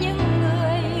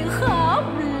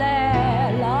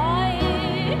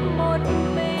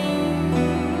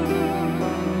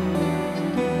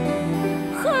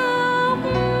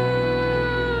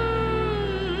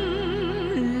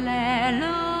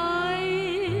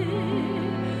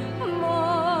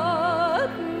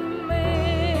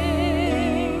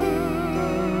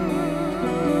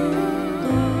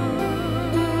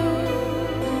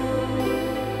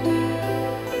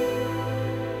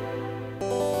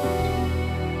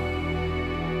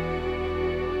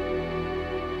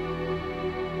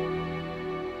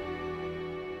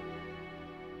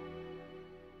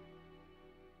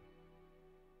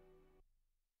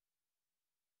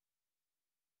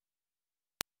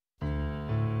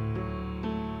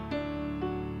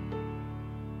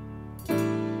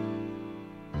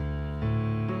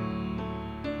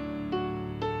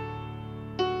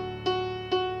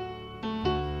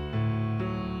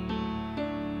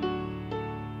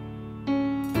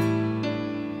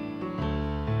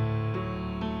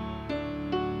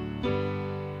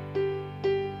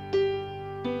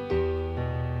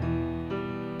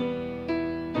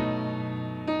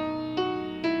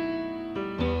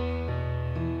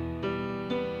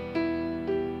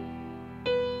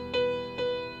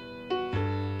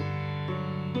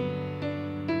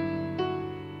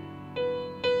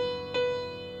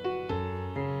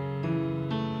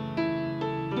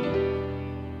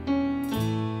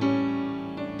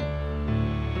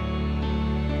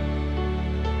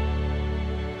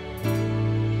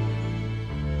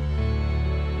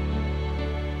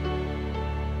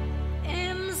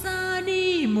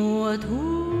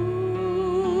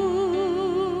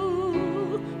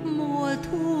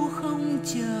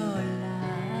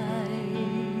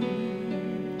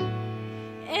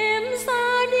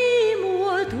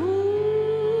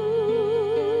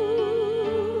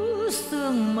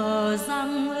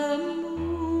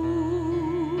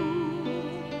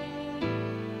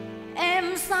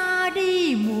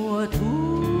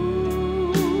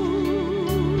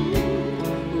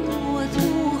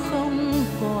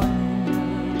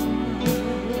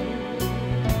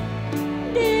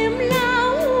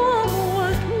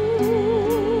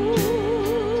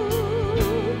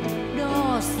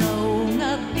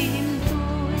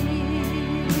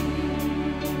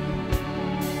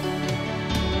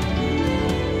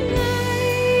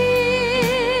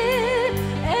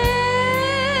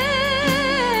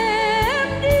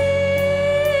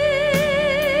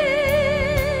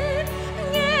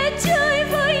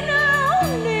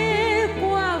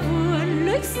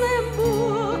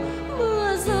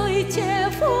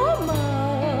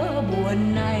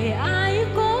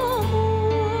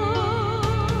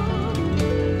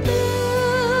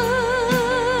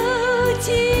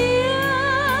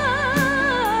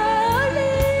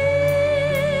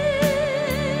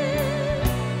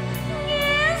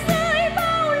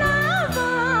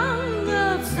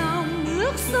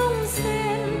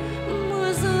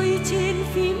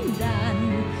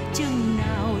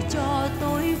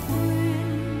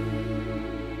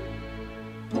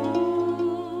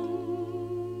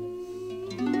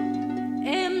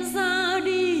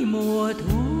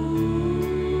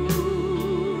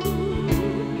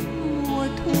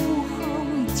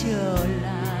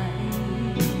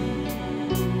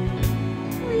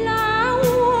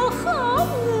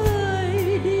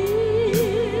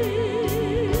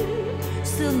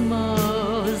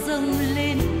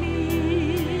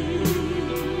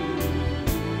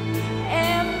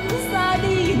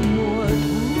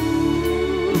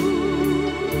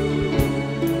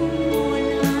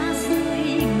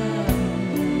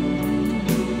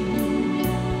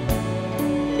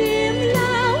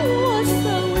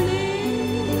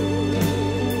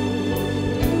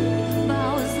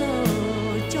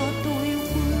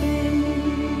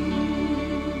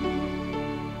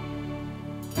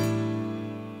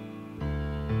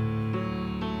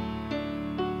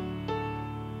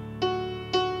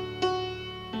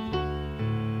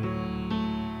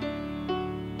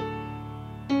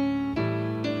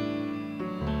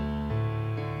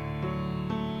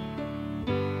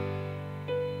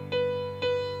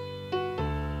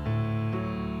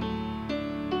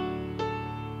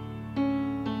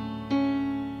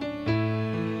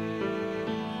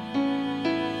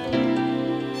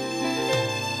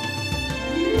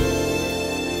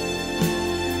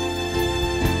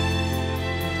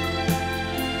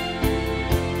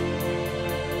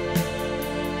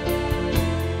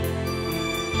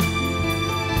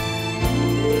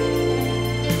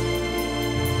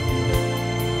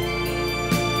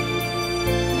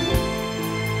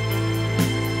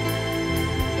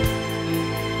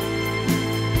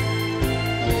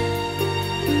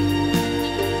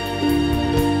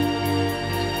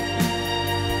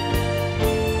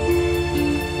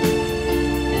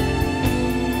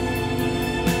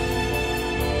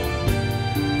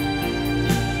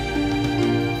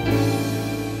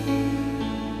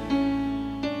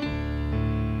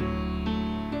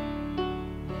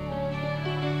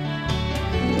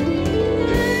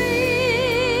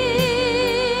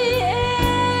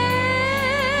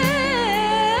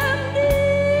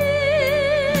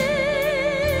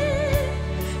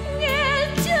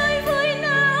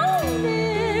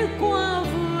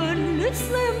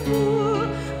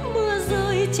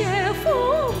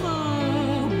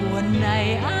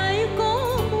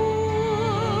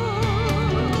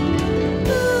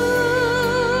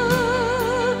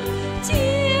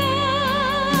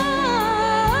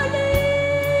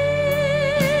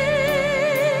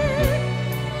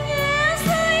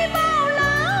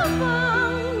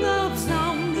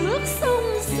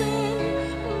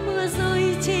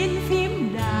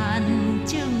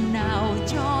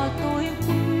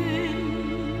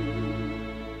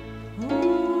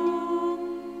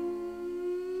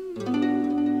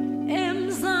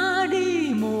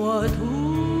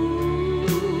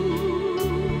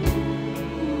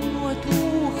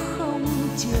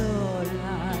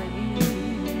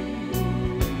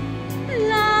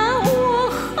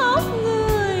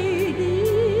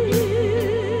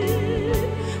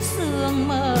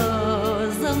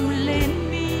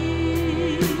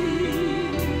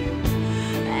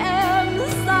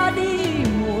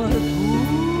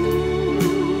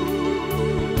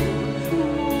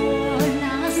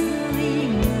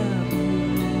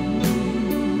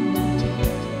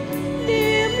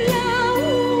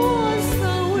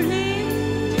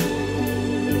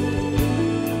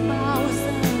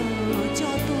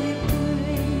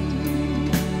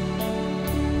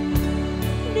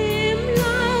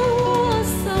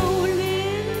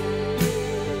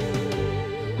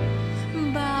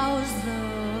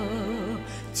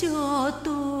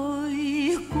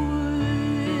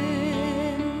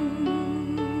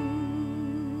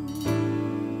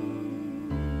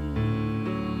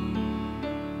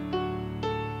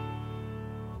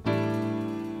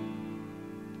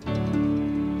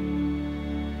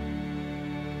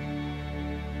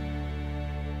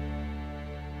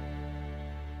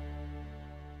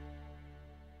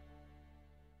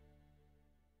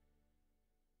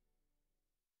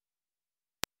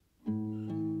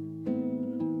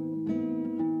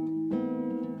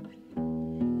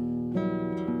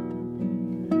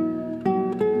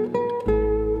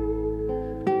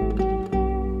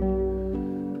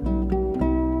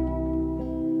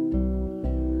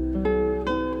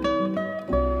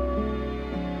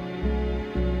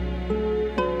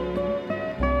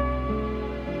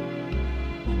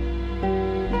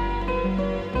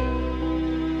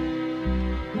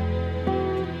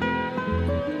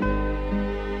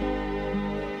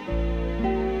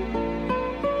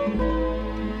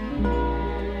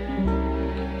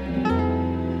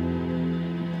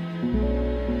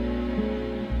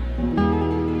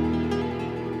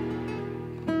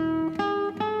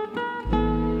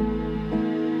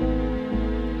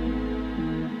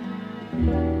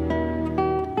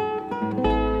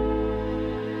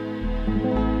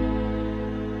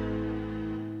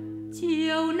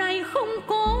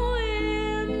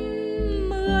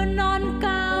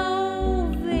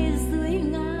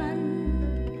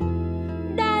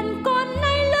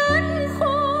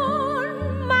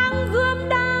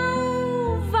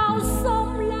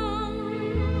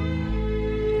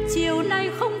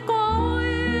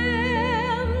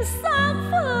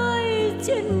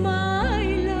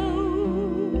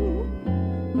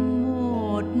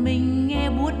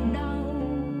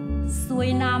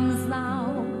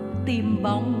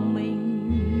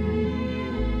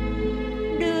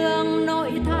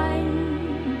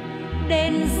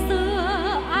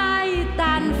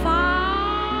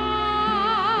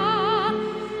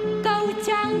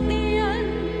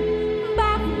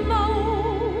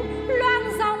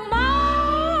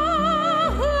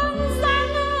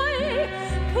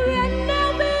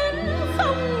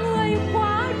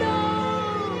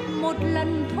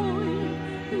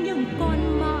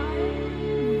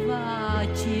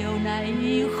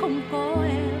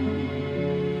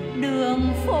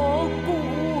đường phố cũ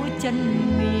chân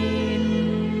miền.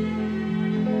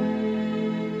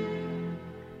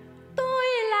 Tôi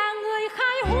là người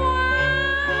khai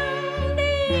hoang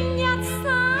đi nhặt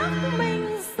xác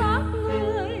mình, xác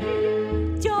người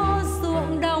cho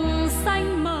ruộng đồng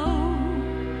xanh màu,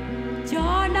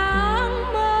 cho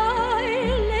nắng mới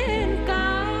lên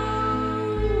cao.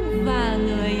 Và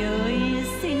người ơi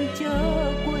xin chớ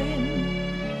quên,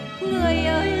 người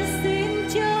ơi xin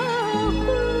chớ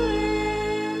quên.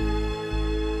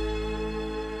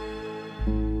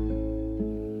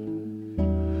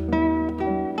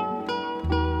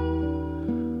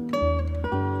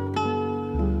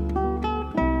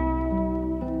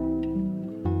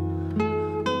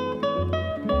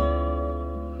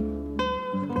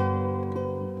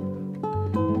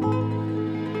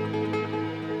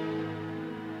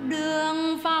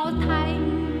 Đường vào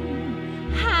thành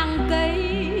hàng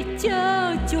cây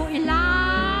chơ trụi lá,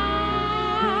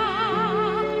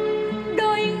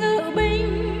 đôi ngự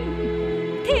binh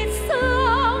thịt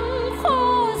xương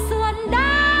khô sườn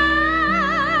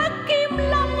đá. Kim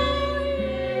Long ơi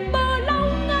bờ lâu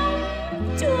ngóng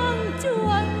chuông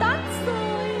chùa tắt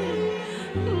rồi,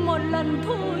 một lần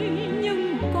thôi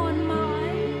nhưng còn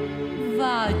mãi.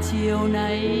 Và chiều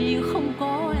nay không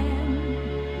có em,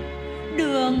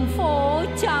 đường phố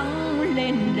trắng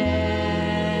lên đèn.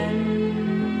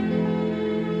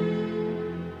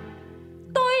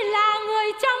 Tôi là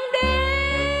người trong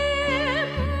đêm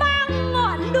mang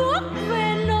ngọn đuốc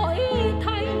về nội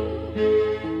thành,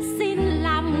 xin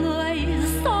làm người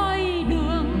soi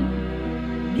đường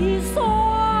đi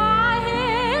xóa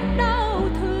hết đau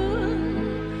thương.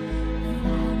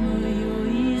 Và người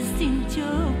ơi xin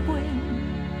chớ quên,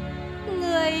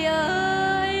 người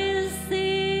ơi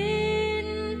xin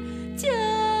chớ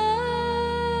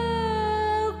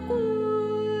quên.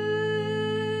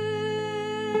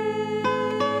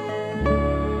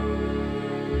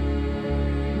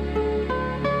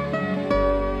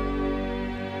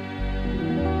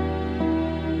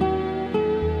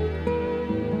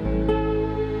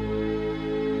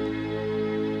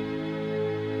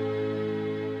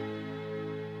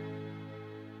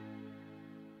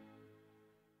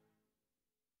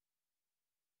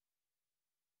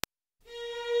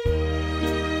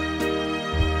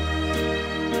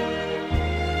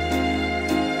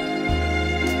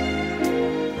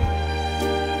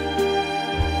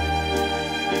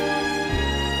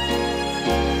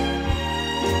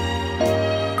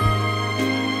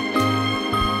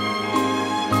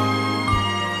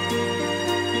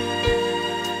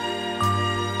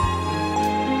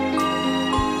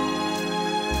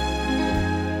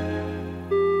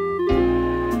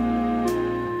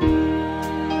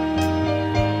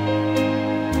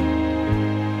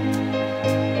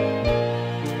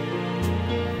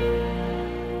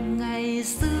 Ngày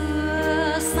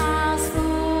xưa xa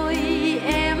xôi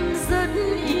em rất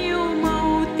yêu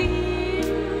màu tím.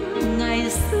 Ngày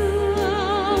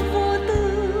xưa vô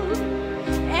tư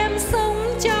em sống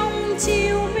trong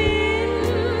chiều biên.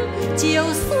 Chiều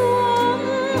xuống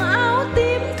áo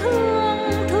tím thương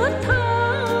thướt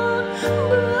tha,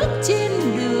 bước trên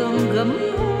đường gấm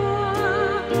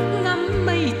hoa, ngắm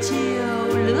mây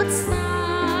chiều lướt xa.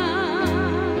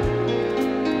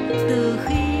 Từ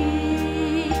khi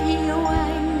yêu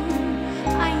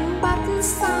anh bắt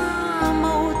xa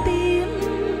màu tím,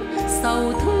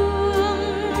 sầu thương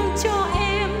cho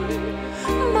em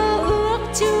mơ ước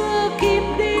chưa kịp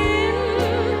đến.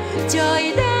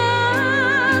 Trời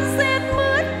đã rét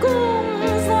mướt cùng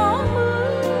gió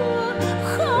mưa,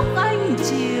 khóc anh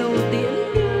chiều tiễn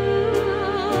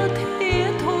đưa,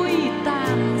 thế thôi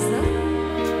tàn giấc.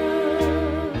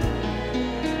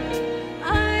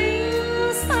 Anh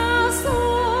xa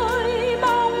xôi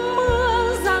bóng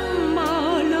mưa răng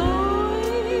mờ lối,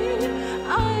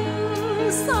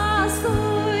 anh xa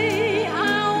xôi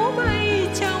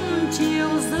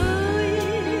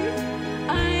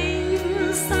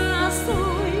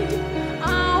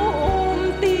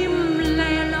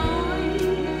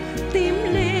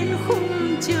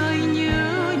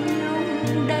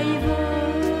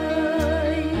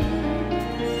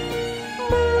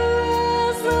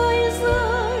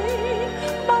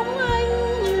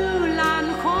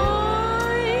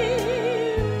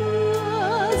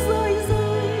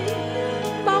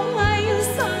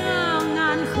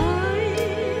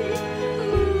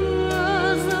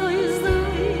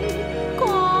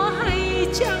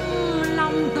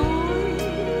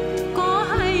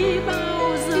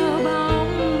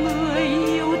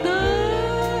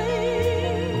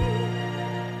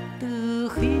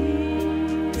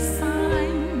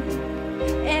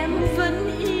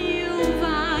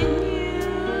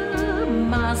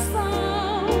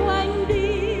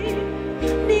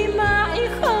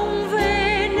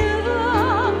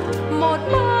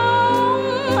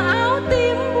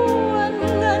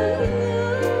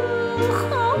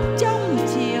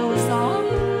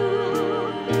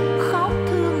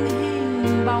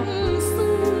bóng